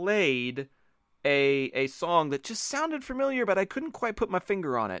played a song that just sounded familiar, but I couldn't quite put my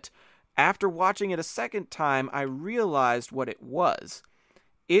finger on it. After watching it a second time, I realized what it was.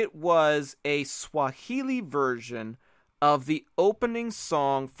 It was a Swahili version of the opening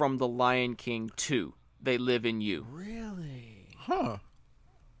song from The Lion King 2, They Live in You. Really? Huh.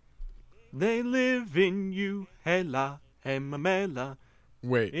 They live in you, hela, hemamela.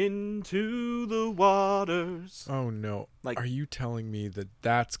 Wait. Into the waters. Oh, no. Like, are you telling me that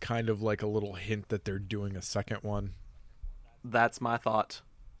that's kind of like a little hint that they're doing a second one? That's my thought.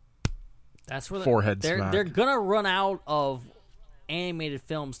 That's where Forehead they're smack. they're gonna run out of animated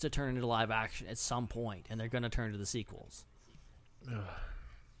films to turn into live action at some point, and they're gonna turn to the sequels.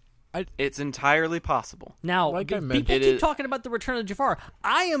 It's entirely possible. Now, Like I people mentioned- keep talking about the Return of Jafar.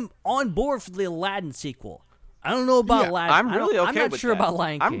 I am on board for the Aladdin sequel. I don't know about Aladdin. I'm really okay I'm not with sure that. about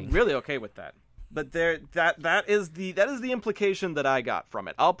Lion King. I'm really okay with that. But that is the implication that I got from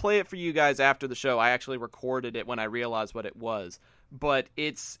it. I'll play it for you guys after the show. I actually recorded it when I realized what it was. But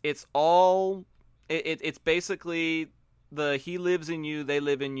it's basically the He Lives in You, They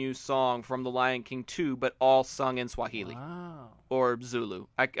Live in You song from The Lion King 2, but all sung in Swahili. Wow. Or Zulu.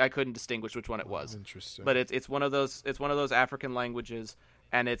 I couldn't distinguish which one it was. Interesting. But it's one of those African languages,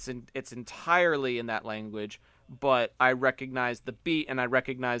 and it's entirely in that language. But I recognize the beat, and I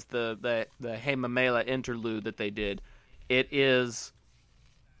recognize the Hey Mamela interlude that they did. It is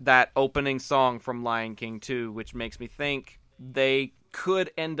that opening song from Lion King 2, which makes me think they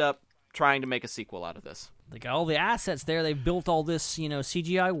could end up trying to make a sequel out of this. They got all the assets there. They've built all this,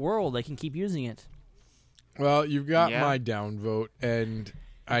 CGI world. They can keep using it. Well, you've got my downvote, and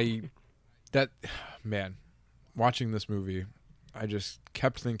watching this movie, I just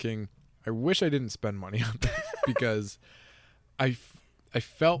kept thinking, I wish I didn't spend money on this because I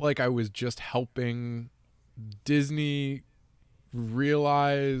felt like I was just helping Disney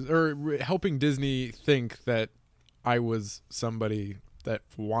realize, or helping Disney think that I was somebody that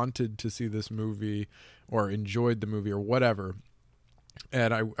wanted to see this movie or enjoyed the movie or whatever.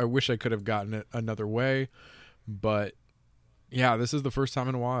 And I wish I could have gotten it another way, but yeah, this is the first time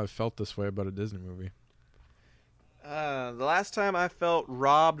in a while I've felt this way about a Disney movie. The last time I felt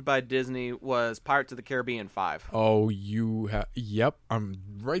robbed by Disney was Pirates of the Caribbean 5. Oh, yep, I'm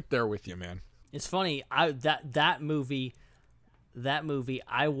right there with you, man. It's funny, that movie,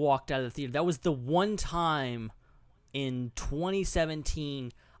 I walked out of the theater. That was the one time in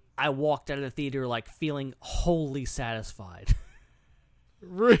 2017 I walked out of the theater like feeling wholly satisfied.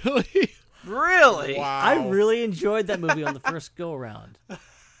 Really? Really? Wow. I really enjoyed that movie on the first go around.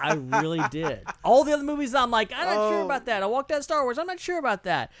 I really did. All the other movies, I'm like, I'm not sure about that. I walked out of Star Wars. I'm not sure about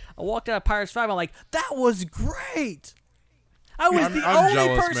that. I walked out of Pirates 5. I'm like, that was great. I was the only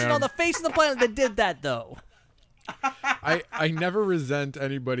jealous, person man. on the face of the planet that did that, though. I never resent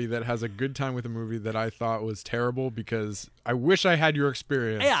anybody that has a good time with a movie that I thought was terrible, because I wish I had your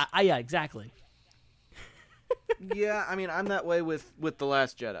experience. Yeah, exactly. Yeah, I mean, I'm that way with The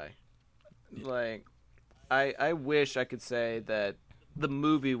Last Jedi. Like, I wish I could say that the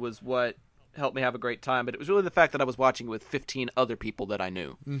movie was what helped me have a great time, but it was really the fact that I was watching with 15 other people that I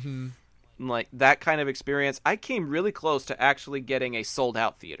knew. Mm-hmm. Like, that kind of experience, I came really close to actually getting a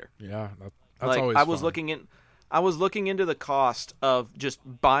sold-out theater. Yeah, that's like, always I was fun. I was looking into the cost of just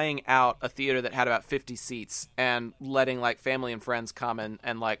buying out a theater that had about 50 seats and letting like family and friends come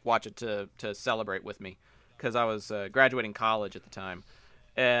and like watch it to celebrate with me, because I was graduating college at the time,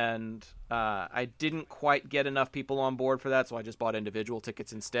 and I didn't quite get enough people on board for that, so I just bought individual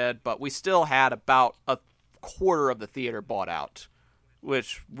tickets instead. But we still had about a quarter of the theater bought out,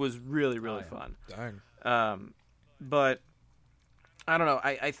 which was really, really fun. Dang. But I don't know.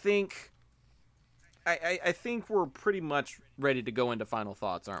 I think we're pretty much ready to go into final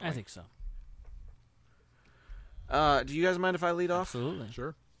thoughts, aren't we? I think so. Do you guys mind if I lead off? Absolutely.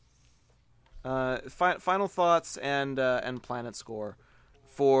 Sure. Final thoughts and Planet Score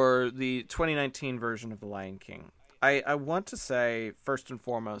for the 2019 version of The Lion King. I want to say, first and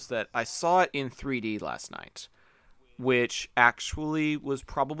foremost, that I saw it in 3D last night, which actually was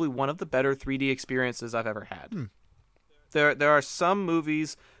probably one of the better 3D experiences I've ever had. There are some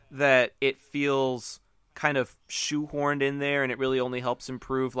movies that it feels kind of shoehorned in there, and it really only helps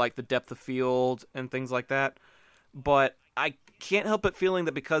improve like the depth of field and things like that. But I can't help but feeling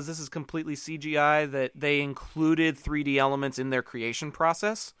that because this is completely CGI, that they included 3D elements in their creation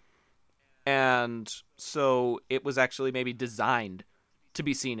process. And so it was actually maybe designed to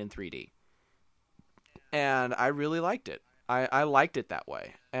be seen in 3D. And I really liked it. I liked it that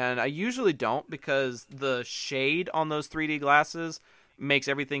way. And I usually don't, because the shade on those 3D glasses makes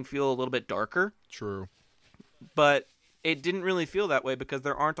everything feel a little bit darker. True. But it didn't really feel that way because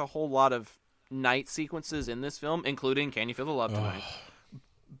there aren't a whole lot of night sequences in this film, including Can You Feel the Love Tonight?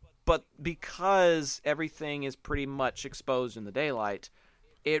 But because everything is pretty much exposed in the daylight,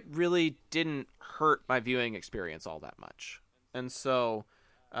 it really didn't hurt my viewing experience all that much. And so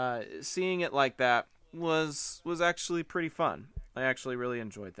seeing it like that was actually pretty fun. I actually really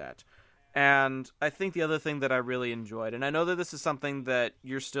enjoyed that. And I think the other thing that I really enjoyed, and I know that this is something that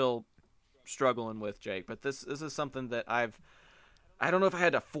you're still struggling with, Jake, but this is something that I don't know if I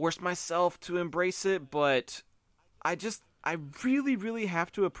had to force myself to embrace it, but I really, really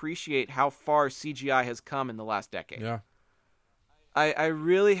have to appreciate how far CGI has come in the last decade. Yeah. I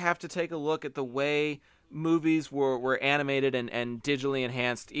really have to take a look at the way movies were animated and digitally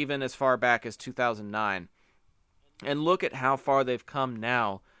enhanced even as far back as 2009, and look at how far they've come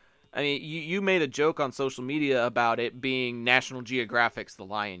now. I mean, you made a joke on social media about it being National Geographic's The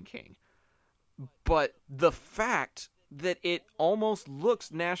Lion King, but the fact that it almost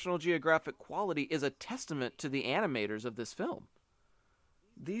looks National Geographic quality is a testament to the animators of this film.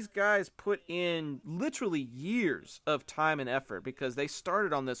 These guys put in literally years of time and effort because they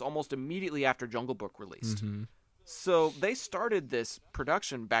started on this almost immediately after Jungle Book released. Mm-hmm. So they started this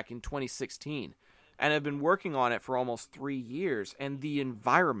production back in 2016 and have been working on it for almost 3 years. And the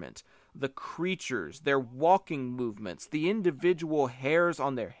environment, the creatures, their walking movements, the individual hairs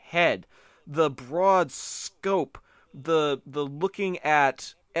on their head, the broad scope, the looking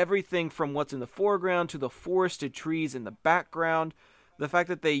at everything from what's in the foreground to the forested trees in the background, the fact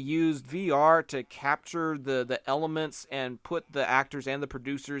that they used VR to capture the elements and put the actors and the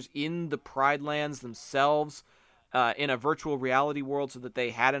producers in the Pride Lands themselves in a virtual reality world so that they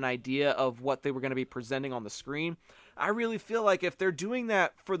had an idea of what they were going to be presenting on the screen. I really feel like if they're doing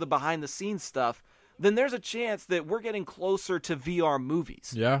that for the behind the scenes stuff, then there's a chance that we're getting closer to VR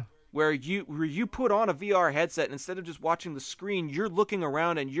movies. Yeah. where you put on a VR headset and instead of just watching the screen, you're looking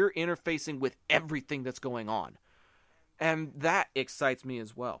around and you're interfacing with everything that's going on. And that excites me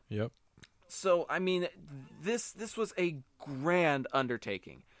as well. Yep. So, I mean, this was a grand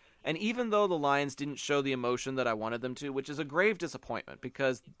undertaking. And even though the lions didn't show the emotion that I wanted them to, which is a grave disappointment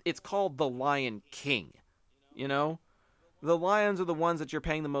because it's called The Lion King, you know? The lions are the ones that you're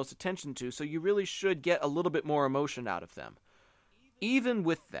paying the most attention to, so you really should get a little bit more emotion out of them. Even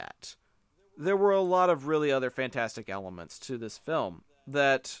with that, there were a lot of really other fantastic elements to this film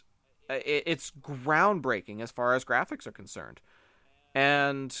that it's groundbreaking as far as graphics are concerned.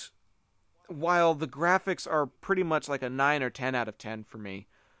 And while the graphics are pretty much like a 9 or 10 out of 10 for me,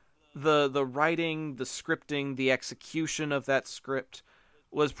 the writing, the scripting, the execution of that script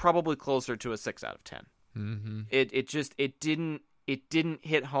was probably closer to a 6 out of 10. Mm-hmm. It didn't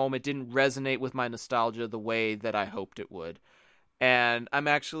hit home. It didn't resonate with my nostalgia the way that I hoped it would. And I'm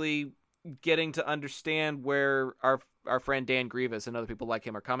actually getting to understand where our friend Dan Grievous and other people like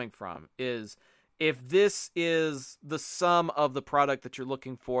him are coming from. Is if this is the sum of the product that you're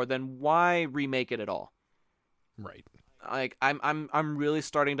looking for, then why remake it at all? Right. Like I'm really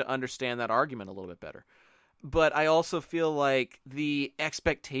starting to understand that argument a little bit better. But I also feel like the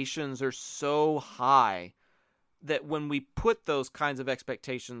expectations are so high that when we put those kinds of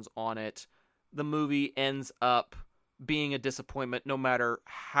expectations on it, the movie ends up being a disappointment no matter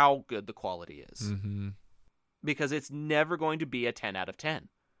how good the quality is. Mm-hmm. Because it's never going to be a 10 out of 10.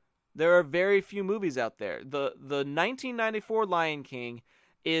 There are very few movies out there. The 1994 Lion King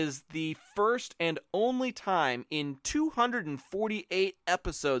is the first and only time in 248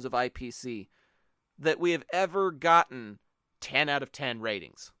 episodes of IPC that we have ever gotten 10 out of 10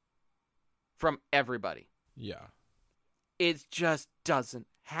 ratings from everybody. Yeah. It just doesn't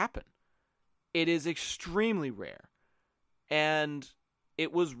happen. It is extremely rare. And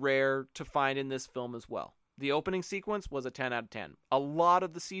it was rare to find in this film as well. The opening sequence was a 10 out of 10. A lot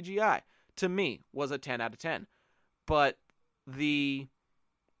of the CGI, to me, was a 10 out of 10. But the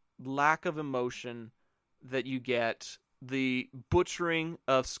lack of emotion that you get, the butchering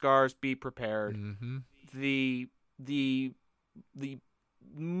of Scars Be Prepared, mm-hmm. the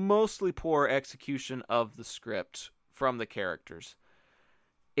mostly poor execution of the script from the characters,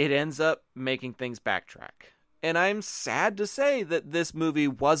 it ends up making things backtrack. And I'm sad to say that this movie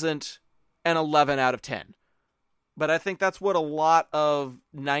wasn't an 11 out of 10. But I think that's what a lot of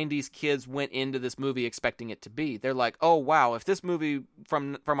 90s kids went into this movie expecting it to be. They're like, oh, wow, if this movie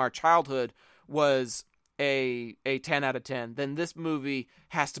from our childhood was a 10 out of 10, then this movie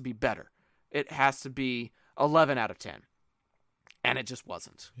has to be better. It has to be 11 out of 10. And it just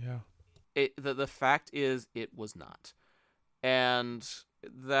wasn't. Yeah. The fact is, it was not. And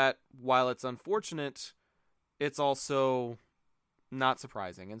that, while it's unfortunate, it's also not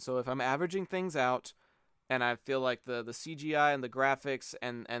surprising. And so if I'm averaging things out, and I feel like the CGI and the graphics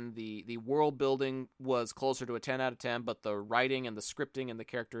and the world building was closer to a 10 out of 10, but the writing and the scripting and the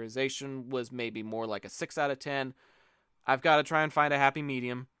characterization was maybe more like a 6 out of 10, I've got to try and find a happy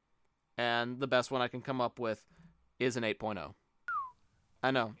medium. And the best one I can come up with is an 8.0.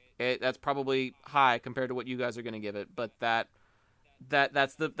 I know that's probably high compared to what you guys are going to give it, but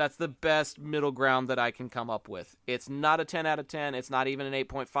that's the best middle ground that I can come up with. It's not a 10 out of 10. It's not even an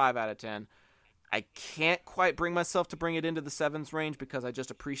 8.5 out of 10. I can't quite bring myself to bring it into the 7s range because I just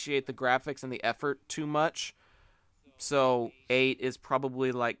appreciate the graphics and the effort too much. So 8 is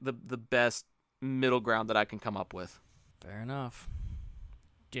probably like the best middle ground that I can come up with. Fair enough.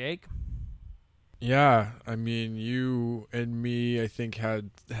 Jake? Yeah, I mean, you and me, I think, have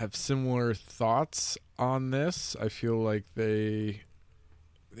similar thoughts on this. I feel like they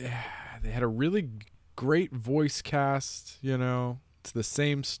had a really great voice cast, you know. It's the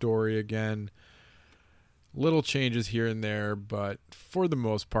same story again. Little changes here and there, but for the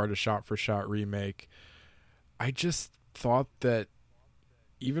most part, a shot-for-shot remake. I just thought that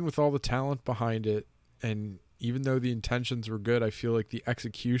even with all the talent behind it, and even though the intentions were good, I feel like the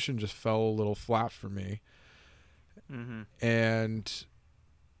execution just fell a little flat for me. Mm-hmm. And,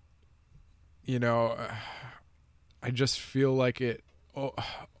 you know, I just feel like it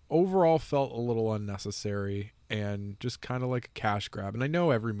overall felt a little unnecessary and just kind of like a cash grab. And I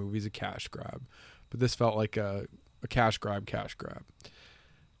know every movie's a cash grab, but this felt like a cash grab.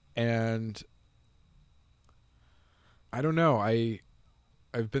 And I don't know.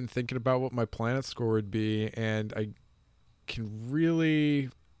 I've been thinking about what my Planet score would be, and I can't really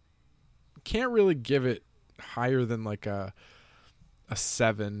give it higher than like a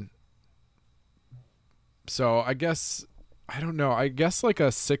 7. So I guess, I don't know. I guess like a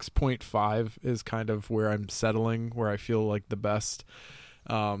 6.5 is kind of where I'm settling, where I feel like the best.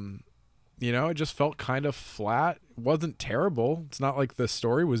 it just felt kind of flat. It wasn't terrible. It's not like the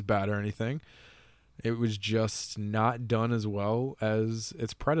story was bad or anything. It was just not done as well as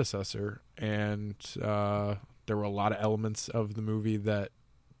its predecessor. And there were a lot of elements of the movie that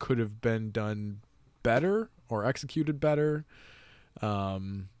could have been done better or executed better.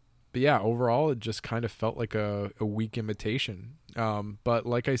 But yeah, overall, it just kind of felt like a weak imitation. But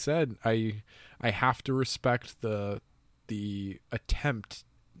like I said, I have to respect the attempt,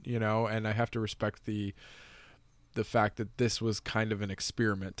 and I have to respect the fact that this was kind of an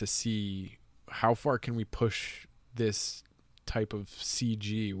experiment to see how far can we push this type of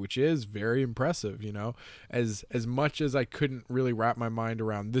CG, which is very impressive. As much as I couldn't really wrap my mind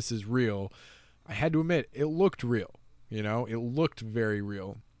around this is real, I had to admit it looked real. It looked very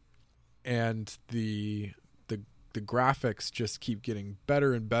real. And the graphics just keep getting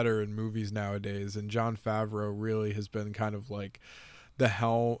better and better in movies nowadays, and Jon Favreau really has been kind of like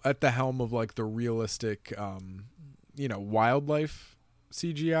at the helm of like the realistic wildlife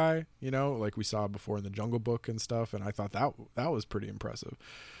CGI, like we saw before in the Jungle Book and stuff, and I thought that was pretty impressive.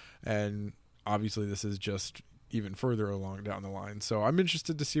 And obviously this is just even further along down the line, so I'm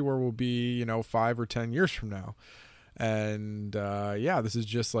interested to see where we'll be 5 or 10 years from now. And this is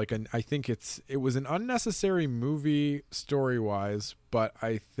just like I think it was an unnecessary movie story-wise, but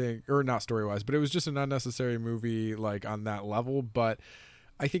I think, or not story-wise, but it was just an unnecessary movie like on that level. But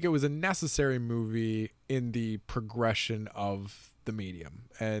I think it was a necessary movie in the progression of the medium,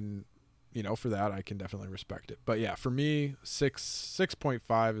 and for that I can definitely respect it. But yeah, for me,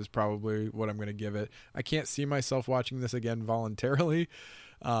 6.5 is probably what I'm going to give it. I can't see myself watching this again voluntarily.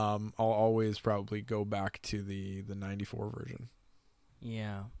 I'll always probably go back to the 94 version.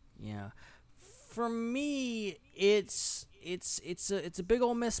 Yeah. For me, it's a big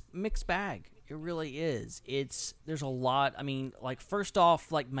old mixed bag. It really is. There's a lot. I mean, like, first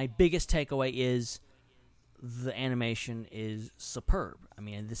off, like, my biggest takeaway is the animation is superb. I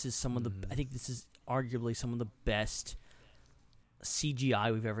mean, this is I think this is arguably some of the best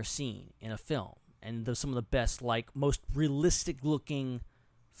CGI we've ever seen in a film, and some of the best, like, most realistic looking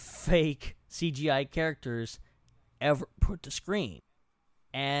fake CGI characters ever put to screen.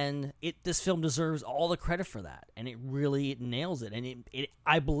 And this film deserves all the credit for that, and it nails it, and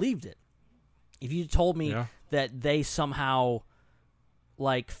I believed it. If you told me that they somehow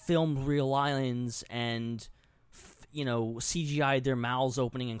like filmed real lines and CGI'd their mouths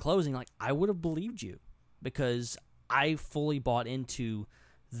opening and closing, like, I would have believed you, because I fully bought into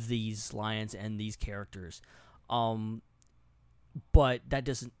these lions and these characters. But that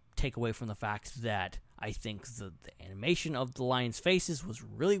doesn't take away from the fact that I think the animation of the lions' faces was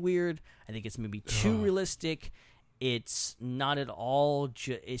really weird. I think it's maybe too realistic. It's not at all.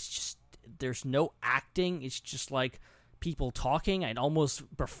 It's just, there's no acting. It's just like people talking. I'd almost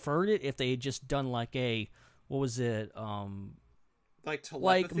preferred it if they had just done like what was it? Like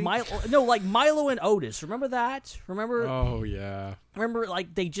telepathy? Like Milo and Otis. Remember that? Remember? Oh yeah. Remember,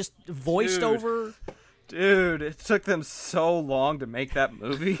 like, they just voiced over. Dude, it took them so long to make that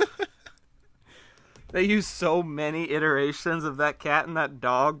movie. They used so many iterations of that cat and that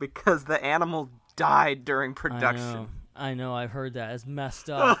dog because the animal died during production. I know, I've heard that. It's messed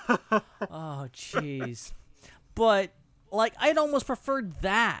up. Oh, jeez. But, like, I'd almost preferred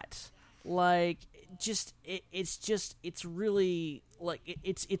that. Like, it's really, like,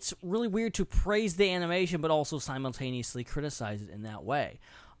 it's really weird to praise the animation but also simultaneously criticize it in that way.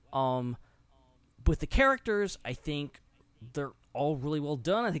 With the characters, I think they're all really well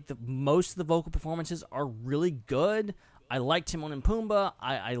done. I think most of the vocal performances are really good. I liked Timon and Pumbaa.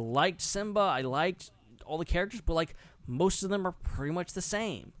 I liked Simba. I liked all the characters, but, like, most of them are pretty much the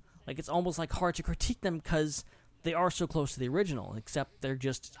same. Like, it's almost like hard to critique them because they are so close to the original, except they're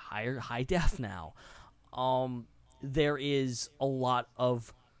just high def now. There is a lot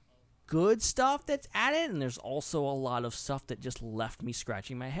of good stuff that's added, and there's also a lot of stuff that just left me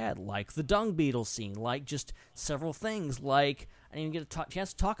scratching my head, like the dung beetle scene, like just several things, like I didn't even get a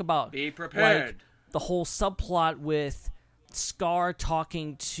chance to talk about. Be prepared. Like, the whole subplot with Scar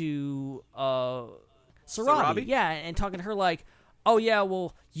talking to Sarabi, yeah, and talking to her like, oh yeah,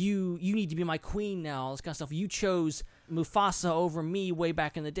 well you need to be my queen now, all this kind of stuff. You chose Mufasa over me way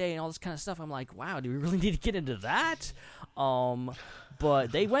back in the day, and all this kind of stuff. I'm like, wow, do we really need to get into that?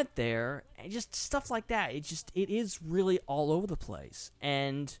 But they went there, and just stuff like that. It is really all over the place.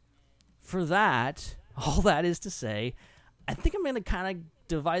 And for that, all that is to say, I think I'm going to kind of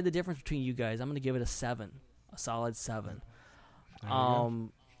divide the difference between you guys. I'm going to give it a 7, a solid 7.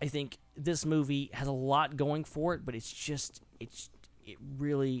 I think this movie has a lot going for it, but it's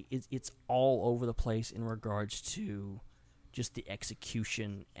all over the place in regards to just the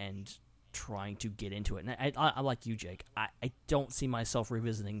execution and trying to get into it. And I like you, Jake. I don't see myself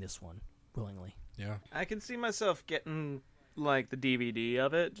revisiting this one willingly. Yeah. I can see myself getting like the DVD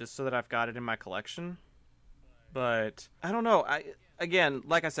of it just so that I've got it in my collection. But I don't know. Again,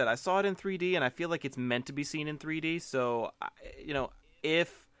 like I said, I saw it in 3D, and I feel like it's meant to be seen in 3D. So,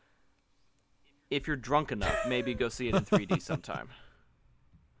 if you're drunk enough, maybe go see it in 3D sometime.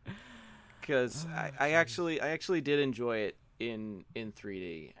 Because I actually did enjoy it in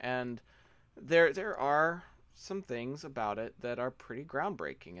 3D, and there are some things about it that are pretty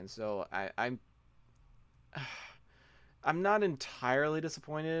groundbreaking, and so I'm not entirely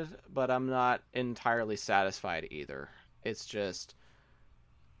disappointed, but I'm not entirely satisfied either. It's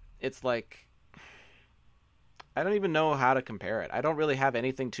like, I don't even know how to compare it. I don't really have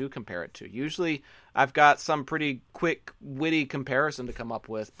anything to compare it to. Usually I've got some pretty quick, witty comparison to come up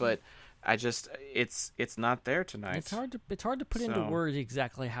with, but it's not there tonight. It's hard to put into words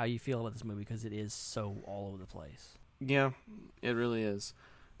exactly how you feel about this movie because it is so all over the place. Yeah, it really is.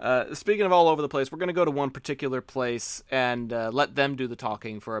 Speaking of all over the place, we're going to go to one particular place and let them do the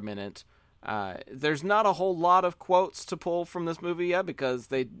talking for a minute. There's not a whole lot of quotes to pull from this movie yet because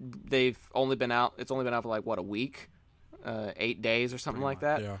they've only been out. It's only been out for like a week, 8 days or something like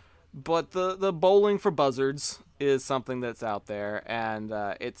that. Yeah. But the bowling for buzzards is something that's out there, and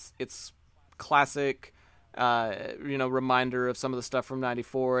it's classic. Reminder of some of the stuff from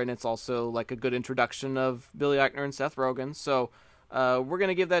 '94, and it's also like a good introduction of Billy Eichner and Seth Rogen. So. We're going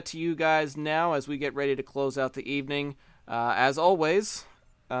to give that to you guys now as we get ready to close out the evening. As always,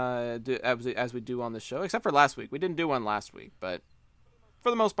 as we do on the show, except for last week. We didn't do one last week, but for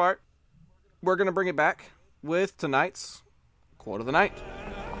the most part, we're going to bring it back with tonight's Quote of the Night.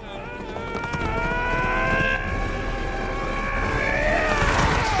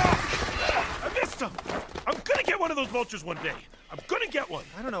 I missed him! I'm going to get one of those vultures one day. I'm going to get one.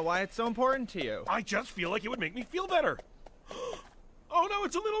 I don't know why it's so important to you. I just feel like it would make me feel better. Oh no,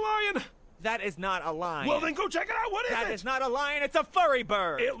 it's a little lion! That is not a lion. Well, then go check it out. What is it? That is not a lion. It's a furry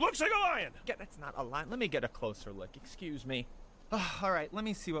bird. It looks like a lion. That's not a lion. Let me get a closer look. Excuse me. Oh, all right, let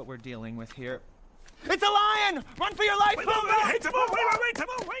me see what we're dealing with here. It's a lion! Run for your life! Wait, hey, Timon, wait,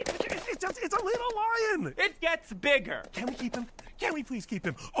 Timon, wait! It's a little lion! It gets bigger! Can we keep him? Can we please keep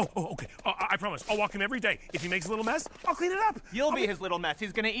him? Oh, okay. I promise. I'll walk him every day. If he makes a little mess, I'll clean it up. You'll be his little mess.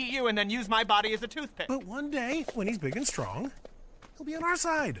 He's gonna eat you and then use my body as a toothpick. But one day, when he's big and strong, he'll be on our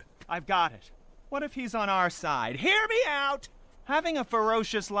side. I've got it. What if he's on our side? Hear me out! Having a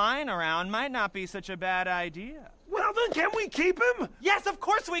ferocious lion around might not be such a bad idea. Well, then can we keep him? Yes, of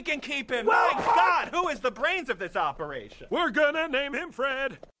course we can keep him! Well, my God, who is the brains of this operation? We're gonna name him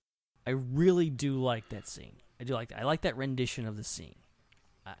Fred. I really do like that scene. I do like that. I like that rendition of the scene.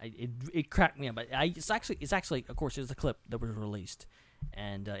 It cracked me up. It's actually, of course, it's a clip that was released,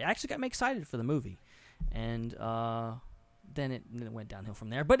 and it actually got me excited for the movie. And then it went downhill from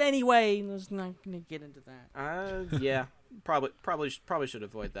there. But anyway, let's not gonna get into that. Yeah, probably should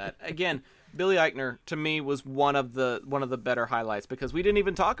avoid that. Again, Billy Eichner to me was one of the better highlights because we didn't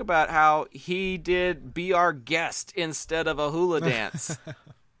even talk about how he did Be Our Guest instead of a hula dance,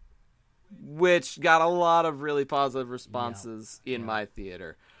 which got a lot of really positive responses in my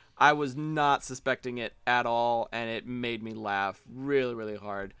theater. I was not suspecting it at all, and it made me laugh really, really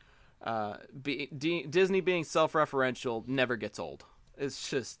hard. Disney being self-referential never gets old. It's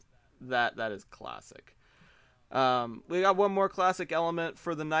just that is classic. We got one more classic element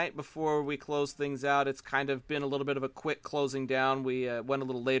for the night before we close things out. It's kind of been a little bit of a quick closing down. We went a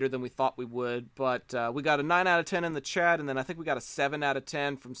little later than we thought we would, but we got a 9 out of 10 in the chat, and then I think we got a 7 out of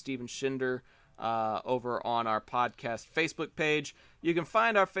 10 from Steven Schinder over on our podcast Facebook page. You can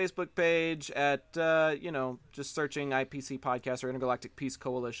find our Facebook page at, just searching IPC Podcast or Intergalactic Peace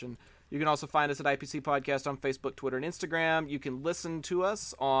Coalition. You can also find us at IPC Podcast on Facebook, Twitter, and Instagram. You can listen to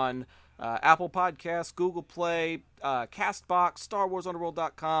us on Apple Podcasts, Google Play, CastBox,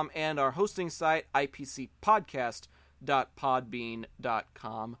 StarWarsUnderworld.com, and our hosting site,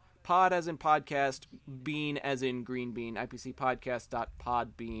 ipcpodcast.podbean.com. Pod as in podcast, bean as in green bean,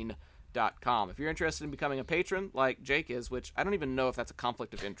 ipcpodcast.podbean.com. If you're interested in becoming a patron, like Jake is, which I don't even know if that's a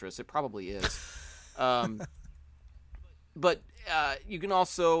conflict of interest. It probably is. But you can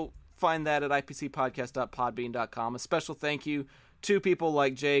also find that at ipcpodcast.podbean.com. A special thank you to people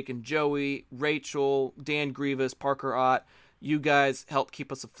like Jake and Joey, Rachel, Dan Grievous, Parker Ott. You guys help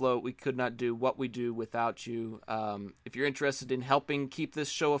keep us afloat. We could not do what we do without you. If you're interested in helping keep this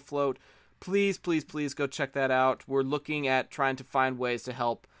show afloat, please go check that out. We're looking at trying to find ways to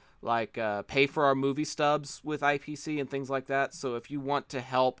help, like pay for our movie stubs with IPC and things like that. So if you want to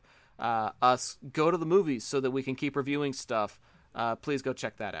help us go to the movies so that we can keep reviewing stuff, please go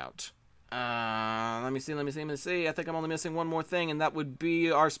check that out. Let me see. I think I'm only missing one more thing, and that would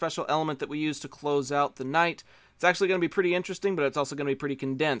be our special element that we use to close out the night. It's actually going to be pretty interesting, but it's also going to be pretty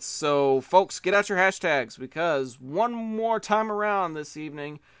condensed. So, folks, get out your hashtags, because one more time around this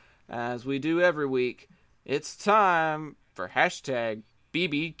evening, as we do every week, it's time for hashtag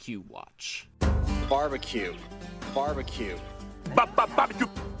BBQ Watch. Barbecue. Barbecue.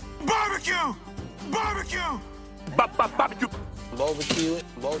 Barbecue. Barbecue. Barbecue. Barbecue. Barbecue it.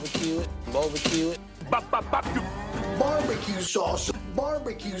 Barbecue it. Barbecue it. Barbecue. Barbecue sauce.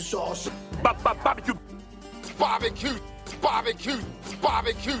 Barbecue sauce. Barbecue. Barbecue. Barbecue.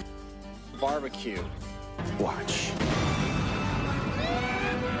 Barbecue. Barbecue. Watch.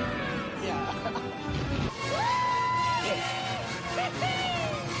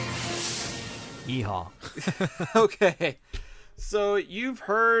 Yeehaw. Okay. So you've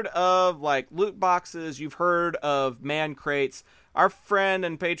heard of like loot boxes, you've heard of man crates. Our friend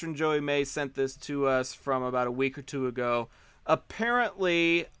and patron Joey May sent this to us from about a week or two ago.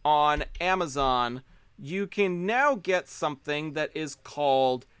 Apparently on Amazon, you can now get something that is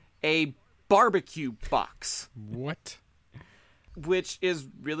called a barbecue box. What? Which is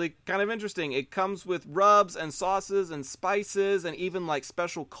really kind of interesting. It comes with rubs and sauces and spices and even like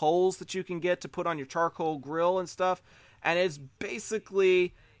special coals that you can get to put on your charcoal grill and stuff. And it's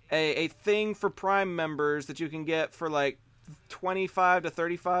basically a thing for Prime members that you can get for like $25 to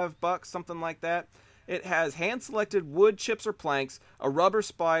 $35, something like that. It has hand-selected wood chips or planks, a rubber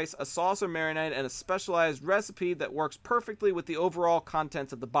spice, a sauce or marinade, and a specialized recipe that works perfectly with the overall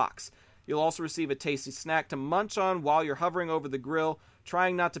contents of the box. You'll also receive a tasty snack to munch on while you're hovering over the grill,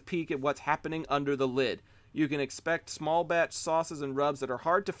 trying not to peek at what's happening under the lid. You can expect small batch sauces and rubs that are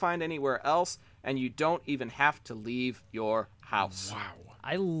hard to find anywhere else, and you don't even have to leave your house. Wow.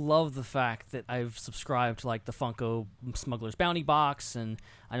 I love the fact that I've subscribed to like the Funko Smuggler's Bounty box, and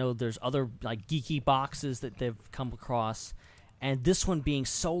I know there's other like geeky boxes that they've come across, and this one being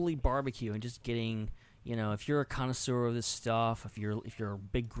solely barbecue and just getting, you know, if you're a connoisseur of this stuff, if you're a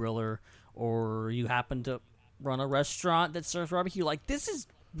big griller, or you happen to run a restaurant that serves barbecue, like this is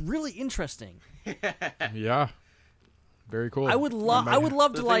really interesting. Yeah. Very cool. I would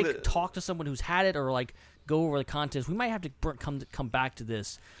love to like talk to someone who's had it, or like go over the contents. We might have to come back to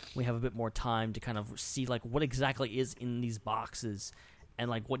this. We have a bit more time to kind of see like what exactly is in these boxes and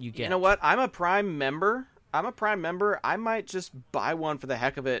like what you get. You know what? I'm a Prime member. I might just buy one for the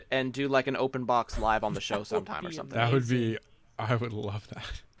heck of it and do like an open box live on the show sometime or something. That would be. I would love that.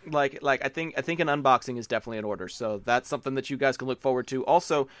 Like I think an unboxing is definitely in order, so that's something that you guys can look forward to.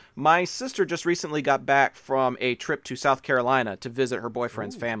 Also, my sister just recently got back from a trip to South Carolina to visit her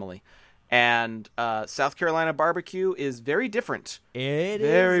boyfriend's family, and South Carolina barbecue is very different. It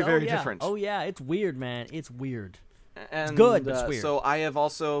very is very different. Oh yeah, it's weird, man. It's weird. And, it's good, but it's weird. So I've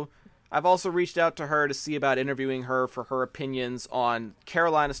also reached out to her to see about interviewing her for her opinions on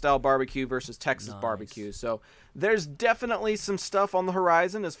Carolina style barbecue versus Texas barbecue. So there's definitely some stuff on the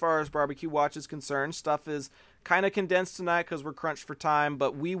horizon as far as Barbecue Watch is concerned. Stuff is kind of condensed tonight because we're crunched for time,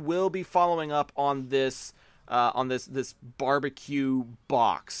 but we will be following up on this this barbecue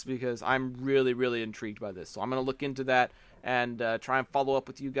box because I'm really, really intrigued by this. So I'm going to look into that and try and follow up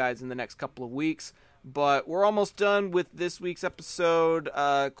with you guys in the next couple of weeks. But we're almost done with this week's episode.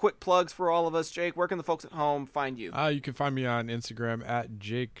 Quick plugs for all of us. Jake, where can the folks at home find you? You can find me on Instagram at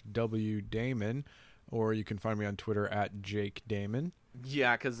Jake W. Damon, or you can find me on Twitter at Jake Damon.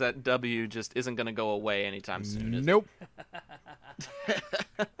 Yeah, because that W just isn't going to go away anytime soon, is Nope. it?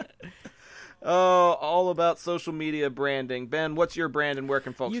 Oh, all about social media branding. Ben, what's your brand and where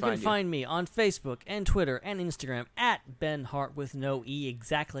can folks find you? You can find me on Facebook and Twitter and Instagram at Ben Hart with no E,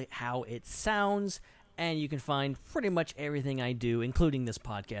 exactly how it sounds. And you can find pretty much everything I do, including this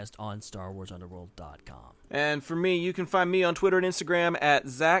podcast, on StarWarsUnderworld.com. And for me, you can find me on Twitter and Instagram at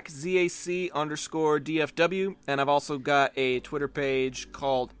ZachZAC_DFW. And I've also got a Twitter page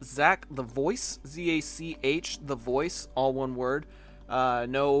called Zach the Voice, ZACH the Voice, all one word.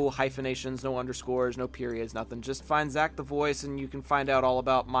 No hyphenations, no underscores, no periods, nothing. Just find Zach the Voice, and you can find out all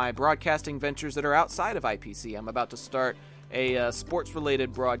about my broadcasting ventures that are outside of IPC. I'm about to start a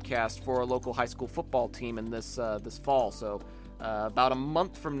sports-related broadcast for a local high school football team in this fall. So about a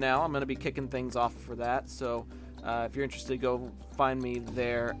month from now, I'm going to be kicking things off for that. So if you're interested, go find me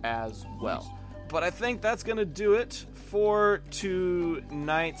there as well. But I think that's going to do it for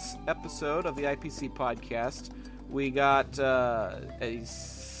tonight's episode of the IPC podcast. We got a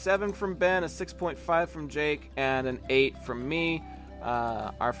 7 from Ben, a 6.5 from Jake, and an 8 from me.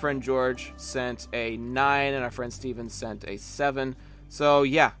 Our friend George sent a 9, and our friend Steven sent a 7. So,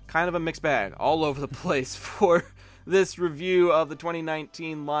 yeah, kind of a mixed bag all over the place for this review of the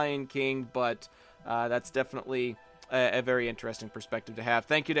 2019 Lion King, but that's definitely a very interesting perspective to have.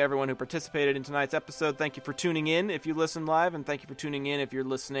 Thank you to everyone who participated in tonight's episode. Thank you for tuning in if you listen live, and thank you for tuning in if you're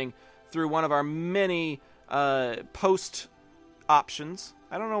listening through one of our many post options.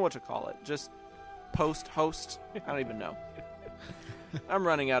 I don't know what to call it. Just host. I don't even know. I'm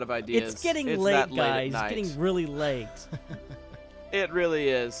running out of ideas. It's getting it's late, late guys. It's getting really late. It really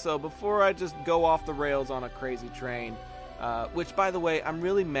is. So before I just go off the rails on a crazy train, which, by the way, I'm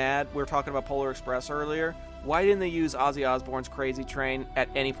really mad. We were talking about Polar Express earlier. Why didn't they use Ozzy Osbourne's Crazy Train at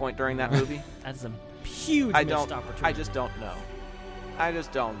any point during that movie? That's a huge missed opportunity. I just don't know.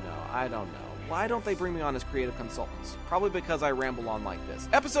 I don't know. Why don't they bring me on as creative consultants? Probably because I ramble on like this.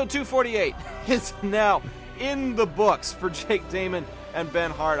 Episode 248 is now in the books. For Jake Damon and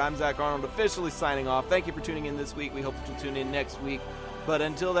Ben Hart, I'm Zach Arnold, officially signing off. Thank you for tuning in this week. We hope that you'll tune in next week. But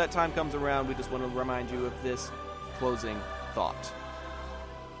until that time comes around, we just want to remind you of this closing thought.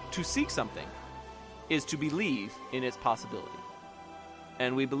 To seek something is to believe in its possibility.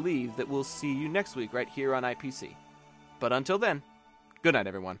 And we believe that we'll see you next week right here on IPC. But until then, good night,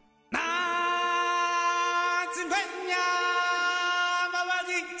 everyone.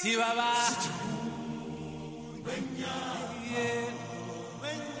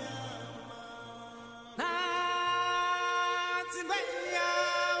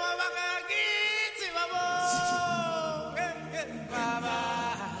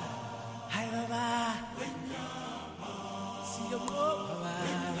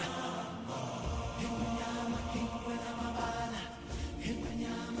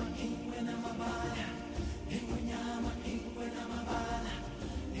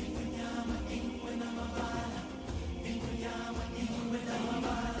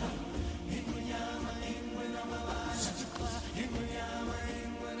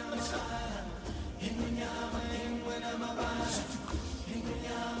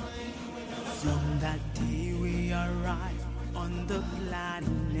 From that day we arrived on the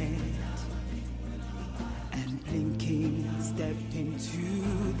planet, and blinking stepped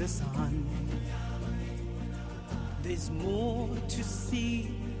into the sun. There's more to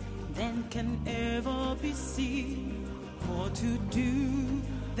see than can ever be seen, more to do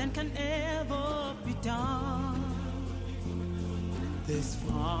than can ever be done. There's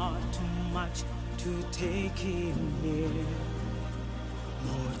far too much to take in here,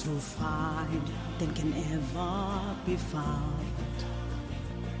 more to find than can ever be found.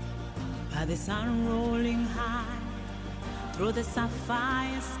 By the sun rolling high through the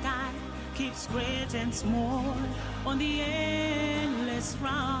sapphire sky, keeps great and small on the endless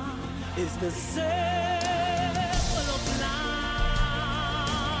round. Is the circle of life,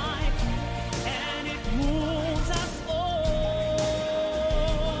 and it moves us all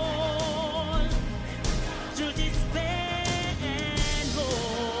through despair and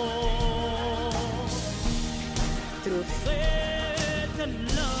hope, through faith and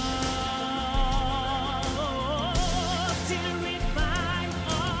love, till we find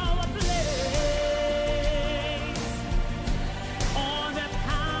our place on the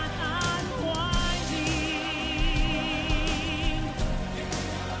path unwinding,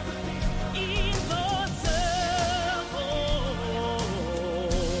 in the circle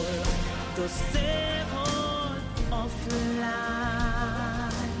of life.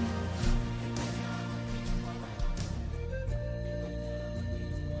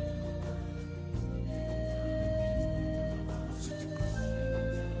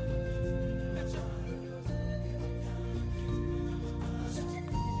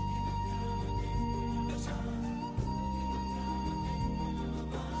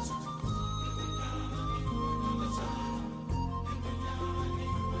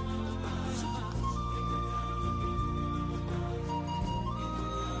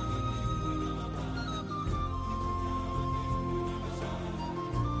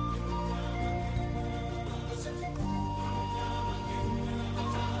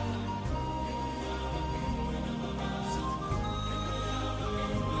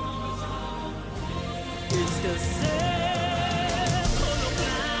 It's the circle of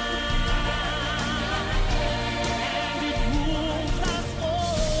life, and it moves us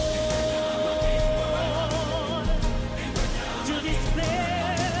all to despair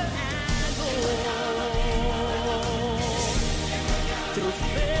and hope, through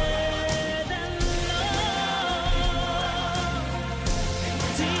faith and love,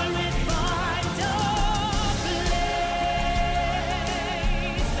 till we find a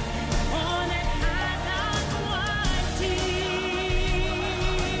place on an island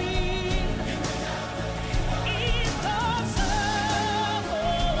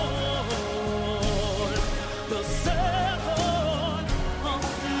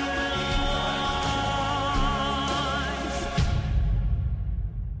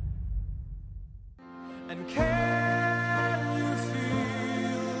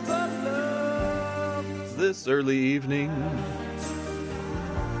this early evening.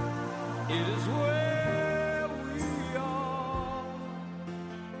 It is well